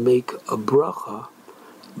don't we make a bracha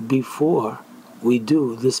before we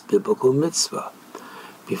do this biblical mitzvah?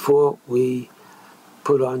 Before we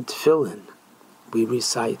put on tefillin, we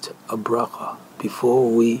recite a bracha. Before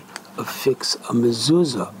we affix a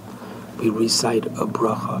mezuzah, we recite a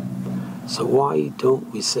bracha. So why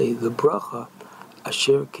don't we say the bracha,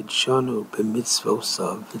 Asher Kidshanu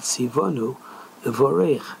b'mitzvosav v'tzivanu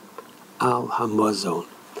levorech al hamazon?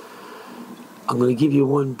 I'm going to give you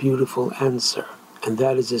one beautiful answer, and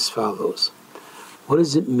that is as follows. What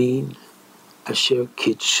does it mean, Asher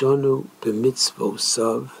Kidshanu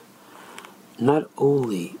b'mitzvosav? Not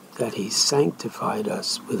only that he sanctified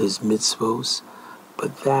us with his mitzvos,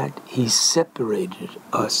 but that he separated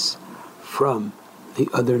us from the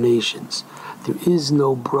other nations. There is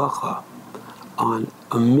no bracha on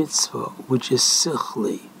a mitzvah which is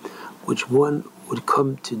sichli, which one would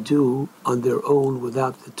come to do on their own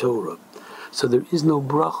without the Torah. So there is no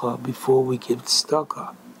bracha before we give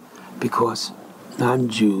tzedakah, because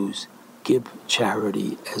non-Jews give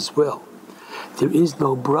charity as well. There is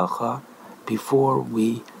no bracha before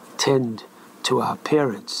we tend to our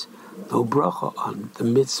parents. No bracha on the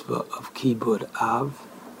mitzvah of kibud av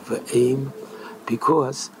v'aim,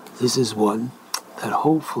 because this is one that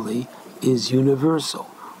hopefully is universal.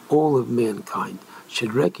 All of mankind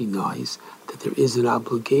should recognize that there is an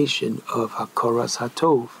obligation of hakaras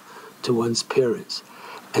hatov to one's parents.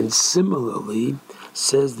 And similarly,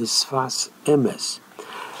 says the Sfas Emes,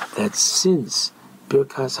 that since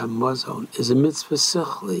Birkas HaMazon is a mitzvah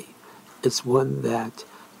sichli, it's one that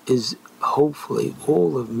is hopefully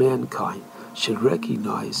all of mankind should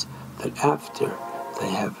recognize that after they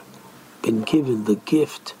have been given the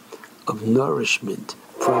gift of nourishment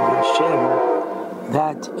from Hashem,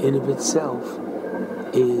 that in of itself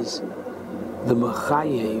is the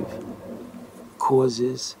Machayev,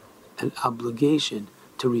 causes an obligation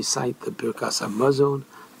to recite the Birkas HaMazon,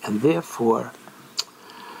 and therefore,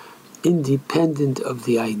 independent of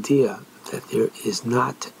the idea that there is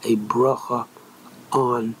not a bracha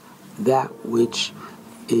on that which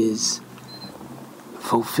is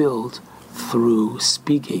fulfilled through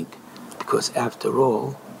speaking, because after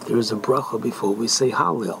all, there is a bracha before we say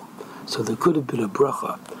Hallel. So there could have been a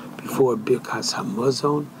bracha before Birkas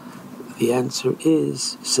HaMazon. The answer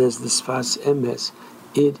is, says the Sfas Emes,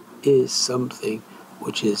 it is something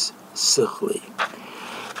which is sichli.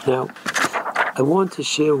 Now, I want to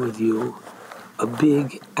share with you a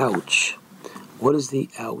big ouch. What is the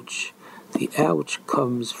ouch? The ouch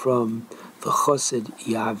comes from the Chassid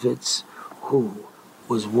Yavitz, who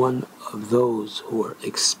was one of those who were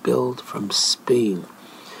expelled from Spain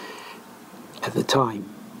at the time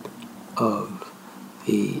of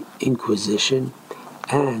the Inquisition,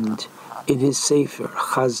 and in his Sefer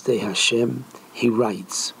Chazdei Hashem, he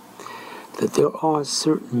writes that there are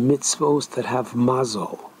certain mitzvos that have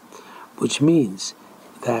mazal, which means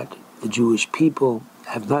that the Jewish people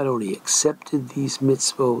have not only accepted these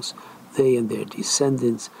mitzvos, they and their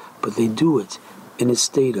descendants, but they do it in a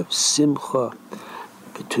state of simcha,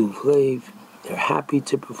 betuv lev. They're happy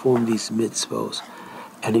to perform these mitzvos,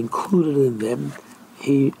 and included in them,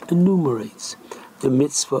 he enumerates the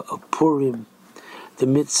mitzvah of Purim, the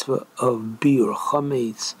mitzvah of biur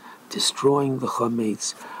chametz, destroying the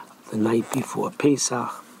chametz the night before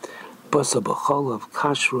Pesach, basa b'chol of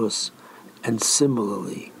kashrus, and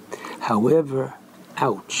similarly. However,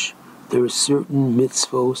 ouch, there are certain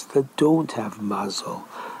mitzvos that don't have mazal,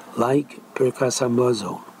 like Birkas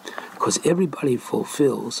HaMazon, because everybody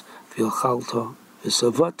fulfills v'yachalta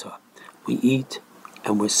v'savata. We eat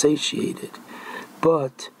and we're satiated,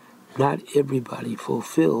 but not everybody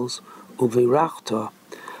fulfills uveirachta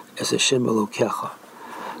as Hashem Elokecha.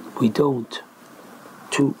 We don't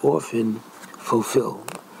too often fulfill.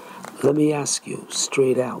 Let me ask you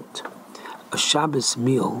straight out, a Shabbos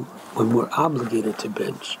meal, when we're obligated to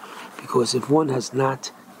bench, because if one has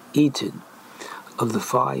not eaten of the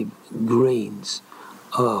 5 grains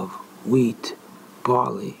of wheat,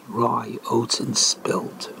 barley, rye, oats, and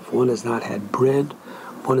spelt, if one has not had bread,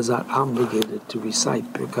 one is not obligated to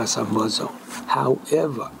recite Birkas HaMazon.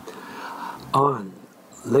 However, on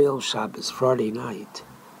Leil Shabbos, Friday night,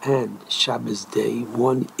 and Shabbos day,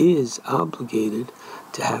 one is obligated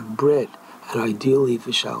to have bread, and ideally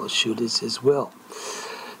for Shalosh Shudas as well.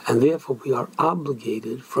 And therefore we are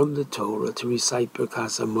obligated from the Torah to recite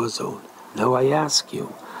Birkas HaMazon. Now I ask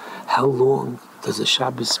you, how long does a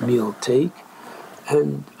Shabbos meal take?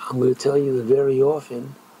 And I'm going to tell you that very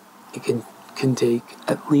often it can take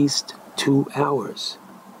at least 2 hours.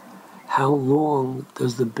 How long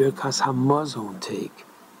does the Birkas HaMazon take?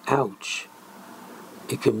 Ouch.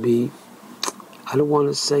 It can be, I don't want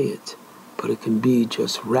to say it, but it can be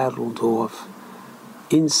just rattled off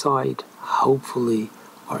inside, hopefully,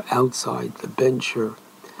 or outside the bencher,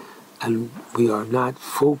 and we are not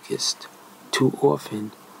focused too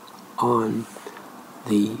often on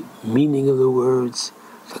the meaning of the words,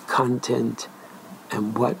 the content,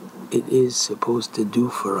 and what it is supposed to do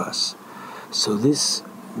for us. So this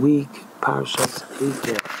week, Parashat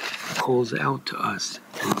Eikev calls out to us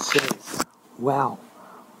and says, wow,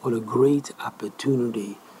 what a great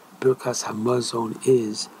opportunity Birkas HaMazon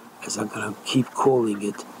is, as I'm going to keep calling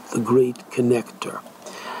it, the great connector.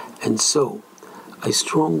 And so, I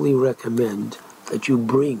strongly recommend that you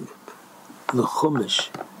bring the Chumash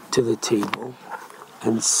to the table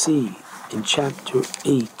and see in chapter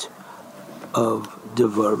 8 of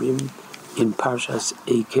Devarim, in Parshas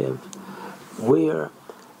Eikev, where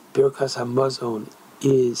Birkas HaMazon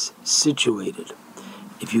is situated.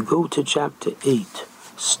 If you go to chapter 8,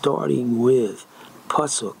 starting with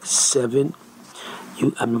Pasuk 7,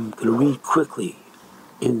 I'm going to read quickly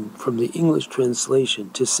from the English translation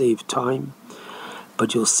to save time,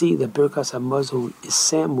 but you'll see that Birkas Hamazon is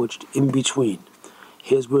sandwiched in between.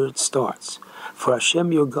 Here's where it starts. For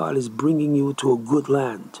Hashem your God is bringing you to a good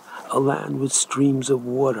land, a land with streams of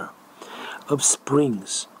water, of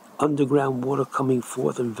springs, underground water coming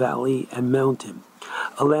forth in valley and mountain,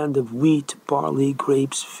 a land of wheat, barley,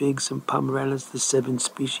 grapes, figs, and pomegranates, the 7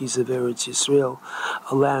 species of Eretz Yisrael,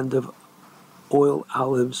 a land of oil,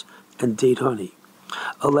 olives, and date honey,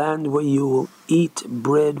 a land where you will eat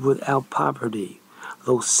bread without poverty.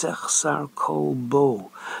 Lo sechsar kol bo,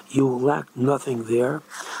 you will lack nothing there,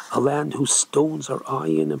 a land whose stones are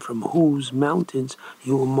iron and from whose mountains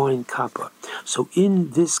you will mine copper. So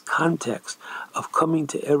in this context of coming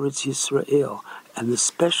to Eretz Yisrael and the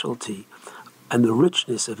specialty and the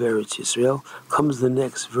richness of Eretz Yisrael comes the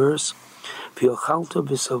next verse, V'yochalta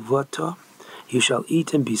v'savata, you shall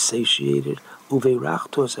eat and be satiated,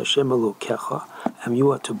 uveirachtos Hashem Elokecha, and you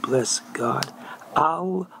are to bless God.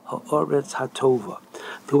 Al ha'oretz hatova.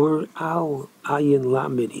 The word al, ayin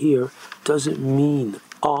lamed here, doesn't mean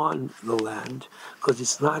on the land, because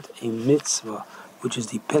it's not a mitzvah which is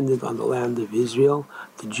dependent on the land of Israel.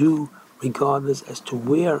 The Jew, regardless as to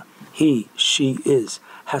where she is,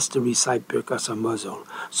 has to recite Birkas Hamazon.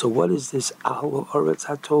 So what is this al ha'oretz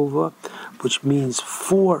hatova, which means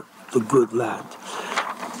for the good land?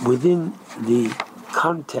 Within the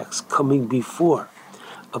context coming before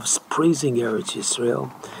of praising Eretz Yisrael,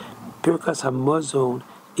 Birkas Hamazon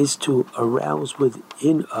is to arouse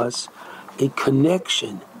within us a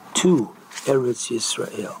connection to Eretz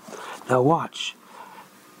Yisrael. Now watch.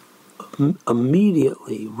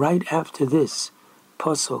 Immediately, right after this,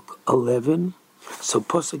 Pasuk 11, so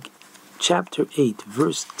Pasuk chapter 8,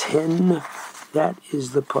 verse 10, that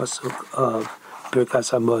is the Pasuk of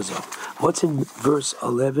Birkas Hamazon. What's in verse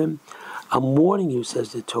 11? I'm warning you,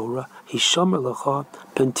 says the Torah, Hishomer lecha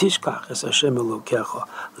pentishkach es Hashem Elokecha,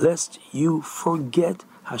 lest you forget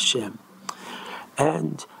Hashem,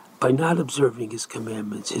 and by not observing His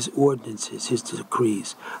commandments, His ordinances, His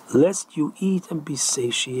decrees, lest you eat and be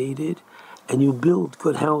satiated, and you build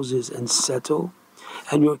good houses and settle,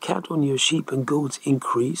 and your cattle and your sheep and goats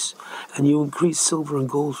increase, and you increase silver and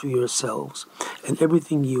gold for yourselves, and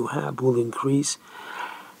everything you have will increase.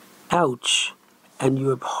 Ouch! And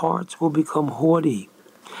your hearts will become haughty.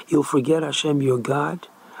 You'll forget Hashem your God,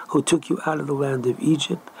 who took you out of the land of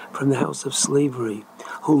Egypt from the house of slavery,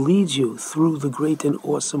 who leads you through the great and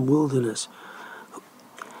awesome wilderness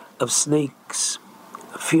of snakes,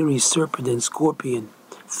 a fiery serpent and scorpion,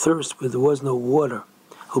 thirst where there was no water,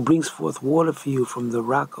 who brings forth water for you from the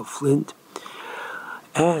rock of flint.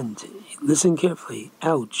 And, listen carefully,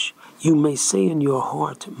 ouch, you may say in your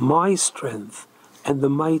heart, my strength and the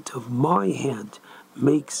might of my hand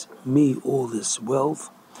makes me all this wealth.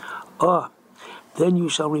 Then you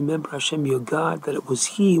shall remember Hashem your God, that it was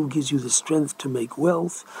He who gives you the strength to make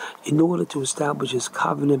wealth in order to establish His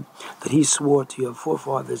covenant that He swore to your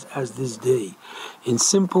forefathers as this day. In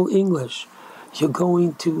simple English, you're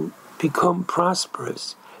going to become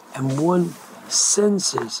prosperous, and one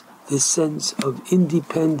senses this sense of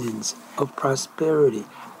independence, of prosperity,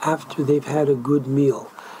 after they've had a good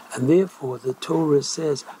meal. And therefore, the Torah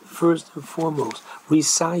says, first and foremost,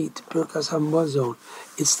 recite Birkas Hamazon.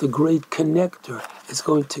 It's the great connector. It's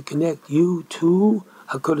going to connect you to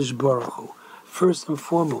HaKadosh Baruch Hu. First and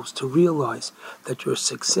foremost, to realize that your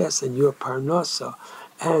success and your parnasa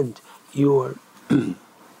and your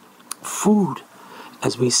food,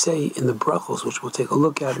 as we say in the brachos, which we'll take a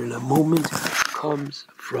look at in a moment, comes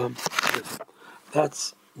from Him.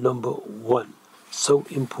 That's number one. So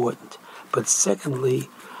important. But secondly,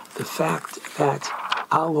 the fact that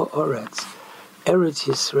our Eretz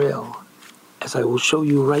Yisrael, as I will show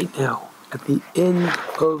you right now, at the end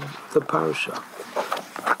of the parasha,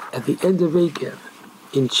 at the end of Eikev,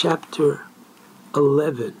 in chapter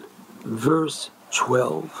 11, verse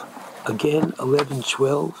 12, again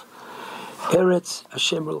 11:12, Eretz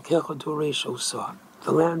Hashem Elokecha Doresh Osa.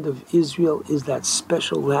 The land of Israel is that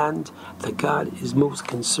special land that God is most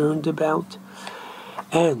concerned about,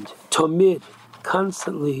 and Tomid,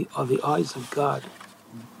 constantly are the eyes of God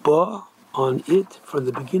on it from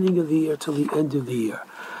the beginning of the year till the end of the year.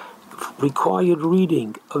 Required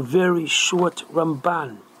reading, a very short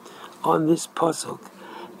Ramban on this pasuk,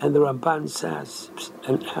 and the Ramban says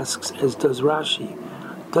and asks, as does Rashi,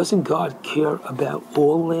 doesn't God care about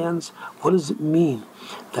all lands? What does it mean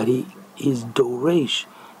that He is doresh,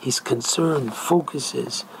 He's concerned,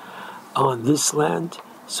 focuses on this land?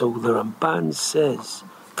 So the Ramban says,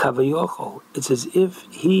 Kavayochol, it's as if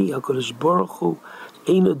He, HaKadosh Baruch Hu,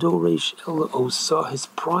 Eina Doresh Ela Osa, His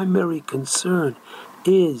primary concern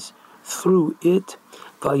is through it,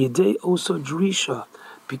 Vayidei also Drisha,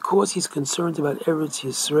 because he's concerned about Eretz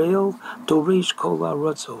Yisrael, Doresh Kol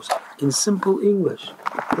HaRatzos. In simple English,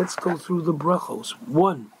 let's go through the brachos.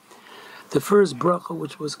 1. The first bracha,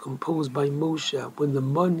 which was composed by Moshe, when the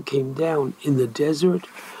man came down in the desert,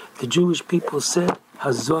 the Jewish people said,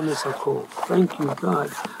 Hazonis HaKol. Thank you, God,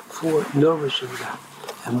 for nourishing that.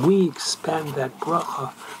 And we expand that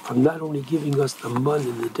bracha from not only giving us the man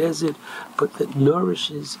in the desert, but that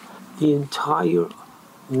nourishes the entire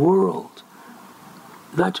world.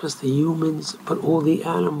 Not just the humans, but all the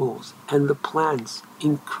animals and the plants.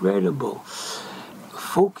 Incredible.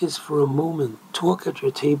 Focus for a moment. Talk at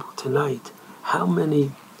your table tonight. How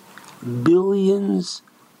many billions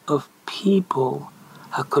of people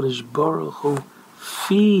HaKadosh Baruch Hu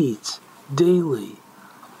feeds daily?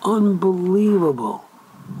 Unbelievable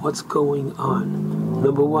what's going on.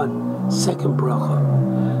 Number 1. Second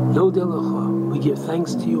bracha. No delacha. We give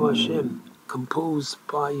thanks to you, Hashem, composed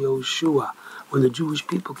by Yoshua, when the Jewish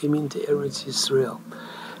people came into Eretz Yisrael.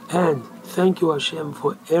 And thank you, Hashem,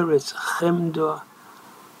 for Eretz Chemda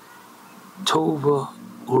Tova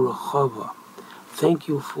Urachava. Thank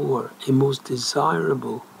you for a most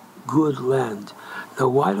desirable, good land. Now,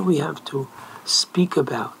 why do we have to speak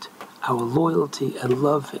about our loyalty and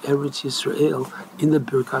love for Eretz Yisrael in the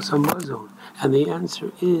Birkas HaMazon? And the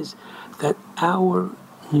answer is that our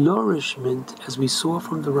nourishment, as we saw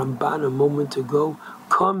from the Ramban a moment ago,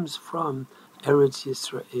 comes from Eretz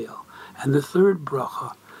Yisrael. And the third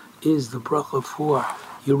bracha is the bracha for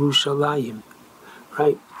Yerushalayim,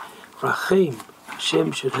 right? Rachem,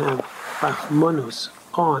 Hashem should have Rachmanus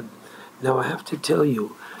on. Now I have to tell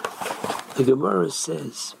you, the Gemara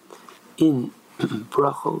says in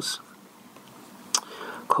brachos,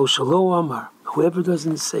 Kol Shalo Amar, whoever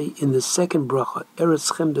doesn't say in the second bracha,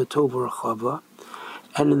 Eretz Chemda Tov Rachava,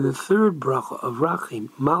 and in the third bracha of Rachim,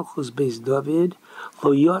 Malchus Beis David,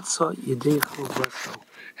 Lo Yatsa Yedecho Braso,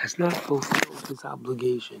 has not fulfilled his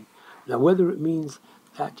obligation. Now whether it means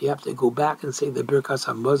that you have to go back and say the Birkas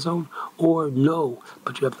HaMazon, or no,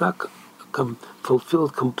 but you have not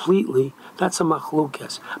fulfilled completely, that's a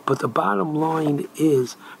machlokes. But the bottom line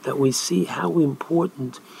is that we see how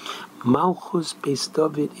important Malchus Beis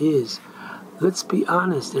David is. Let's be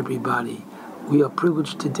honest, everybody. We are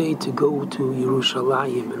privileged today to go to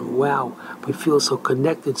Yerushalayim, and wow, we feel so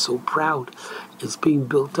connected, so proud. It's being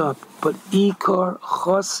built up. But Ikar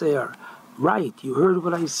Choser, right, you heard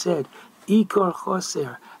what I said. Ikar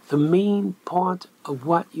Choser, the main part of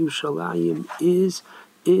what Yerushalayim is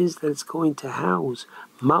that it's going to house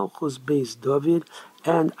Malchus Beis David.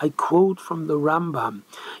 And I quote from the Rambam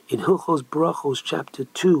in Hilchos Brachos, chapter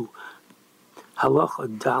 2,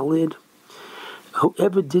 Halacha Dalid.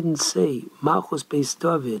 Whoever didn't say Malchus Beis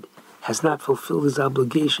David has not fulfilled his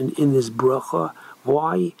obligation in this bracha.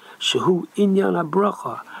 Why? Shehu inyan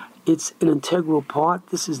ha-bracha. It's an integral part.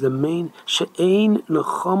 This is the main. She'ein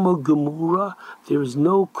nechama gemura. There is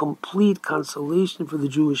no complete consolation for the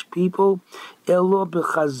Jewish people. Elo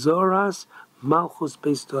bechazoras Malchus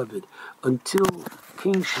Beis David, until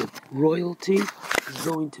kingship, royalty, is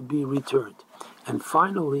going to be returned. And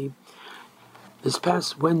finally, this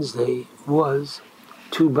past Wednesday was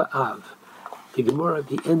Tu B'Av. The Gemara at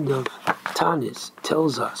the end of Tanis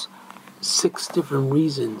tells us 6 different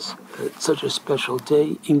reasons that it's such a special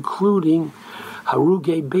day, including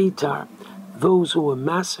Harugei Beitar, those who were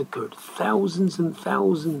massacred. Thousands and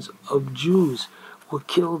thousands of Jews were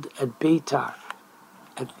killed at Beitar,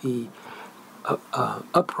 at the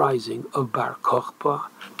uprising of Bar Kokhba,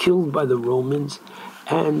 killed by the Romans,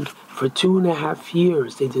 and for 2.5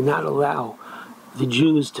 years they did not allow the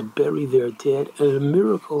Jews to bury their dead, and a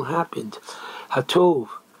miracle happened. Hatov,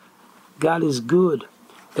 God is good,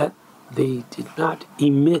 that they did not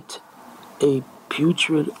emit a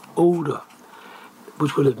putrid odor,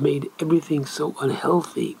 which would have made everything so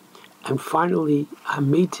unhealthy. And finally,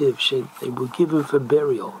 Hametiv Shed, they were given for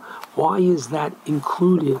burial. Why is that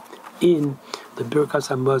included in the Birkas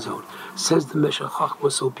HaMazon? Says the Meshech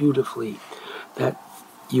Chochmah so beautifully, that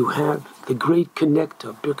you have the great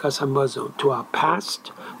connector, Birkas HaMazon, to our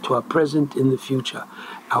past, to our present, in the future.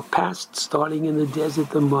 Our past, starting in the desert,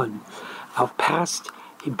 the Mun. Our past,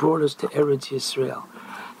 He brought us to Eretz Yisrael.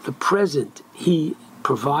 The present, He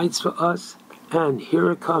provides for us, and here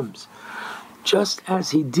it comes. Just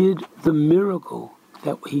as He did the miracle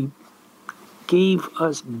that He gave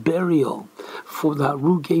us burial for the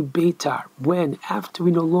Harugei Beitar, when, after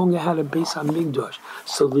we no longer had a Beis HaMikdash,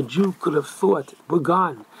 so the Jew could have thought, we're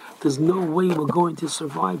gone. There's no way we're going to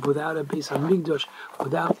survive without a Beis HaMikdash,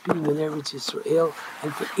 without being in Eretz Yisrael.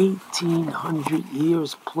 And for 1,800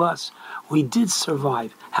 years plus, we did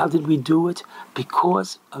survive. How did we do it?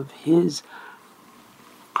 Because of His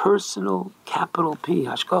personal, capital P,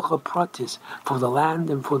 Hashgacha Pratis, for the land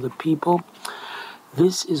and for the people.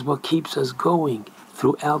 This is what keeps us going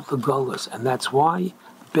throughout the Gullus, and that's why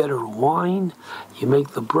better wine, you make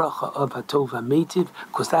the bracha of Hatov HaMeitiv,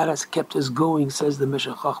 because that has kept us going, says the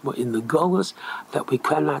Meshech Chochmah in the Gullus, that we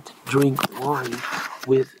cannot drink wine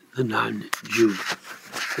with the non-Jew.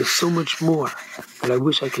 There's so much more that I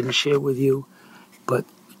wish I can share with you, but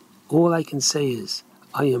all I can say is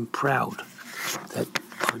I am proud that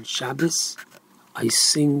on Shabbos I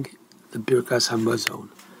sing the Birkas HaMazon.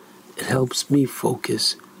 It helps me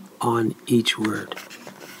focus on each word.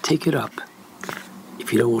 Take it up.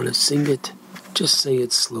 If you don't want to sing it, just say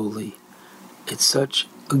it slowly. It's such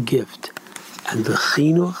a gift. And the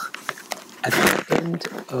chinuch at the end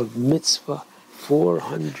of mitzvah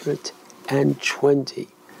 420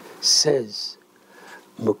 says,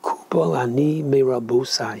 Mekubal ani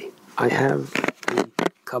merabosai. I have a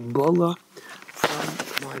Kabbalah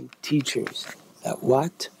from my teachers. That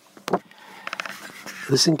what?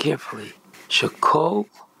 Listen carefully. Shekol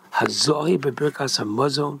hazohi bebirkas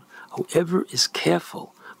hamazon. Whoever is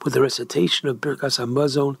careful with the recitation of Birkas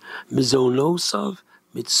HaMazon, mizonosav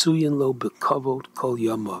mitsuyin lo bekavod kol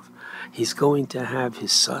yamav. He's going to have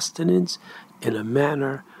his sustenance in a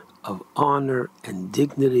manner of honor and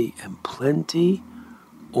dignity and plenty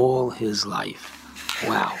all his life.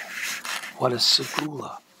 Wow. What a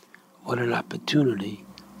segula. What an opportunity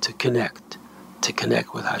to connect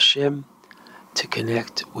with Hashem, to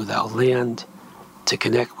connect with our land, to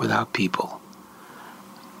connect with our people.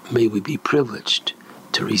 May we be privileged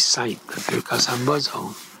to recite the Birkas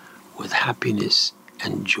HaMazon with happiness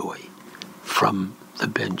and joy from the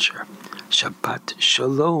bencher. Shabbat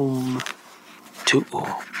Shalom to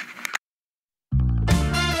all.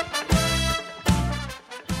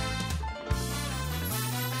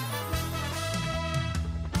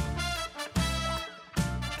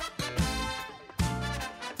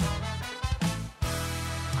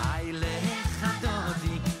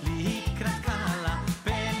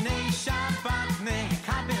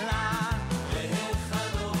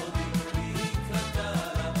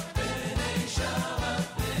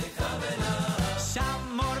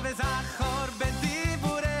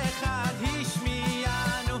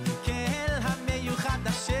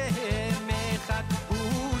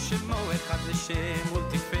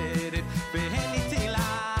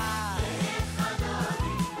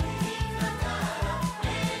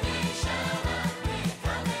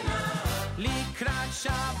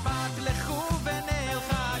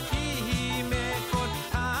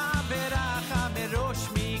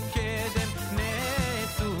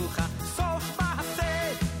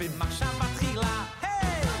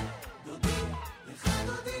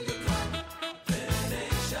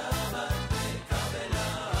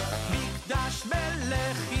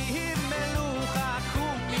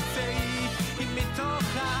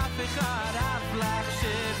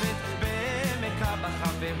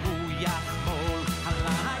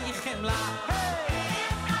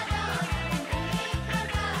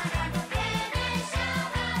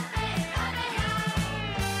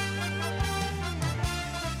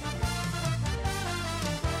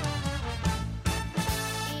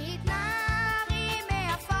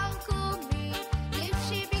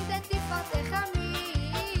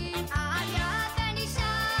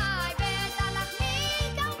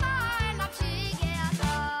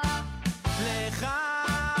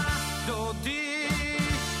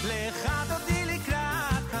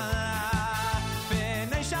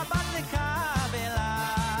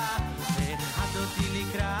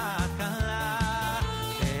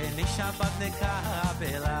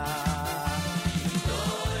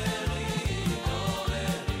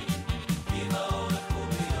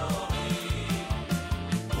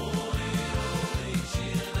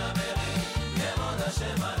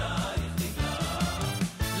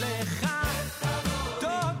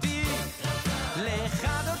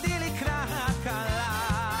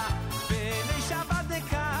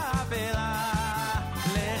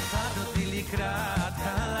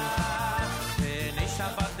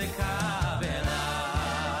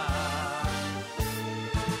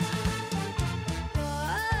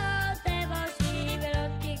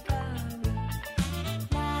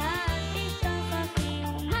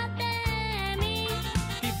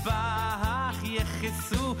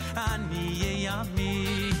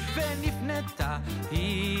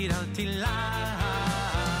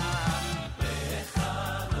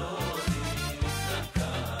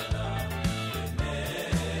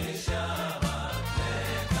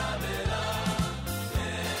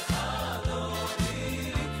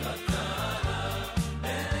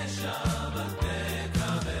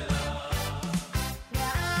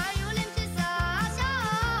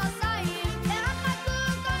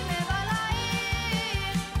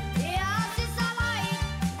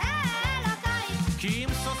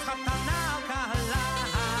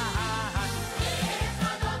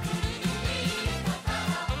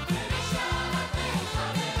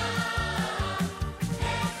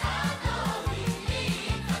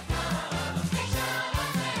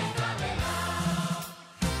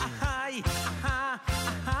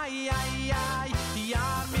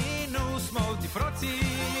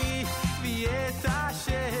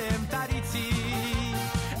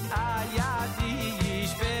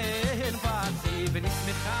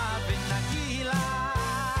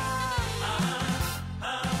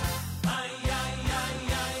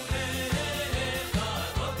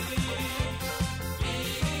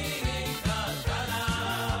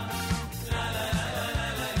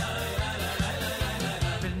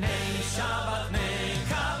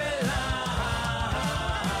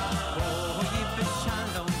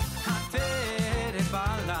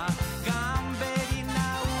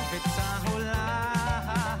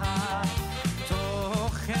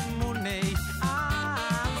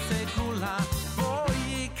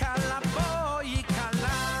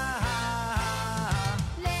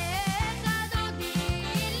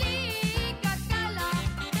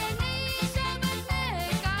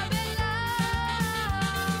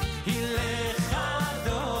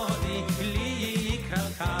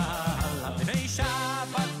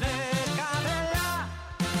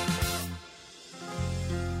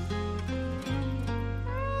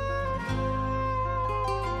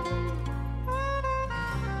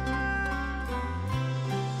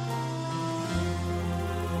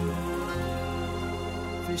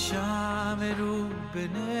 ושמרו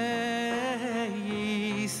בני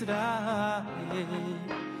ישראל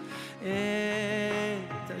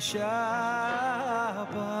את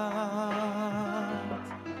השבת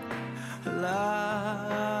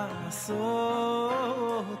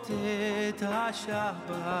לעשות את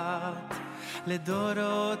השבת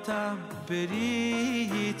לדורותם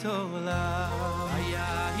ברית עולם.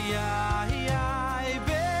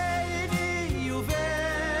 ביני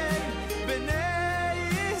ובין בני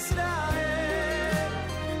ישראל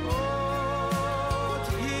עוד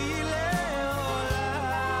היא לעולם,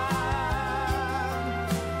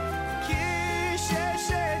 כי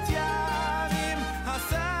ששת ימים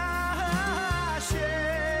עשה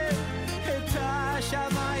השם את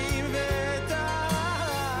השמיים ואת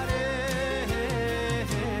הארץ,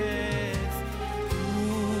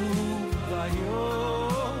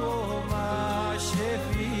 וביום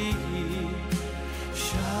השביעי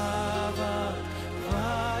שבת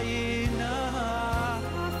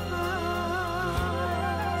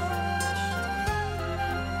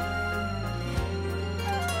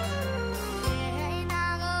אין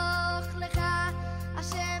ארוך לך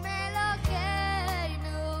השם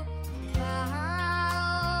אלוקינו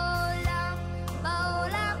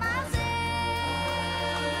בעולם הזה,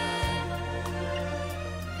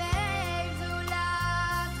 ואין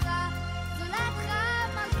זולתך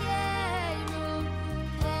מלכנו,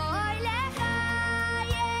 אוי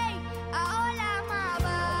לחיי העולם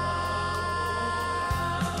הבא.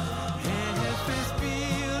 אפס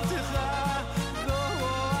בלתך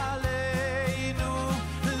גואלנו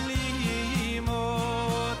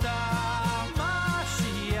לימות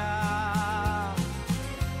המשיח,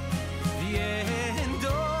 ואין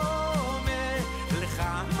דומה לך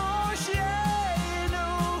מושענו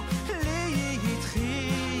לתחיית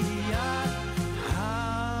המתים.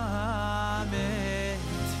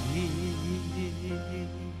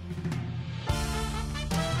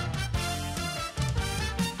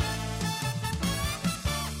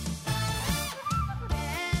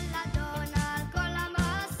 אל אדון על כל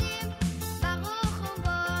המעשים, ברוך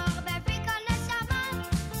ובור בפי כל נשמה,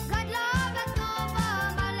 גדלו וטובו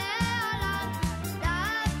מלא עולם,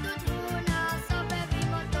 דעת ותבונה סובבים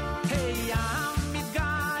אותו. העם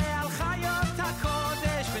מתגאה על חיות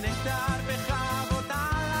הקודש ונהדר בכבוד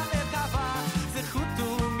על המרכבה, זכות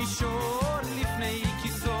ומישור לפני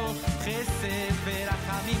כיסו, חסד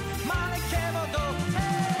ורחמים מלא כבודו.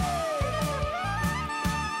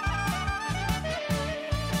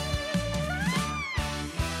 ישמחו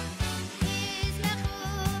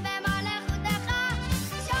במלכותך,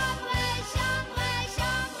 שומרי שומרי שומרי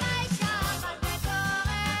שבת וקוראי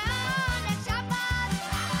עונג שבת.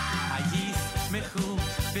 ישמחו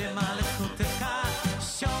במלכותך,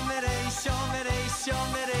 שומרי שומרי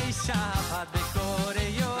שומרי שבת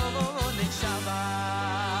וקוראי עונג שבת.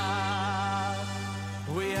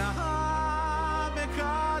 We are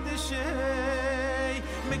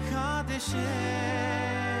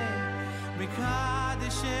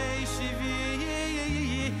מקדשי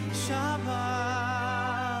שביעי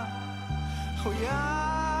שבת. We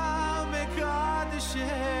are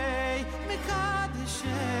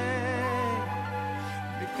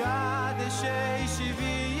מקדשי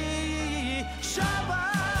שביעי שבת.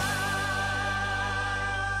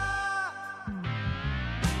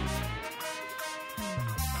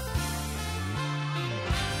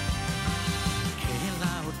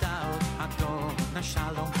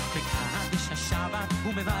 שלום מקדש השבת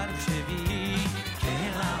ומברך שביעי,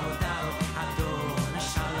 קרא הודעות אדון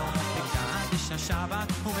השלום מקדש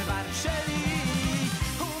השבת ומברך שביעי,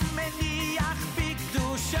 ומניח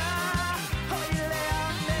בקדושה אוי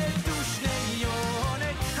לעמדו שני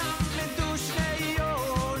יונק, עמדו שני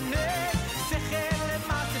יונק, שכל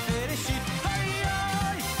למעשה בראשית אוי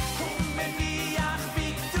אוי, ומניח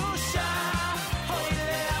בקדושה אוי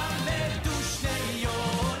לעמדו שני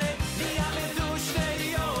יונק, לעמדו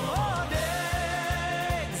שני יונק,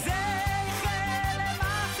 זכר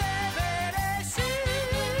למעשה בראשית.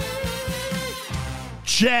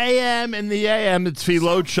 JM in the AM, the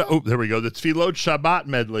Tfilot oh, there we go, the Tfilot Shabbat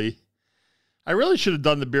medley. I really should have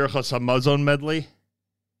done the Birchas HaMazon medley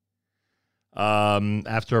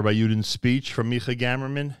after Rabbi Yudin's speech from Micha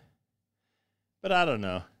Gamerman. But I don't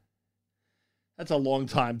know. That's a long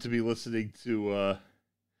time to be listening to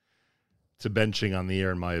benching on the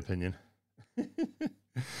air, in my opinion.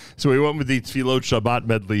 So we went with the Tfilot Shabbat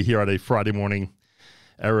medley here on a Friday morning,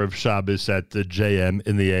 Erev Shabbos at the JM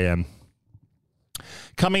in the AM.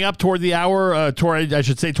 Coming up toward the hour, toward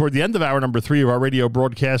the end of hour number 3 of our radio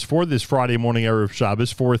broadcast for this Friday morning, Erev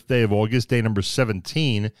Shabbos, 4th day of August, day number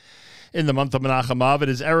 17 in the month of Menachem Av. It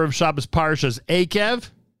is Erev Shabbos Parshas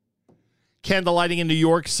Eikev. Candle lighting in New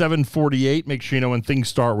York, 7:48. Make sure you know when things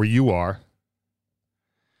start where you are.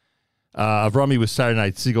 Avrami with Saturday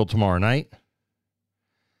Night Seagull tomorrow night.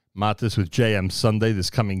 Matis with JM Sunday this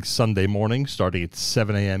coming Sunday morning, starting at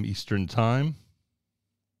 7 a.m. Eastern Time.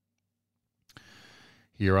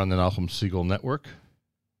 Here on the Nachum Seagull Network.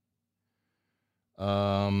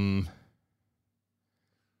 What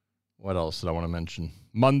else did I want to mention?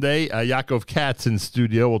 Monday, Yaakov Katz in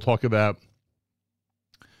studio. We'll talk about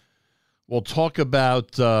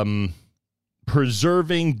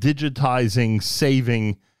preserving, digitizing,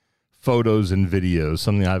 saving photos and videos.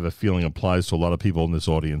 Something I have a feeling applies to a lot of people in this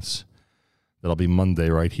audience. That'll be Monday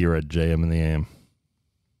right here at JM in the AM.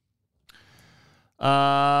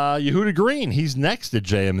 Yehuda Green, he's next at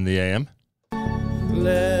JM in the AM.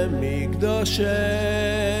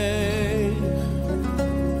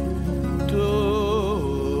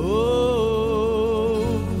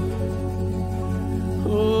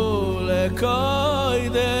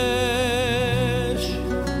 Kodesh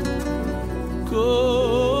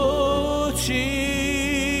Kochin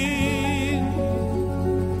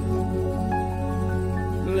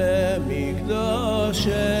Lemikdashen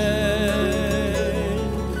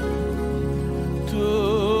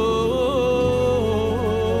Tov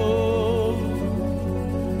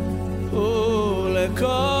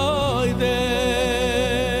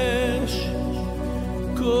Ulekodesh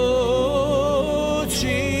Kochin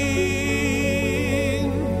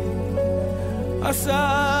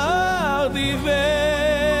Asar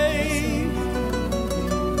divei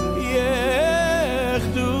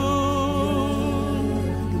yechdu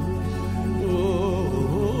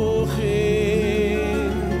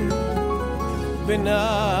uchin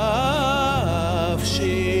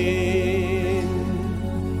benafshin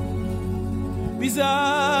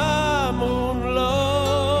bizamun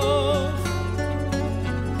loch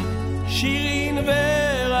shirin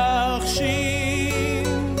verachshin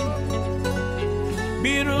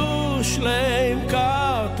Birushlem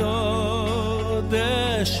karto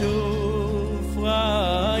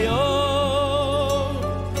deshufrayo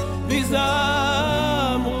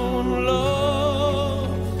vizamun lo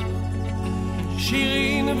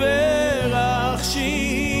shirin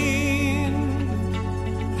verachshin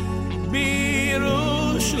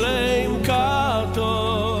Birushlem karto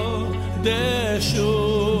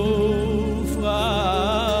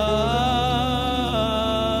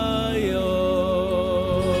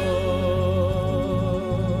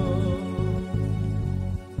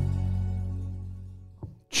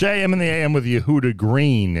JM in the AM with Yehuda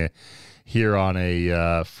Green here on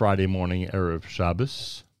a Friday morning, Erev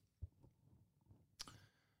Shabbos.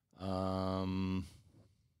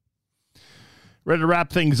 Ready to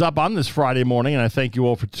wrap things up on this Friday morning, and I thank you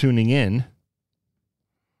all for tuning in.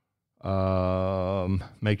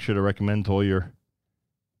 Make sure to recommend to all your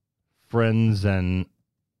friends and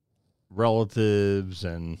relatives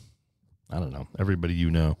and, I don't know, everybody you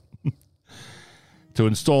know, to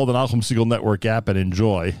install the Nachum Seagull Network app and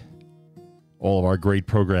enjoy all of our great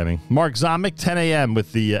programming. Mark Zamek, 10 a.m.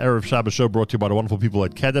 with the Erev Shabbos show, brought to you by the wonderful people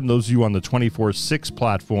at Kedem. Those of you on the 24/6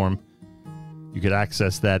 platform, you can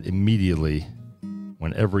access that immediately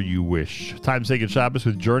whenever you wish. Time to take a Shabbos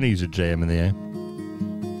with Journeys at JM in the AM.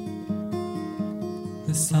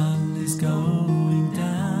 The sun is going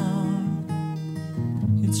down.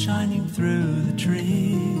 It's shining through the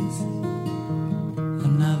trees.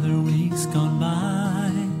 Another week's gone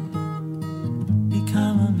by,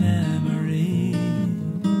 become a memory.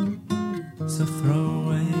 So throw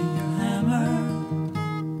away your hammer.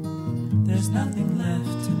 There's nothing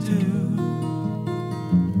left to do.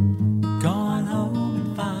 Go on home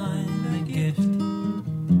and find a gift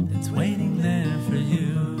that's waiting there for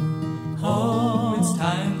you. Oh, it's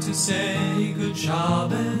time to say good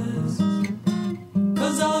Shabbos,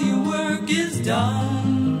 'cause all your work is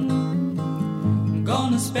done.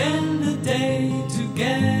 Gonna spend a day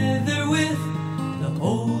together with the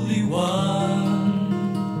Holy One.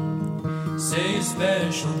 Say a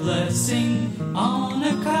special blessing on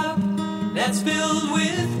a cup that's filled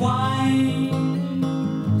with wine.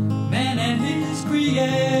 Man and his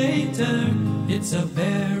Creator, it's a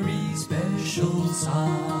very special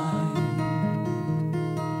sign.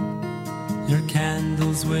 Your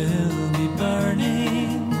candles will be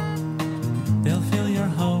burning. They'll fill your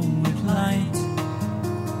home with light.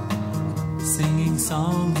 Singing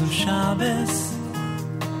songs of Shabbos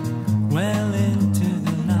well into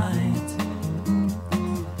the night.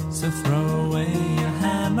 So throw away your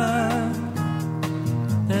hammer.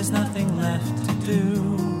 There's nothing left to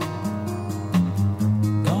do.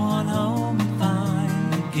 Go on home and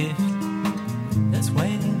find a gift that's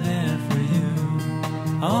waiting there for you.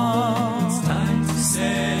 Oh, it's time to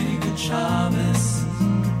say good Shabbos.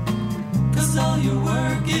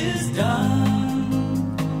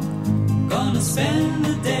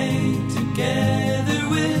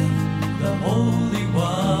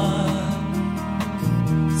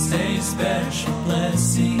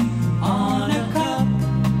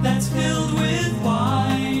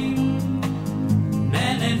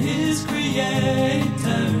 his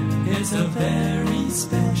creator. It's a very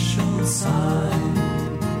special sign.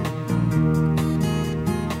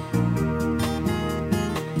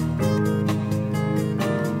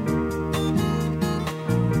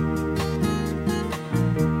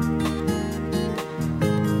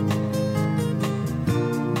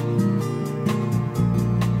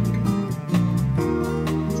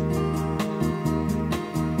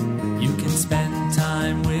 You can spend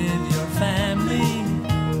time with your family.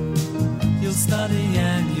 You'll study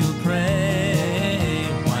and you'll pray.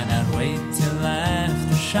 Why not wait till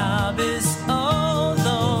after Shabbos? All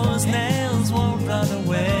those nails won't run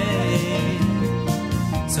away.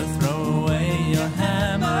 So throw away your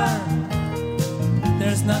hammer.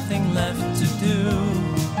 There's nothing left to do.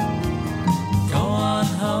 Go on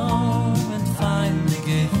home and find the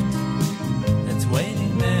gift that's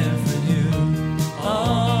waiting there for you. Oh,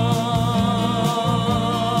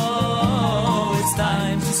 it's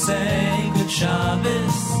time to say good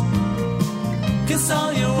Shabbos, 'cause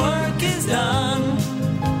all your work is done.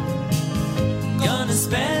 Gonna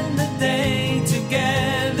spend the day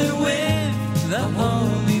together with the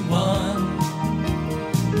Holy One.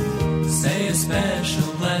 Say a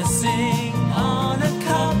special blessing on a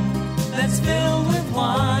cup that's filled with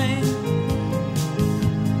wine.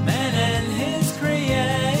 Man and his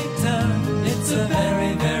creator, it's a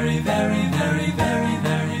very, very, very, very, very,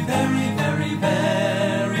 very, very, very,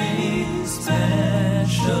 very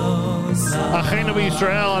special sign. Achenu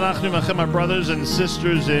Israel, Anachnu Machem, my brothers and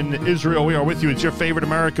sisters in Israel. We are with you. It's your favorite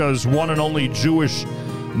America's one and only Jewish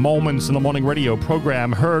Moments in the Morning radio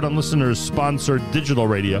program, heard on listeners-sponsored digital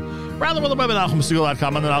radio. Rather on the web at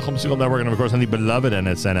NachumSegal.com, on the Nachum Segal Network, and of course on the beloved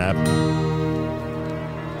NSN app.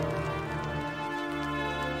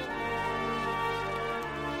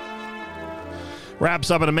 Wraps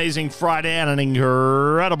up an amazing Friday and an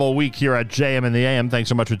incredible week here at JM in the AM. Thanks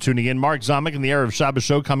so much for tuning in. Mark Zomick and the Erev Shabbos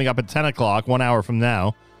show coming up at 10 o'clock, 1 hour from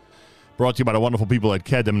now. Brought to you by the wonderful people at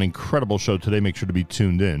Kedem. An incredible show today. Make sure to be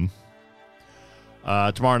tuned in.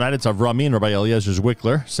 Tomorrow night, it's Avrami and Rabbi Eliezer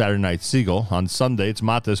Zwickler. Saturday night, Siegel. On Sunday, it's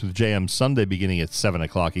Matas with JM Sunday beginning at 7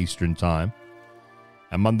 o'clock Eastern Time.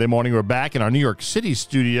 And Monday morning, we're back in our New York City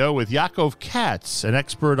studio with Yaakov Katz, an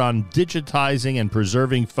expert on digitizing and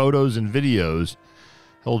preserving photos and videos.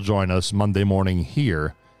 He'll join us Monday morning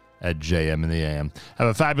here at JM in the AM. Have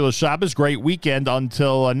a fabulous Shabbos, great weekend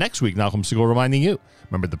until next week. Nachum Segal reminding you,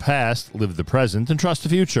 remember the past, live the present, and trust the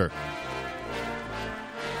future.